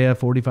in Isaiah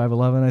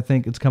 45:11, I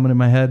think it's coming in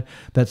my head,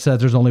 that says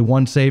there's only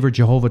one Savior,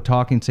 Jehovah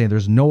talking, saying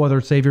there's no other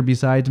Savior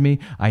besides me,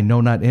 I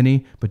know not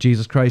any, but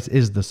Jesus Christ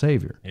is the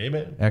Savior.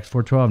 Amen. Acts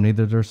 4:12,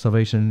 neither there's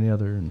salvation in the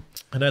other.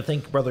 And I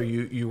think, brother,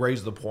 you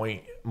raised the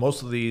point,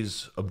 most of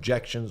these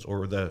objections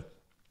or the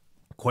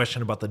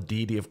question about the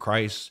deity of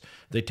Christ,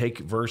 they take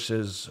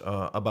verses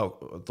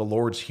about the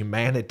Lord's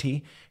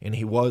humanity, and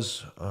he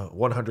was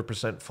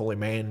 100% fully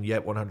man,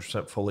 yet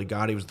 100% fully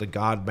God. He was the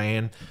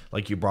God-man,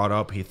 like you brought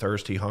up. He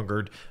thirsted, he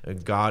hungered.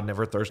 God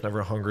never thirsts,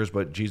 never hungers,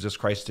 but Jesus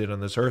Christ did on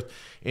this earth.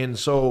 And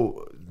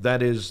so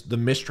that is the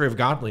mystery of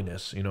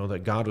godliness,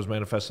 that God was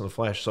manifest in the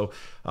flesh. So,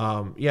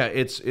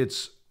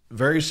 it's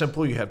very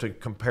simple. You have to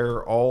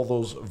compare all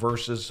those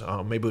verses.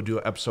 Maybe we'll do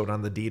an episode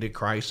on the deity of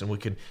Christ, and we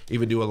can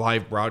even do a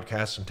live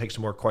broadcast and take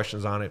some more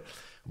questions on it.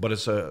 But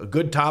it's a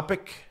good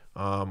topic,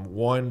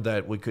 one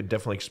that we could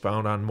definitely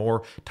expound on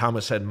more.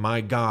 Thomas said,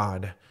 my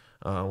God.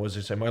 What does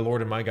he say? My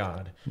Lord and my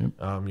God. Yep.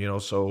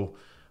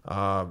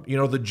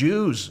 The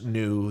Jews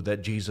knew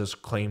that Jesus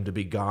claimed to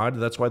be God.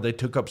 That's why they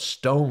took up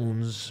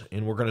stones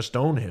and were going to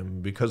stone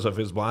him because of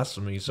his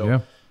blasphemy.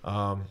 So,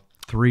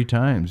 3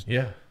 times.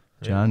 Yeah.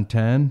 John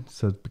 10,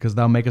 so because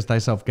thou makest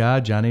thyself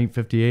God. John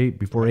 8:58,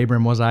 before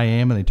Abraham was I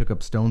am, and they took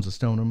up stones to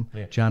stone him.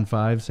 Yeah. John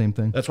 5, same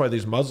thing. That's why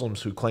these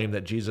Muslims who claim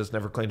that Jesus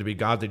never claimed to be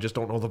God, they just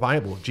don't know the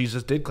Bible.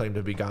 Jesus did claim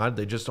to be God.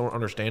 They just don't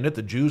understand it.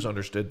 The Jews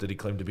understood that he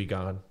claimed to be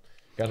God.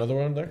 Got another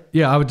one there?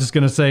 Yeah, I was just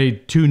going to say,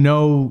 to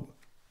know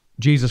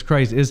Jesus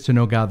Christ is to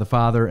know God the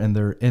Father, and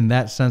they're in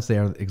that sense they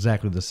are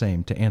exactly the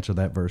same, to answer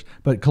that verse.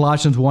 But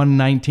Colossians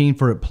 1:19,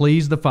 for it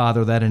pleased the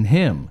Father that in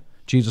him,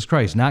 Jesus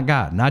Christ, not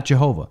God, not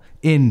Jehovah,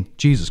 in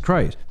Jesus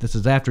Christ. This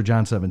is after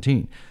John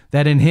 17.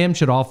 That in him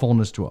should all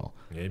fullness dwell.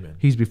 Amen.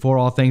 He's before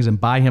all things,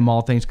 and by him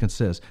all things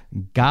consist.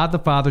 God the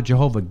Father,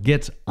 Jehovah,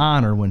 gets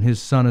honor when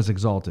his Son is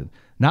exalted.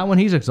 Not when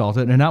he's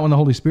exalted, and not when the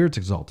Holy Spirit's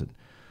exalted.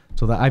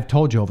 So that I've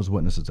told Jehovah's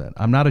Witnesses that.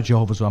 I'm not a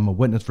Jehovah, so I'm a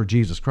witness for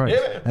Jesus Christ.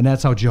 Amen. And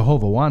that's how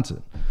Jehovah wants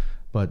it.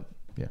 But,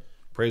 yeah.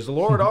 Praise the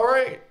Lord. All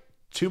right.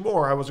 two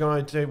more. I was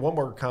going to say one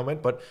more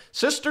comment, but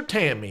Sister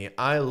Tammy,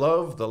 I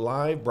love the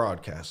live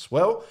broadcasts.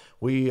 Well,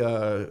 we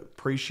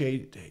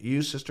appreciate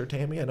you, Sister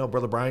Tammy. I know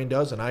Brother Brian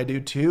does, and I do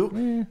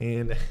too.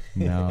 And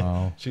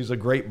No. she's a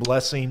great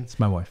blessing. It's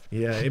my wife.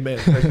 Yeah, amen.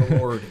 Praise the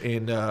Lord.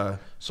 And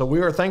so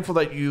we are thankful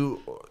that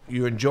you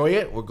enjoy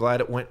it. We're glad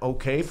it went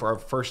okay for our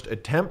first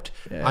attempt.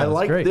 Yeah, I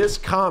like great. this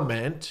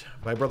comment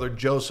by Brother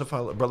Joseph.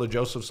 Brother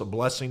Joseph's a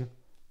blessing.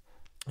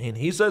 And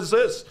he says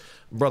this,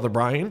 Brother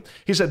Brian.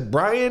 He said,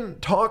 Brian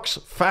talks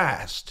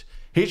fast.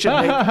 He should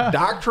make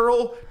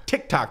doctoral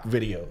TikTok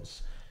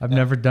videos. I've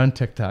never done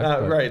TikTok.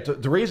 But... Right.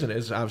 The reason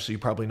is, obviously, you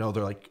probably know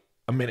they're like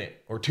a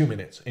minute or 2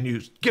 minutes, and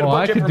you get a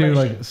I bunch of could do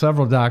information. like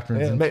several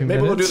doctrines in 2 maybe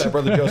minutes. we'll do that,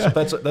 Brother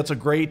Joseph. That's a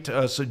great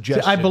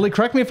suggestion. I believe.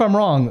 Correct me if I'm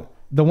wrong.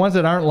 The ones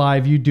that aren't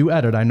live, you do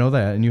edit. I know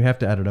that, and you have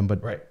to edit them.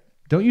 But Right.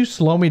 don't you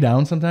slow me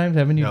down sometimes?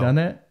 Haven't you done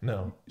that?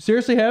 No.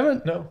 Seriously,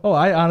 haven't? No. Oh,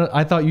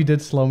 I thought you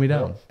did slow me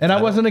down, and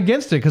I wasn't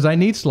against it because I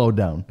need slowed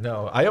down.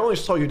 No, I only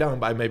slow you down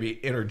by maybe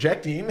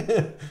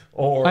interjecting,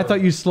 or I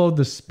thought you slowed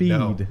the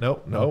speed.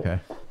 No. Okay.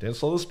 Didn't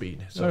slow the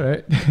speed. So. All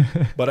right.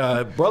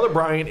 But Brother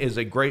Brian is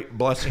a great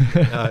blessing.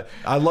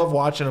 I love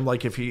watching him.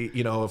 Like if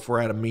if we're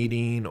at a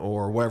meeting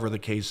or whatever the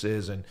case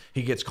is, and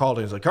he gets called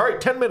and he's like, "All right,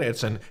 10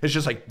 minutes," and it's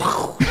just like,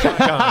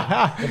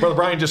 shotgun. And Brother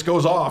Brian just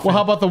goes off. Well,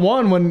 how about the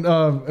one when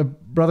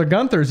Brother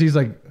Gunther's? He's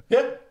like,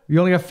 Yeah. "You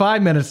only got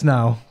 5 minutes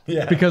now."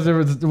 Yeah. Because there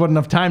wasn't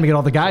enough time to get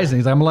all the guys in.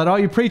 He's like, "I'm gonna let all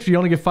you preach, but you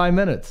only get 5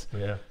 minutes."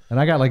 Yeah. And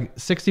I got like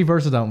 60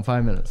 verses out in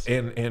 5 minutes.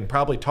 And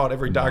probably taught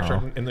every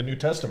doctrine in the New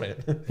Testament.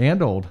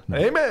 And old. No.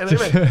 Amen.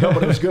 No,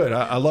 but it was good.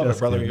 I love it,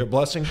 brother. You're a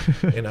blessing.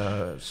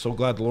 And so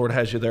glad the Lord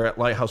has you there at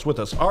Lighthouse with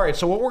us. All right.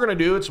 So what we're going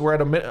to do is we're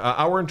at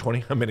hour and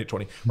 20.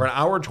 We're at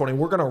hour and 20.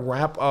 We're going to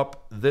wrap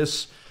up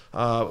this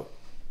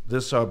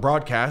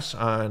broadcast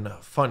on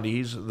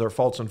Fundies, their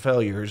faults and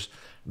failures.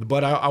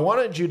 But I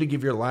wanted you to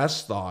give your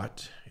last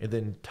thought and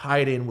then tie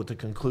it in with the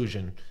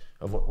conclusion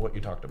of what you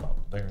talked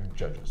about there in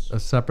Judges. A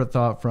separate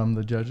thought from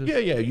the Judges?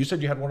 Yeah. You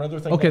said you had one other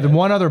thing. Okay, the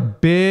one other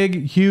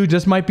big, huge,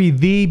 this might be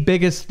the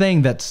biggest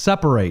thing that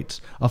separates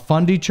a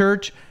Fundy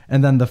church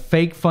and then the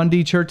fake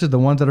Fundy churches, the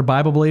ones that are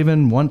Bible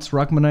believing, once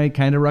Ruckmanite,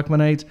 kind of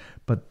Ruckmanites,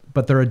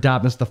 but they're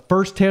adopting. It's the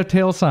first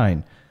telltale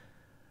sign.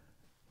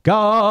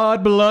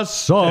 God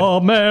bless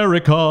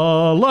America,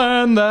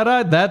 land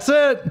that's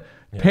it.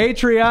 Yeah.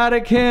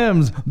 Patriotic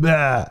hymns.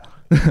 Blah.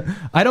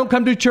 I don't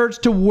come to church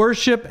to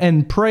worship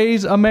and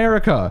praise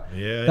America.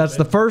 Yeah, that's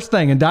the first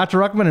thing. And Dr.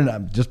 Ruckman, and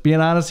I'm just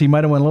being honest, he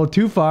might have went a little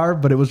too far,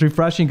 but it was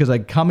refreshing because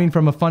coming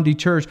from a Fundy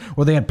church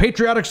where they had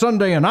Patriotic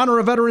Sunday and Honor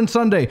a Veteran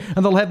Sunday,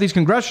 and they'll have these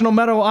Congressional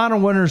Medal Honor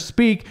winners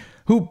speak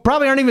who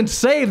probably aren't even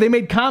saved. They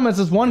made comments.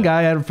 This one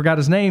guy, I forgot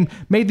his name,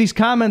 made these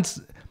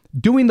comments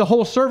doing the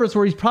whole service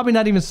where he's probably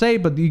not even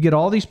saved, but you get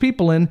all these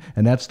people in,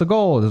 and that's the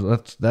goal.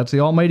 That's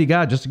the Almighty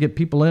God, just to get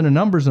people in and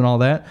numbers and all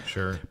that.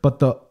 Sure.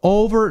 But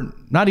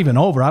not even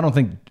over, I don't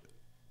think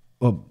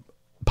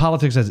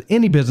politics has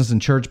any business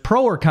in church,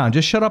 pro or con.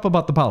 Just shut up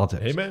about the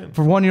politics. Amen.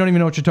 For one, you don't even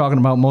know what you're talking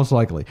about, most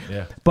likely.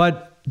 Yeah.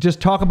 But just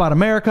talk about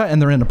America,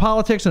 and they're into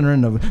politics,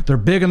 and they're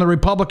big in the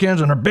Republicans,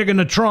 and they're big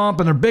into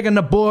Trump, and they're big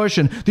into Bush,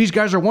 and these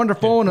guys are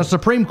wonderful, and the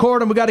Supreme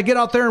Court, and we got to get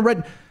out there and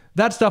read.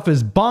 That stuff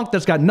is bunk.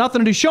 That's got nothing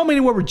to do. Show me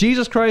anywhere where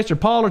Jesus Christ or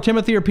Paul or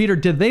Timothy or Peter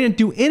did. They didn't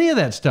do any of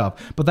that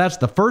stuff. But that's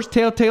the first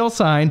telltale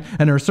sign.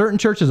 And there are certain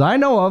churches I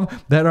know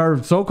of that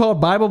are so-called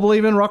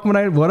Bible-believing,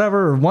 Ruckmanite,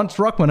 whatever, or once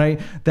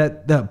Ruckmanite,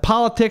 that the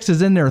politics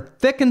is in there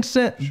thick and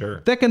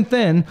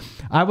thin.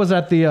 I was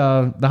at the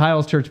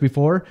Hiles Church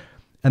before,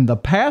 and the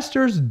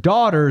pastor's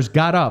daughters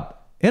got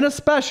up in a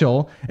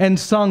special and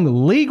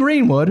sung Lee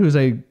Greenwood, who's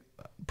a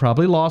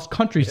probably lost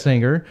country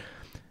singer.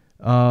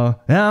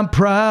 I'm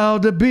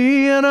proud to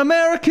be an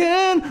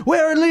American,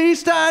 where at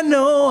least I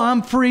know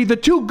I'm free. The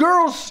two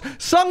girls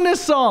sung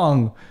this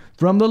song.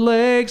 From the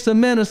lakes of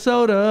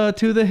Minnesota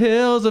to the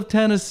hills of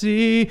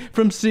Tennessee,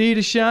 from sea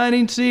to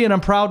shining sea, and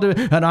I'm proud to,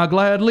 and I'll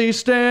gladly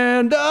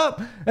stand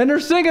up. And they're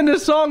singing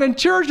this song in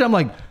church. I'm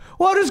like,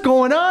 what is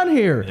going on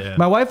here? Yeah.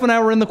 My wife and I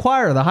were in the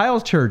choir, the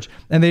Hiles Church,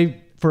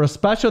 and for a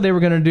special, they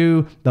were going to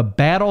do the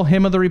Battle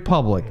Hymn of the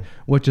Republic,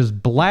 which is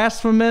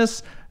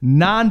blasphemous,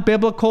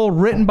 non-biblical,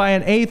 written by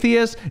an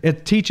atheist.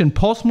 It's teaching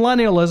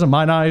postmillennialism.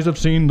 Mine eyes have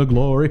seen the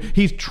glory.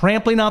 He's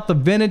trampling out the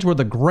vintage where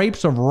the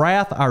grapes of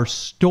wrath are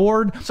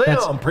stored.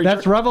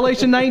 That's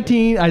Revelation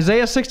 19,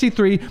 Isaiah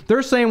 63.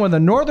 They're saying when the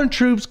northern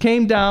troops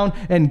came down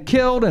and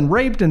killed and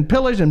raped and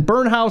pillaged and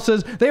burned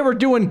houses, they were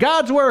doing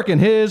God's work,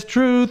 and his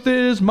truth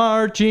is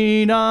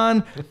marching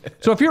on.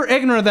 So if you're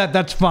ignorant of that,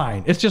 that's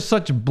fine. It's just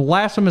such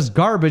blasphemous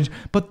garbage.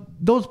 But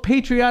those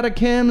patriotic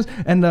hymns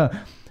and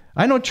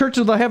I know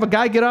churches will have a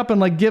guy get up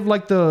and give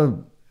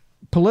the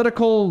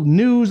political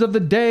news of the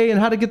day and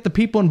how to get the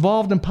people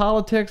involved in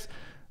politics.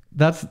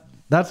 That's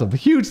a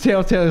huge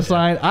telltale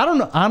sign. I don't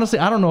know. Honestly,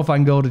 I don't know if I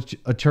can go to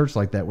a church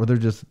like that where they're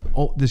just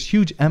this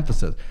huge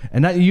emphasis.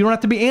 And you don't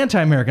have to be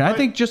anti-American. Right. I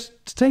think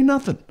just say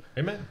nothing.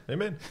 Amen.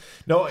 Amen.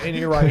 No, and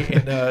you're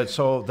right. And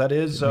so that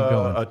is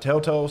a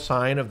telltale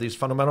sign of these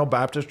fundamental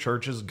Baptist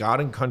churches, God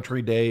and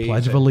Country Days.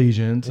 Pledge of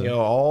Allegiance.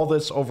 All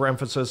this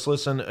overemphasis.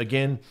 Listen,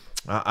 again,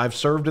 I've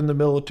served in the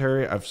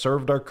military. I've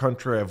served our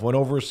country. I've went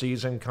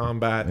overseas in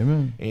combat.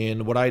 Amen.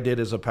 And what I did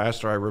as a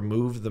pastor, I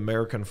removed the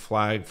American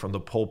flag from the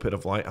pulpit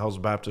of Lighthouse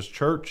Baptist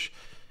Church.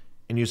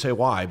 And you say,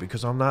 why?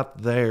 Because I'm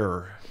not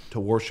there to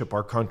worship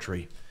our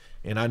country.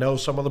 And I know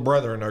some of the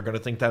brethren are going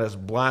to think that is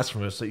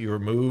blasphemous that you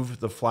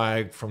remove the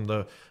flag from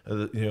the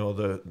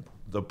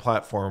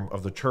platform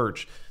of the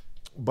church.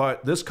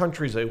 But this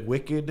country is a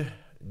wicked,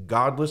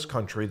 godless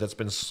country that's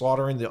been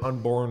slaughtering the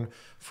unborn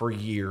for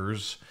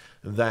years,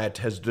 that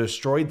has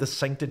destroyed the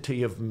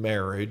sanctity of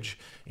marriage.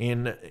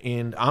 And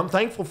I'm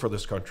thankful for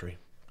this country.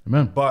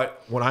 Amen.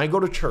 But when I go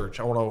to church,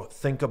 I want to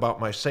think about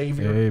my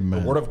Savior,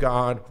 Amen. the Word of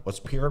God, what's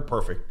pure and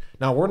perfect.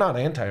 Now, we're not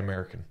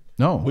anti-American.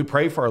 No. We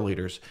pray for our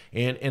leaders.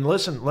 And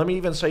listen, let me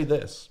even say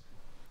this.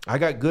 I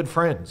got good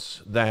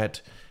friends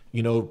that,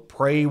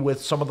 pray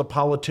with some of the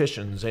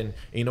politicians and,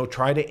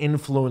 try to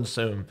influence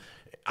them.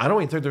 I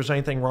don't even think there's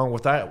anything wrong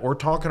with that. We're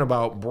talking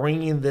about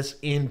bringing this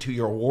into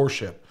your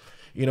worship.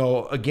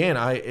 Again,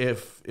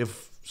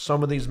 if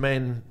some of these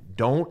men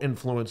don't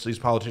influence these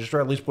politicians, or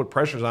at least put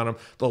pressures on them,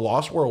 the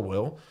lost world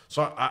will.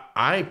 So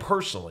I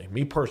personally,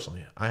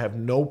 I have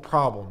no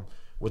problem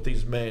with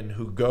these men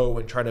who go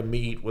and try to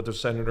meet with the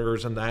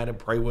senators and that and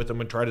pray with them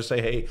and try to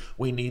say, hey,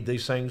 we need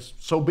these things.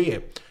 So be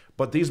it.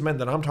 But these men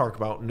that I'm talking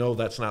about, no,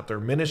 that's not their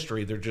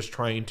ministry. They're just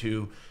trying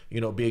to,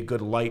 be a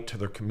good light to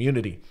their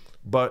community.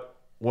 But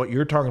what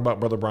you're talking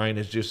about, Brother Brian,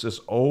 is just this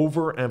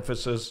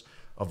overemphasis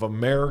of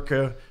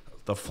America,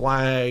 the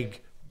flag,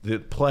 the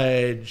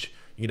pledge,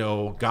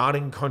 God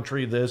and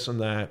country, this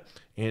and that.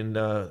 And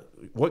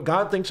what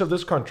God thinks of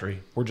this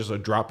country, we're just a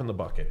drop in the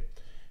bucket.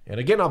 And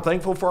again, I'm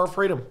thankful for our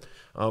freedom.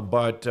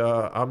 But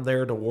I'm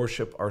there to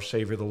worship our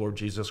Savior, the Lord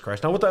Jesus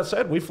Christ. Now, with that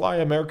said, we fly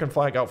an American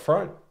flag out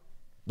front,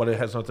 but it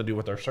has nothing to do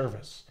with our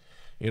service.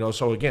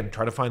 So again,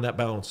 try to find that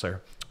balance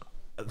there.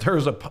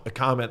 There's a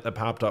comment that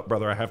popped up,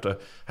 brother. I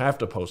have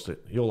to post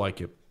it. You'll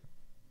like it.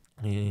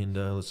 And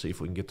let's see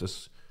if we can get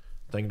this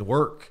thing to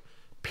work.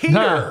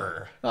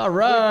 Peter. All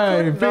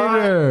right,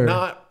 Peter.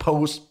 Not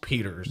post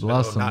Peter's.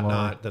 Bless him,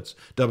 not. That's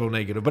double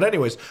negative. But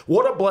anyways,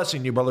 what a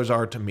blessing you brothers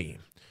are to me.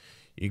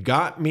 You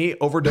got me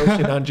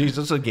overdosing on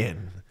Jesus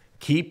again.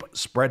 Keep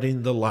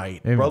spreading the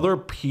light. Amen. Brother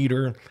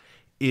Peter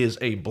is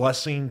a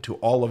blessing to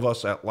all of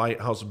us at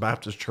Lighthouse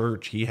Baptist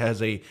Church. He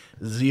has a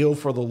zeal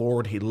for the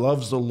Lord. He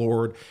loves the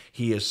Lord.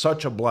 He is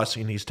such a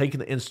blessing. He's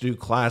taken the Institute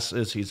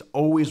classes. He's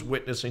always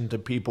witnessing to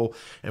people.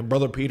 And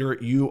Brother Peter,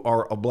 you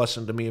are a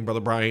blessing to me and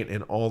Brother Brian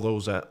and all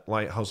those at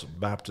Lighthouse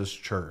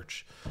Baptist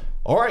Church.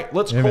 All right,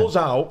 let's close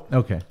out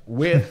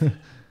with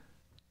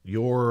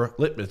your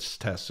litmus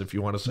test, if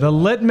you want to say the that.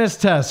 litmus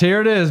test.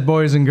 Here it is,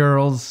 boys and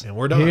girls. And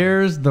we're done.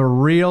 Here's the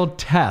real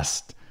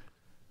test.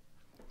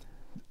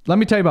 Let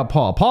me tell you about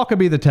Paul. Paul could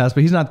be the test,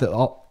 but he's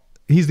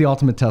the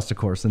ultimate test, of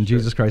course, in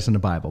Jesus Christ in the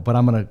Bible. But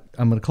I'm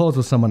gonna close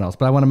with someone else.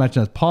 But I want to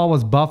mention this. Paul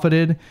was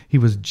buffeted. He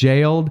was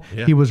jailed.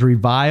 Yeah. He was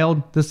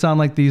reviled. This sound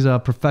like these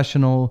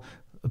professional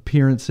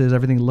appearances.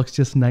 Everything looks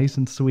just nice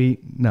and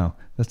sweet. No,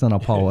 that's not how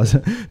Paul was.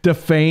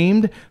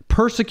 Defamed,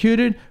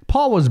 persecuted.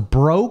 Paul was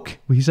broke.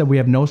 He said we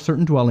have no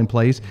certain dwelling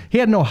place. He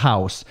had no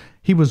house.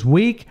 He was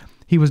weak.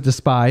 He was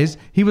despised.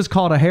 He was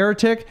called a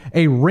heretic,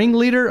 a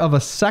ringleader of a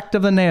sect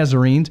of the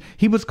Nazarenes.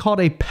 He was called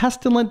a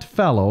pestilent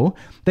fellow.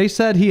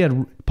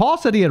 Paul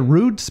said he had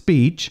rude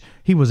speech.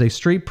 He was a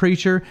street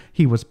preacher.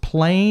 He was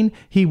plain.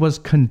 He was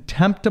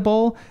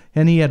contemptible,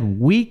 and he had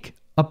weak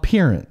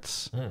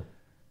appearance.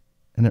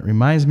 And it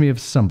reminds me of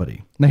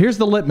somebody. Now, here's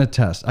the litmus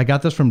test. I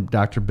got this from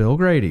Dr. Bill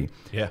Grady,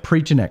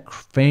 preaching that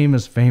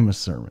famous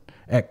sermon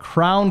at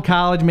Crown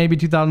College, maybe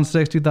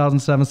 2006,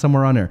 2007,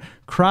 somewhere on there.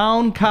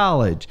 Crown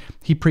College.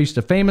 He preached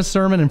a famous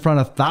sermon in front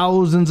of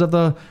thousands of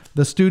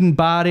the student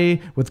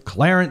body with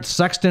Clarence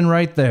Sexton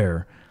right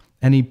there.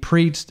 And he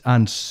preached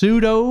on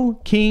pseudo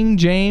King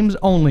James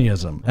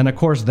onlyism. And of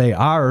course, they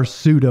are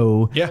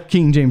pseudo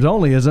King James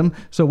onlyism.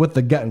 So with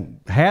the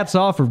hats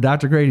off for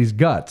Dr. Grady's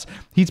guts.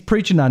 He's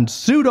preaching on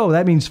pseudo,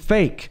 that means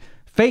fake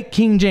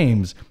King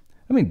James.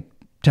 I mean,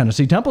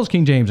 Tennessee Temple's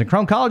King James and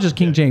Crown College's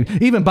King James.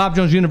 Even Bob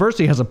Jones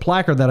University has a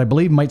placard that I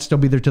believe might still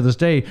be there to this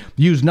day.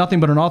 Use nothing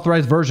but an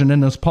authorized version in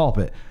this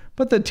pulpit.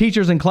 But the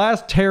teachers in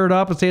class tear it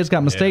up and say it's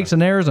got mistakes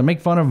and errors and make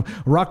fun of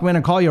Ruckman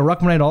and call you a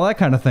Ruckmanite, all that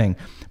kind of thing.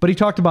 But he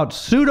talked about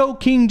pseudo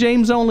King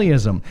James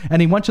onlyism.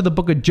 And he went to the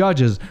book of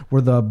Judges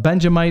where the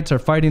Benjamites are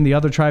fighting the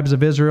other tribes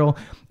of Israel.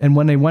 And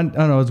when they went,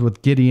 I don't know, it was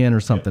with Gideon or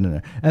something in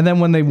there. And then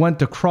when they went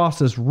to cross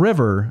this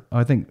river,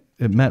 I think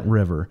it meant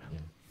river,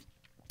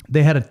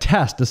 they had a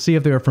test to see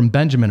if they were from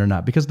Benjamin or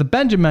not, because the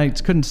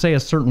Benjamites couldn't say a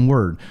certain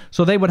word.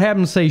 So they would have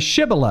them say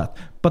Shibboleth,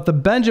 but the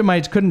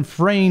Benjamites couldn't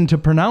feign to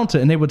pronounce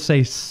it, and they would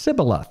say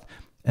Sibboleth.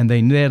 And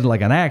they had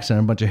like an accent,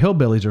 a bunch of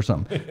hillbillies or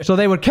something. So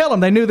they would kill them.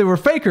 They knew they were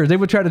fakers. They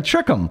would try to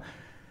trick them.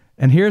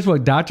 And here's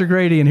what Dr.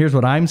 Grady, and here's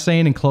what I'm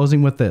saying in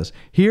closing with this.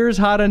 Here's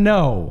how to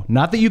know.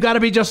 Not that you got to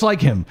be just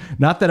like him.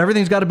 Not that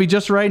everything's got to be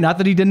just right. Not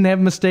that he didn't have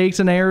mistakes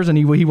and errors and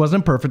he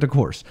wasn't perfect, of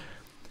course.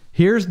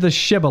 Here's the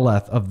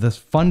shibboleth of this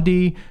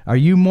Fundie. Are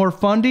you more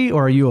Fundie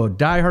or are you a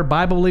diehard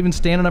Bible-believing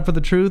standing up for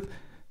the truth?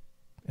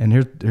 And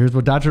here's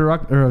what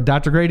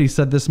Dr. Grady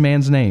said this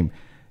man's name.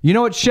 You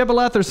know what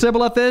shibboleth or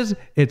sibboleth is?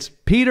 It's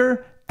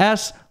Peter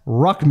S.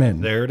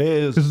 Ruckman. There it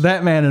is. Because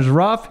that man is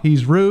rough,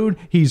 he's rude,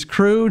 he's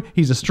crude,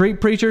 he's a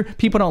street preacher.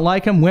 People don't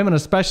like him. Women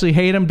especially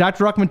hate him.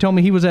 Dr. Ruckman told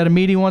me he was at a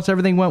meeting once,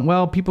 everything went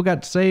well, people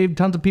got saved,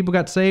 tons of people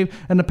got saved,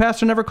 and the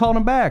pastor never called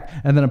him back.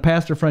 And then a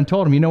pastor friend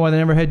told him, you know why they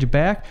never had you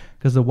back?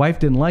 Because the wife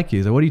didn't like you.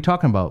 He said, what are you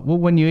talking about? Well,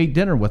 when you ate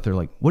dinner with her.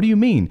 Like, what do you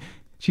mean?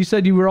 She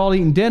said you were all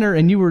eating dinner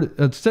and you were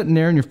sitting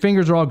there and your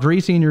fingers are all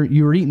greasy and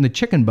you were eating the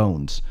chicken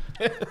bones.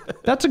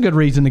 That's a good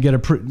reason to get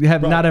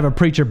not have a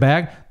preacher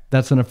back.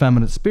 That's an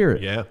effeminate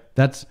spirit. Yeah.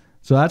 That's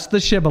the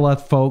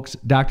shibboleth, folks.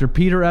 Dr.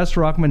 Peter S.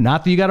 Ruckman.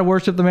 Not that you got to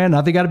worship the man.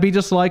 Not that you got to be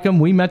just like him.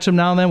 We mention him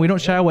now and then. We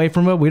don't shy away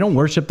from it. We don't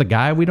worship the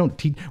guy. We don't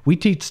teach. We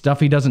teach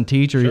stuff he doesn't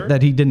teach or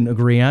that he didn't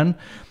agree on.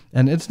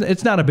 And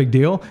it's not a big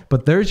deal.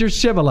 But there's your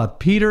shibboleth,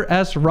 Peter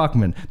S.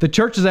 Ruckman. The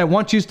churches that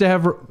once used to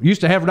have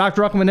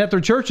Dr. Ruckman at their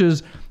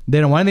churches,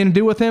 they don't want anything to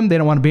do with him. They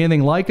don't want to be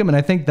anything like him. And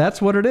I think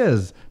that's what it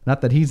is.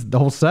 Not that he's the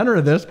whole center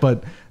of this,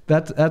 but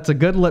that's a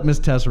good litmus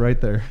test right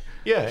there.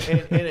 Yeah,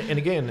 and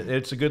again,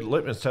 it's a good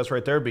litmus test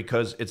right there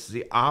because it's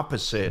the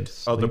opposite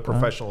of the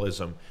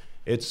professionalism.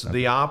 It's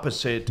the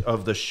opposite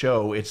of the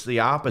show. It's the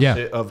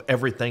opposite of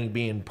everything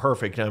being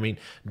perfect. I mean,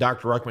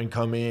 Dr. Ruckman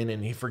come in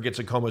and he forgets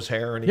to comb his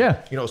hair and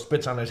he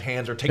spits on his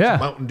hands or takes a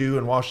Mountain Dew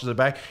and washes it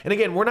back. And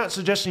again, we're not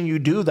suggesting you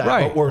do that,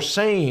 but we're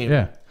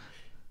saying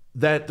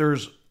that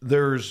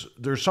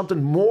there's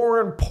something more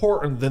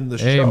important than the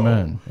show.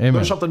 Amen.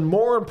 There's something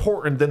more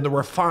important than the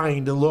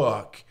refined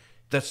look.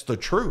 That's the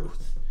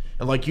truth.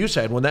 And like you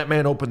said, when that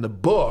man opened the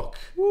book,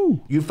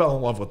 you fell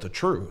in love with the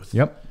truth.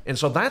 Yep. And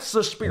so that's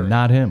the spirit.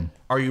 Not him.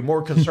 Are you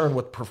more concerned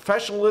with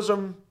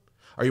professionalism?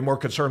 Are you more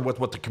concerned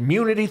with what the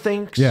community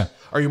thinks? Yeah.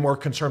 Are you more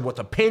concerned with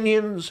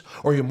opinions?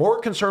 Or are you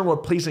more concerned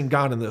with pleasing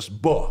God in this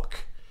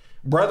book?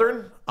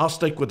 Brethren, I'll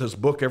stick with this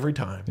book every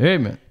time.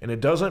 Amen. And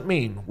it doesn't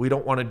mean we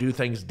don't want to do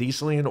things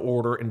decently in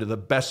order and to the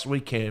best we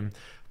can,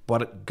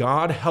 but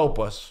God help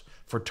us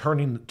for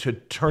turning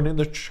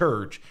the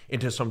church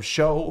into some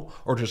show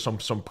or to some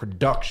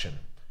production.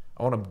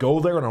 I want to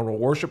go there and I want to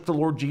worship the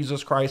Lord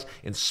Jesus Christ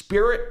in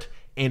spirit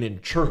and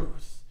in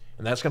truth.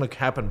 And that's going to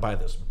happen by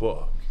this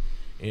book.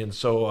 And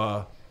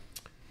so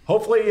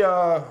hopefully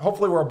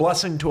we're a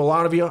blessing to a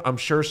lot of you. I'm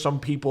sure some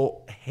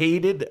people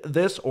hated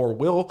this or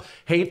will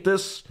hate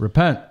this.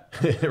 Repent.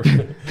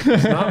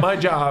 It's not my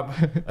job.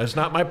 It's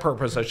not my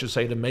purpose, I should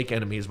say, to make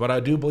enemies. But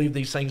I do believe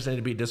these things need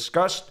to be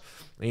discussed.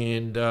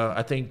 And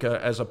I think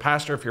as a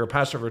pastor, if you're a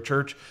pastor of a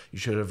church, you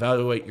should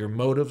evaluate your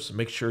motives.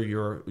 Make sure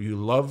you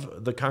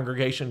love the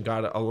congregation.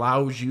 God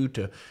allows you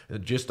to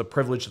just the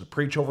privilege to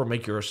preach over.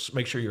 Make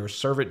sure you're a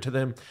servant to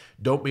them.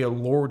 Don't be a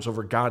lords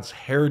over God's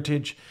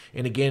heritage.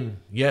 And again,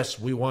 yes,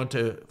 we want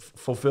to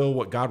fulfill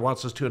what God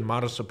wants us to in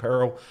modest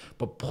apparel,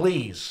 but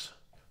please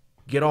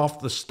get off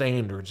the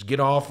standards.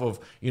 Get off of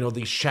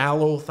these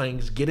shallow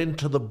things. Get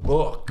into the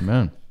book.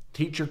 Amen.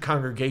 Teach your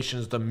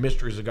congregations the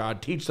mysteries of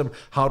God. Teach them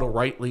how to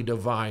rightly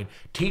divide.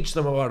 Teach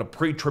them about a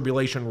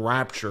pre-tribulation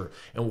rapture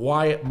and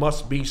why it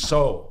must be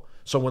so.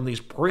 So when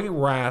these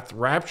pre-wrath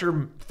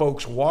rapture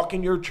folks walk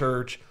in your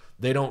church,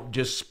 they don't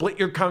just split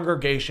your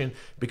congregation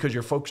because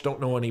your folks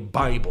don't know any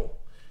Bible.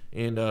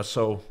 And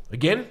so,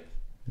 again,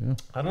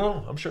 I don't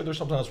know. I'm sure there's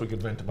something else we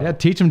could vent about. Yeah,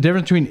 teach them the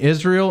difference between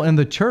Israel and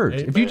the church.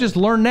 Amen. If you just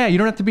learn that, you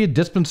don't have to be a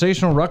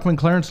dispensational Ruckman,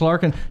 Clarence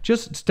Larkin.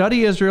 Just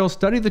study Israel,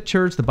 study the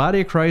church, the body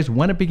of Christ,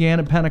 when it began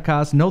at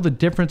Pentecost, know the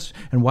difference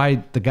and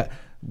why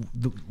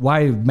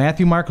why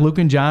Matthew, Mark, Luke,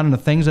 and John and the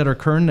things that are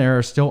occurring there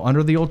are still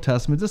under the Old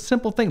Testament. It's a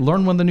simple thing.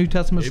 Learn when the New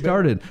Testament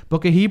started.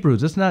 Book of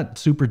Hebrews. It's not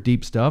super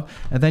deep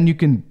stuff. And then you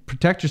can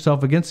protect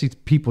yourself against these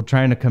people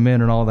trying to come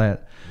in and all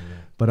that. Yeah.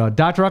 But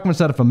Dr. Ruckman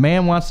said if a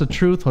man wants the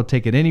truth, he'll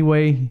take it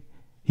anyway.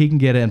 He can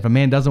get it. And if a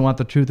man doesn't want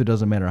the truth, it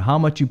doesn't matter how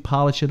much you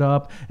polish it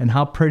up and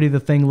how pretty the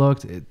thing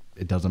looks.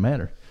 It doesn't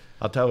matter.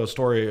 I'll tell a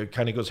story. It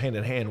kind of goes hand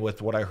in hand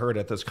with what I heard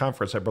at this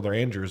conference at Brother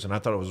Andrews, and I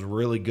thought it was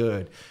really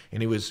good.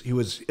 And he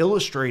was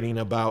illustrating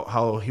about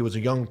how he was a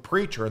young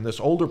preacher, and this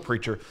older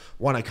preacher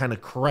wanted to kind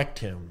of correct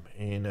him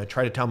and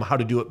try to tell him how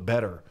to do it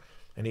better.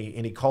 And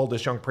he called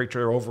this young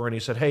preacher over and he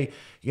said, "Hey,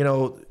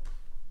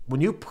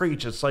 when you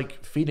preach, it's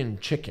like feeding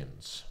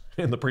chickens."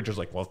 And the preacher's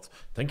like, "Well,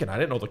 thinking I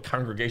didn't know the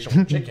congregation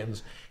were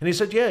chickens." And he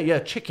said, "Yeah,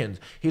 chickens."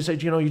 He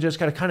said, "You just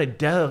got to kind of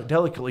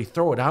delicately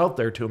throw it out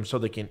there to them so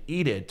they can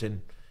eat it."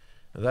 And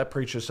that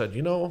preacher said,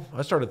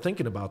 I started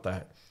thinking about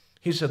that.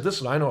 He said, "This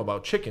is what I know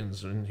about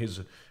chickens." And he's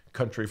a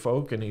country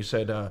folk. And he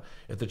said,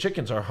 if the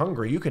chickens are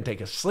hungry, you can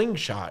take a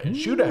slingshot and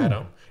shoot at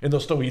them, and they'll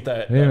still eat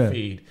that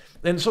feed.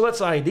 And so that's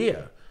the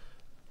idea.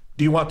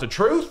 Do you want the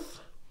truth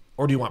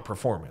or do you want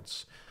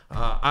performance?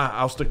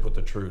 I'll stick with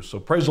the truth. So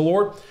praise the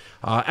Lord.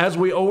 As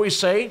we always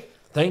say,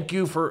 thank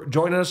you for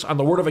joining us on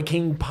the Word of a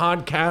King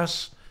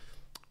podcast.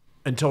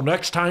 Until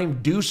next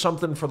time, do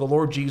something for the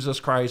Lord Jesus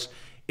Christ.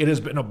 It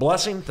has been a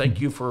blessing. Thank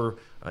you for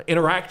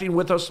interacting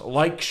with us.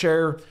 Like,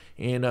 share,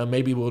 and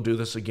maybe we'll do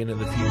this again in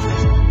the future.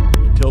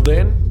 Until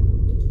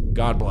then,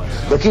 God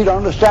bless. The key to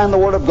understand the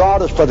Word of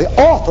God is for the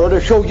author to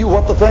show you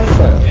what the thing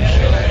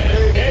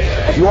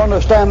says. If you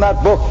understand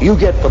that book, you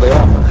get for the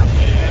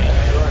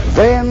author.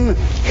 Then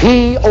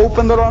he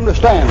opened their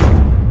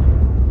understanding